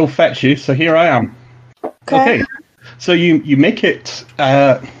said to go fetch you, so here I am. Okay. So you make it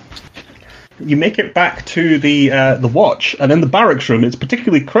back to the watch, and in the barracks room, it's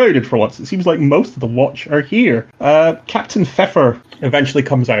particularly crowded for once. It seems like most of the watch are here. Captain Pfeffer eventually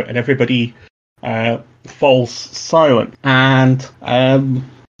comes out, and everybody falls silent. And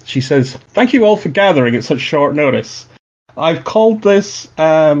she says, "Thank you all for gathering at such short notice. I've called this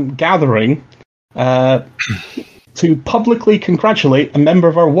gathering to publicly congratulate a member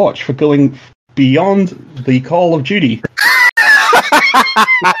of our watch for going beyond the call of duty."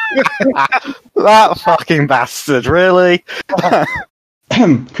 That fucking bastard, really?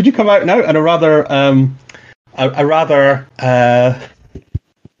 Could you come out now? And a rather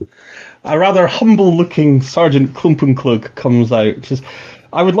humble-looking Sergeant Klumpenklug comes out. She says,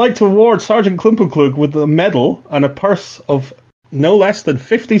 "I would like to award Sergeant Klumpenklug with a medal and a purse of no less than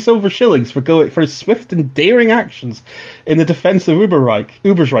 50 silver shillings for his swift and daring actions in the defense of Ubersreich.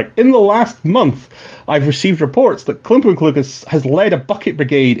 In the last month, I've received reports that Klumpenklug has led a bucket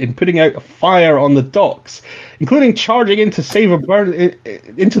brigade in putting out a fire on the docks, including charging in to save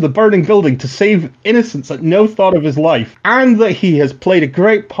into the burning building to save innocents at no thought of his life, and that he has played a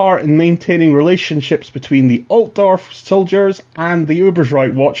great part in maintaining relationships between the Altdorf soldiers and the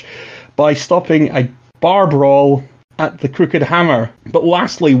Ubersreich watch by stopping a bar brawl at the Crooked Hammer. But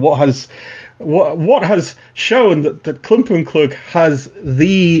lastly, what has shown that Klumpenklug has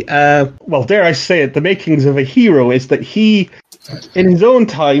the dare I say it, the makings of a hero is that he, in his own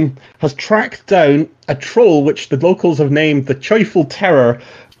time, has tracked down a troll which the locals have named the Joyful Terror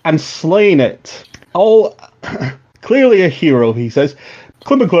and slain it. All clearly a hero, he says.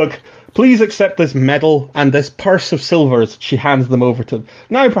 Klumpenklug, please accept this medal and this purse of silvers." She hands them over to him.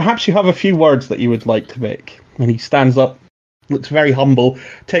 "Now, perhaps you have a few words that you would like to make." And he stands up, looks very humble,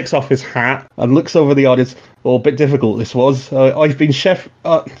 takes off his hat, and looks over the audience. "Oh, a bit difficult this was. I've been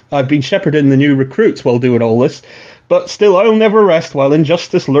shepherding the new recruits while doing all this, but still I'll never rest while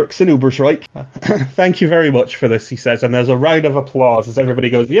injustice lurks in Ubersreich. Thank you very much for this," he says, and there's a round of applause as everybody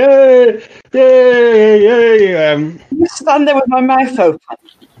goes, "Yay! Yay! Yay!" I stand there with my mouth open.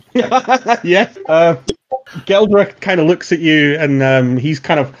 Yes. Geldrecht kind of looks at you, and he's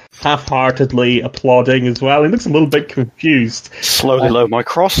kind of half-heartedly applauding as well. He looks a little bit confused. Slowly load my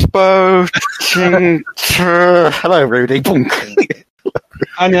crossbow. Hello, Rudy. Bonk.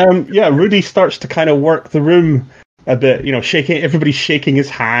 And Rudy starts to kind of work the room a bit, everybody's shaking his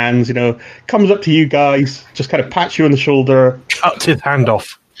hands, comes up to you guys, just kind of pats you on the shoulder. Cuts his hand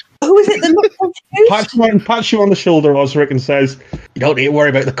off. Who is it that looks confused? Pats you on the shoulder, Osric, and says, "You don't need to worry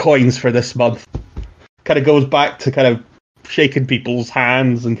about the coins for this month." Kind of goes back to kind of shaking people's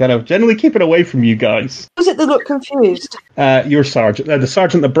hands and kind of generally keeping away from you guys. Who is it that looked confused? Your sergeant, the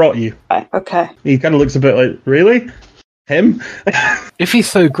sergeant that brought you. Right, okay. He kind of looks a bit like, really? Him? If he's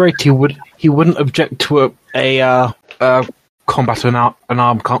so great, he wouldn't object to a combat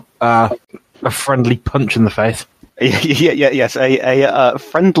a friendly punch in the face. Yes, a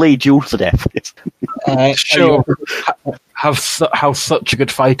friendly duel to death. Yes. Sure. How such a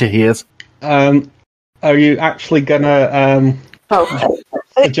good fighter he is. Are you actually gonna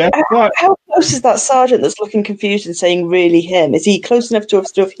suggest that? How close is that sergeant that's looking confused and saying "really him"? Is he close enough to have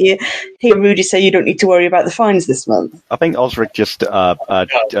stuff here? Hear Rudy say you don't need to worry about the fines this month. I think Osric just kind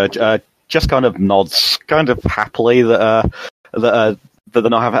of nods, kind of happily that they're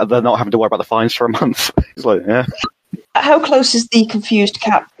not having to worry about the fines for a month. He's like, yeah. How close is the confused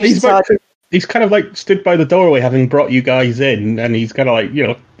cap? He's kind of like stood by the doorway, having brought you guys in, and he's kind of like,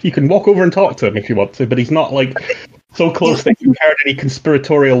 you can walk over and talk to him if you want to, but he's not like so close that you've heard any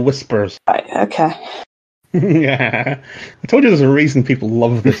conspiratorial whispers. Right, okay. Yeah. I told you there's a reason people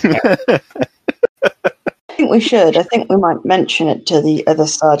love this guy. I think we should. I think we might mention it to the other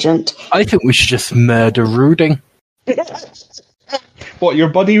sergeant. I think we should just murder Rudy. What, your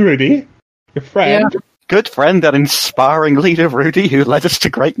buddy Rudy? Your friend? Yeah. Good friend and inspiring leader, Rudy, who led us to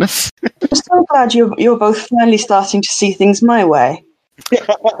greatness. I'm so glad you're both finally starting to see things my way.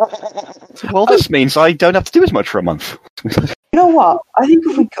 Well, this means I don't have to do as much for a month. You know what? I think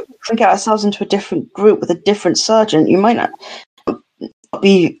if we can get ourselves into a different group with a different sergeant, you might not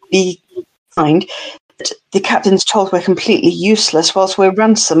be fined. The captain's told we're completely useless whilst we're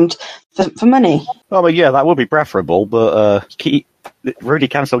ransomed for money. Oh, well, yeah, that would be preferable, but Rudy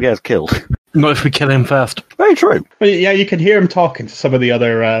can still get us killed. Not if we kill him first. Very true. Yeah, you can hear him talking to some of the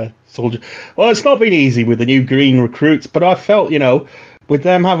other soldiers. Well, it's not been easy with the new green recruits, but I felt, with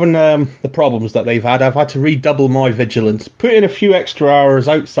them having the problems that they've had, I've had to redouble my vigilance, put in a few extra hours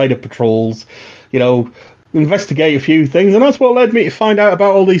outside of patrols, investigate a few things, and that's what led me to find out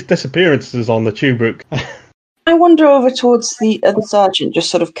about all these disappearances on the Tobruk. I wander over towards the other sergeant, just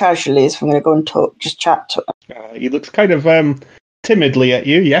sort of casually, as if I'm going to go and talk, just chat to him. He looks kind of timidly at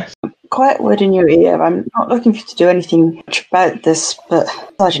you, yes? Quiet word in your ear. I'm not looking for you to do anything much about this, but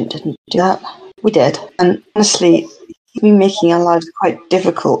Sergeant didn't do that. We did. And honestly, you've been making our lives quite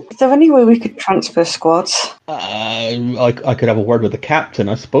difficult. Is there any way we could transfer squads? I could have a word with the captain,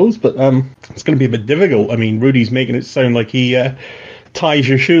 I suppose, but it's going to be a bit difficult. I mean, Rudy's making it sound like he ties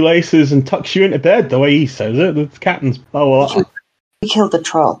your shoelaces and tucks you into bed, the way he says it. The captain's... We killed the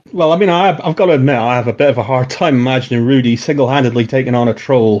troll. Well, I mean, I've got to admit, I have a bit of a hard time imagining Rudy single-handedly taking on a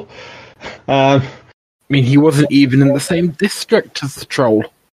troll. I mean, he wasn't even in the same district as the troll.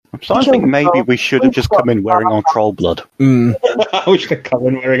 So I think maybe we should have just come in wearing our troll blood. We should have come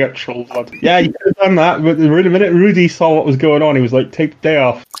in wearing our troll blood. Yeah, you could have done that, but the minute Rudy saw what was going on, he was like, take the day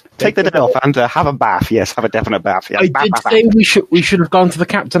off. Take the day off and have a bath. Yes, have a definite bath. Yes, I did say we should have gone to the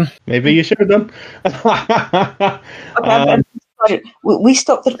captain. Maybe you should have done.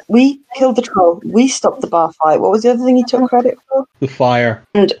 We killed the troll. We stopped the bar fight. What was the other thing you took credit for? The fire.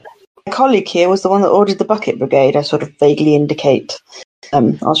 And my colleague here was the one that ordered the bucket brigade. I sort of vaguely indicate.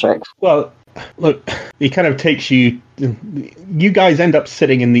 Osric. Well, look, he kind of takes you. You guys end up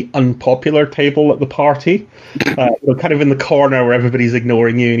sitting in the unpopular table at the party, kind of in the corner where everybody's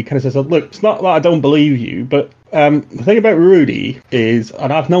ignoring you. And he kind of says, "Look, it's not that I don't believe you, but the thing about Rudy is,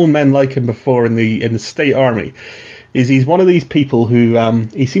 and I've known men like him before in the state army." He's one of these people who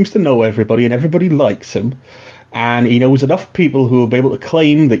he seems to know everybody and everybody likes him, and he knows enough people who will be able to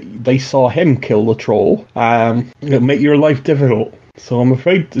claim that they saw him kill the troll. It'll make your life difficult. So I'm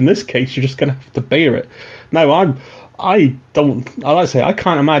afraid in this case you're just going to have to bear it. Now I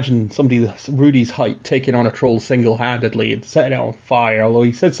can't imagine somebody that's Rudy's height taking on a troll single-handedly and setting it on fire. Although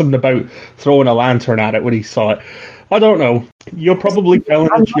he said something about throwing a lantern at it when he saw it. I don't know. You're probably telling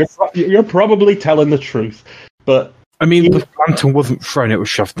the truth, but. I mean, the lantern wasn't thrown, it was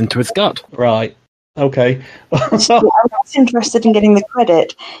shoved into his gut. Right. Okay. So I'm not interested in getting the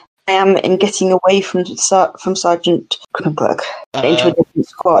credit. I am in getting away from Sergeant Krumglug into a different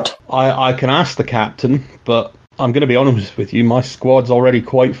squad. I can ask the captain, but I'm going to be honest with you, my squad's already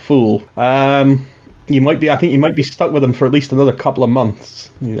quite full. I think you might be stuck with them for at least another couple of months.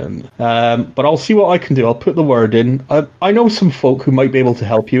 But I'll see what I can do. I'll put the word in. I know some folk who might be able to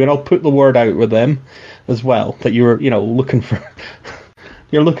help you, and I'll put the word out with them as well that you're, looking for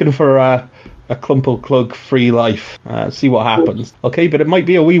a Klumpelklug free life. See what happens. Okay, but it might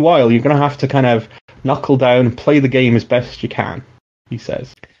be a wee while. You're going to have to kind of knuckle down and play the game as best you can, he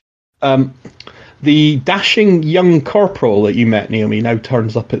says. The dashing young corporal that you met, Naomi, now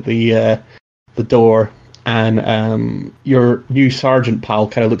turns up at the door, and your new sergeant pal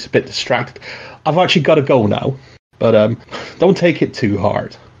kind of looks a bit distracted. I've actually got to go now, but don't take it too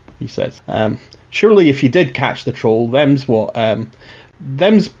hard, he says. Surely if you did catch the troll, them's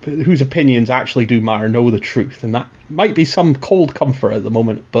whose opinions actually do matter know the truth, and that might be some cold comfort at the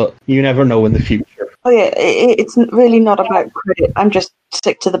moment, but you never know in the future. Oh yeah, it's really not about credit. I'm just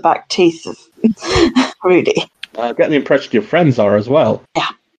sick to the back teeth of Rudy. I get the impression your friends are as well. Yeah.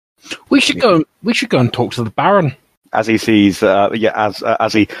 We should go and talk to the Baron. As he sees,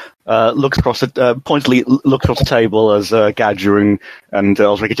 as he looks across the pointedly looks across the table as Gadger and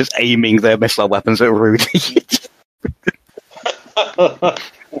Osric are just aiming their missile weapons at Rudy.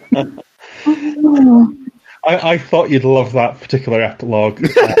 I thought you'd love that particular epilogue.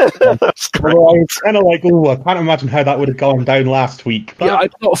 That's great. I was kind of like, I can't imagine how that would have gone down last week. Yeah, I'm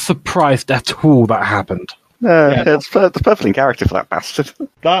not surprised at all that happened. It's perfectly in character for that bastard.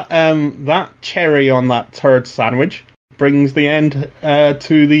 That cherry on that turd sandwich brings the end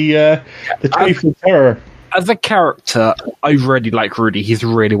to the Chafing Terror. As a character, I really like Rudy. He's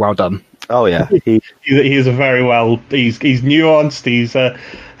really well done. Oh yeah, He is a very well. He's nuanced. He's.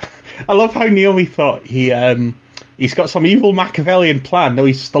 I love how Naomi thought he's got some evil Machiavellian plan. No,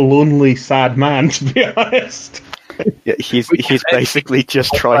 he's just a lonely, sad man. To be honest. yeah, he's basically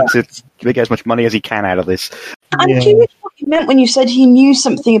just trying to get as much money as he can out of this. I'm curious what you meant when you said he knew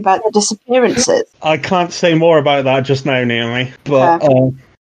something about the disappearances. I can't say more about that just now, Naomi, but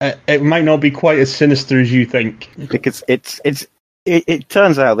it might not be quite as sinister as you think. Because it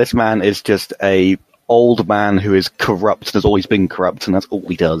turns out this man is just a old man who is corrupt and has always been corrupt, and that's all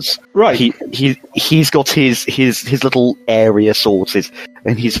he does. Right. He's got his little area sorted,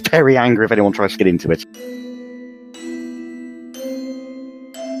 and he's very angry if anyone tries to get into it.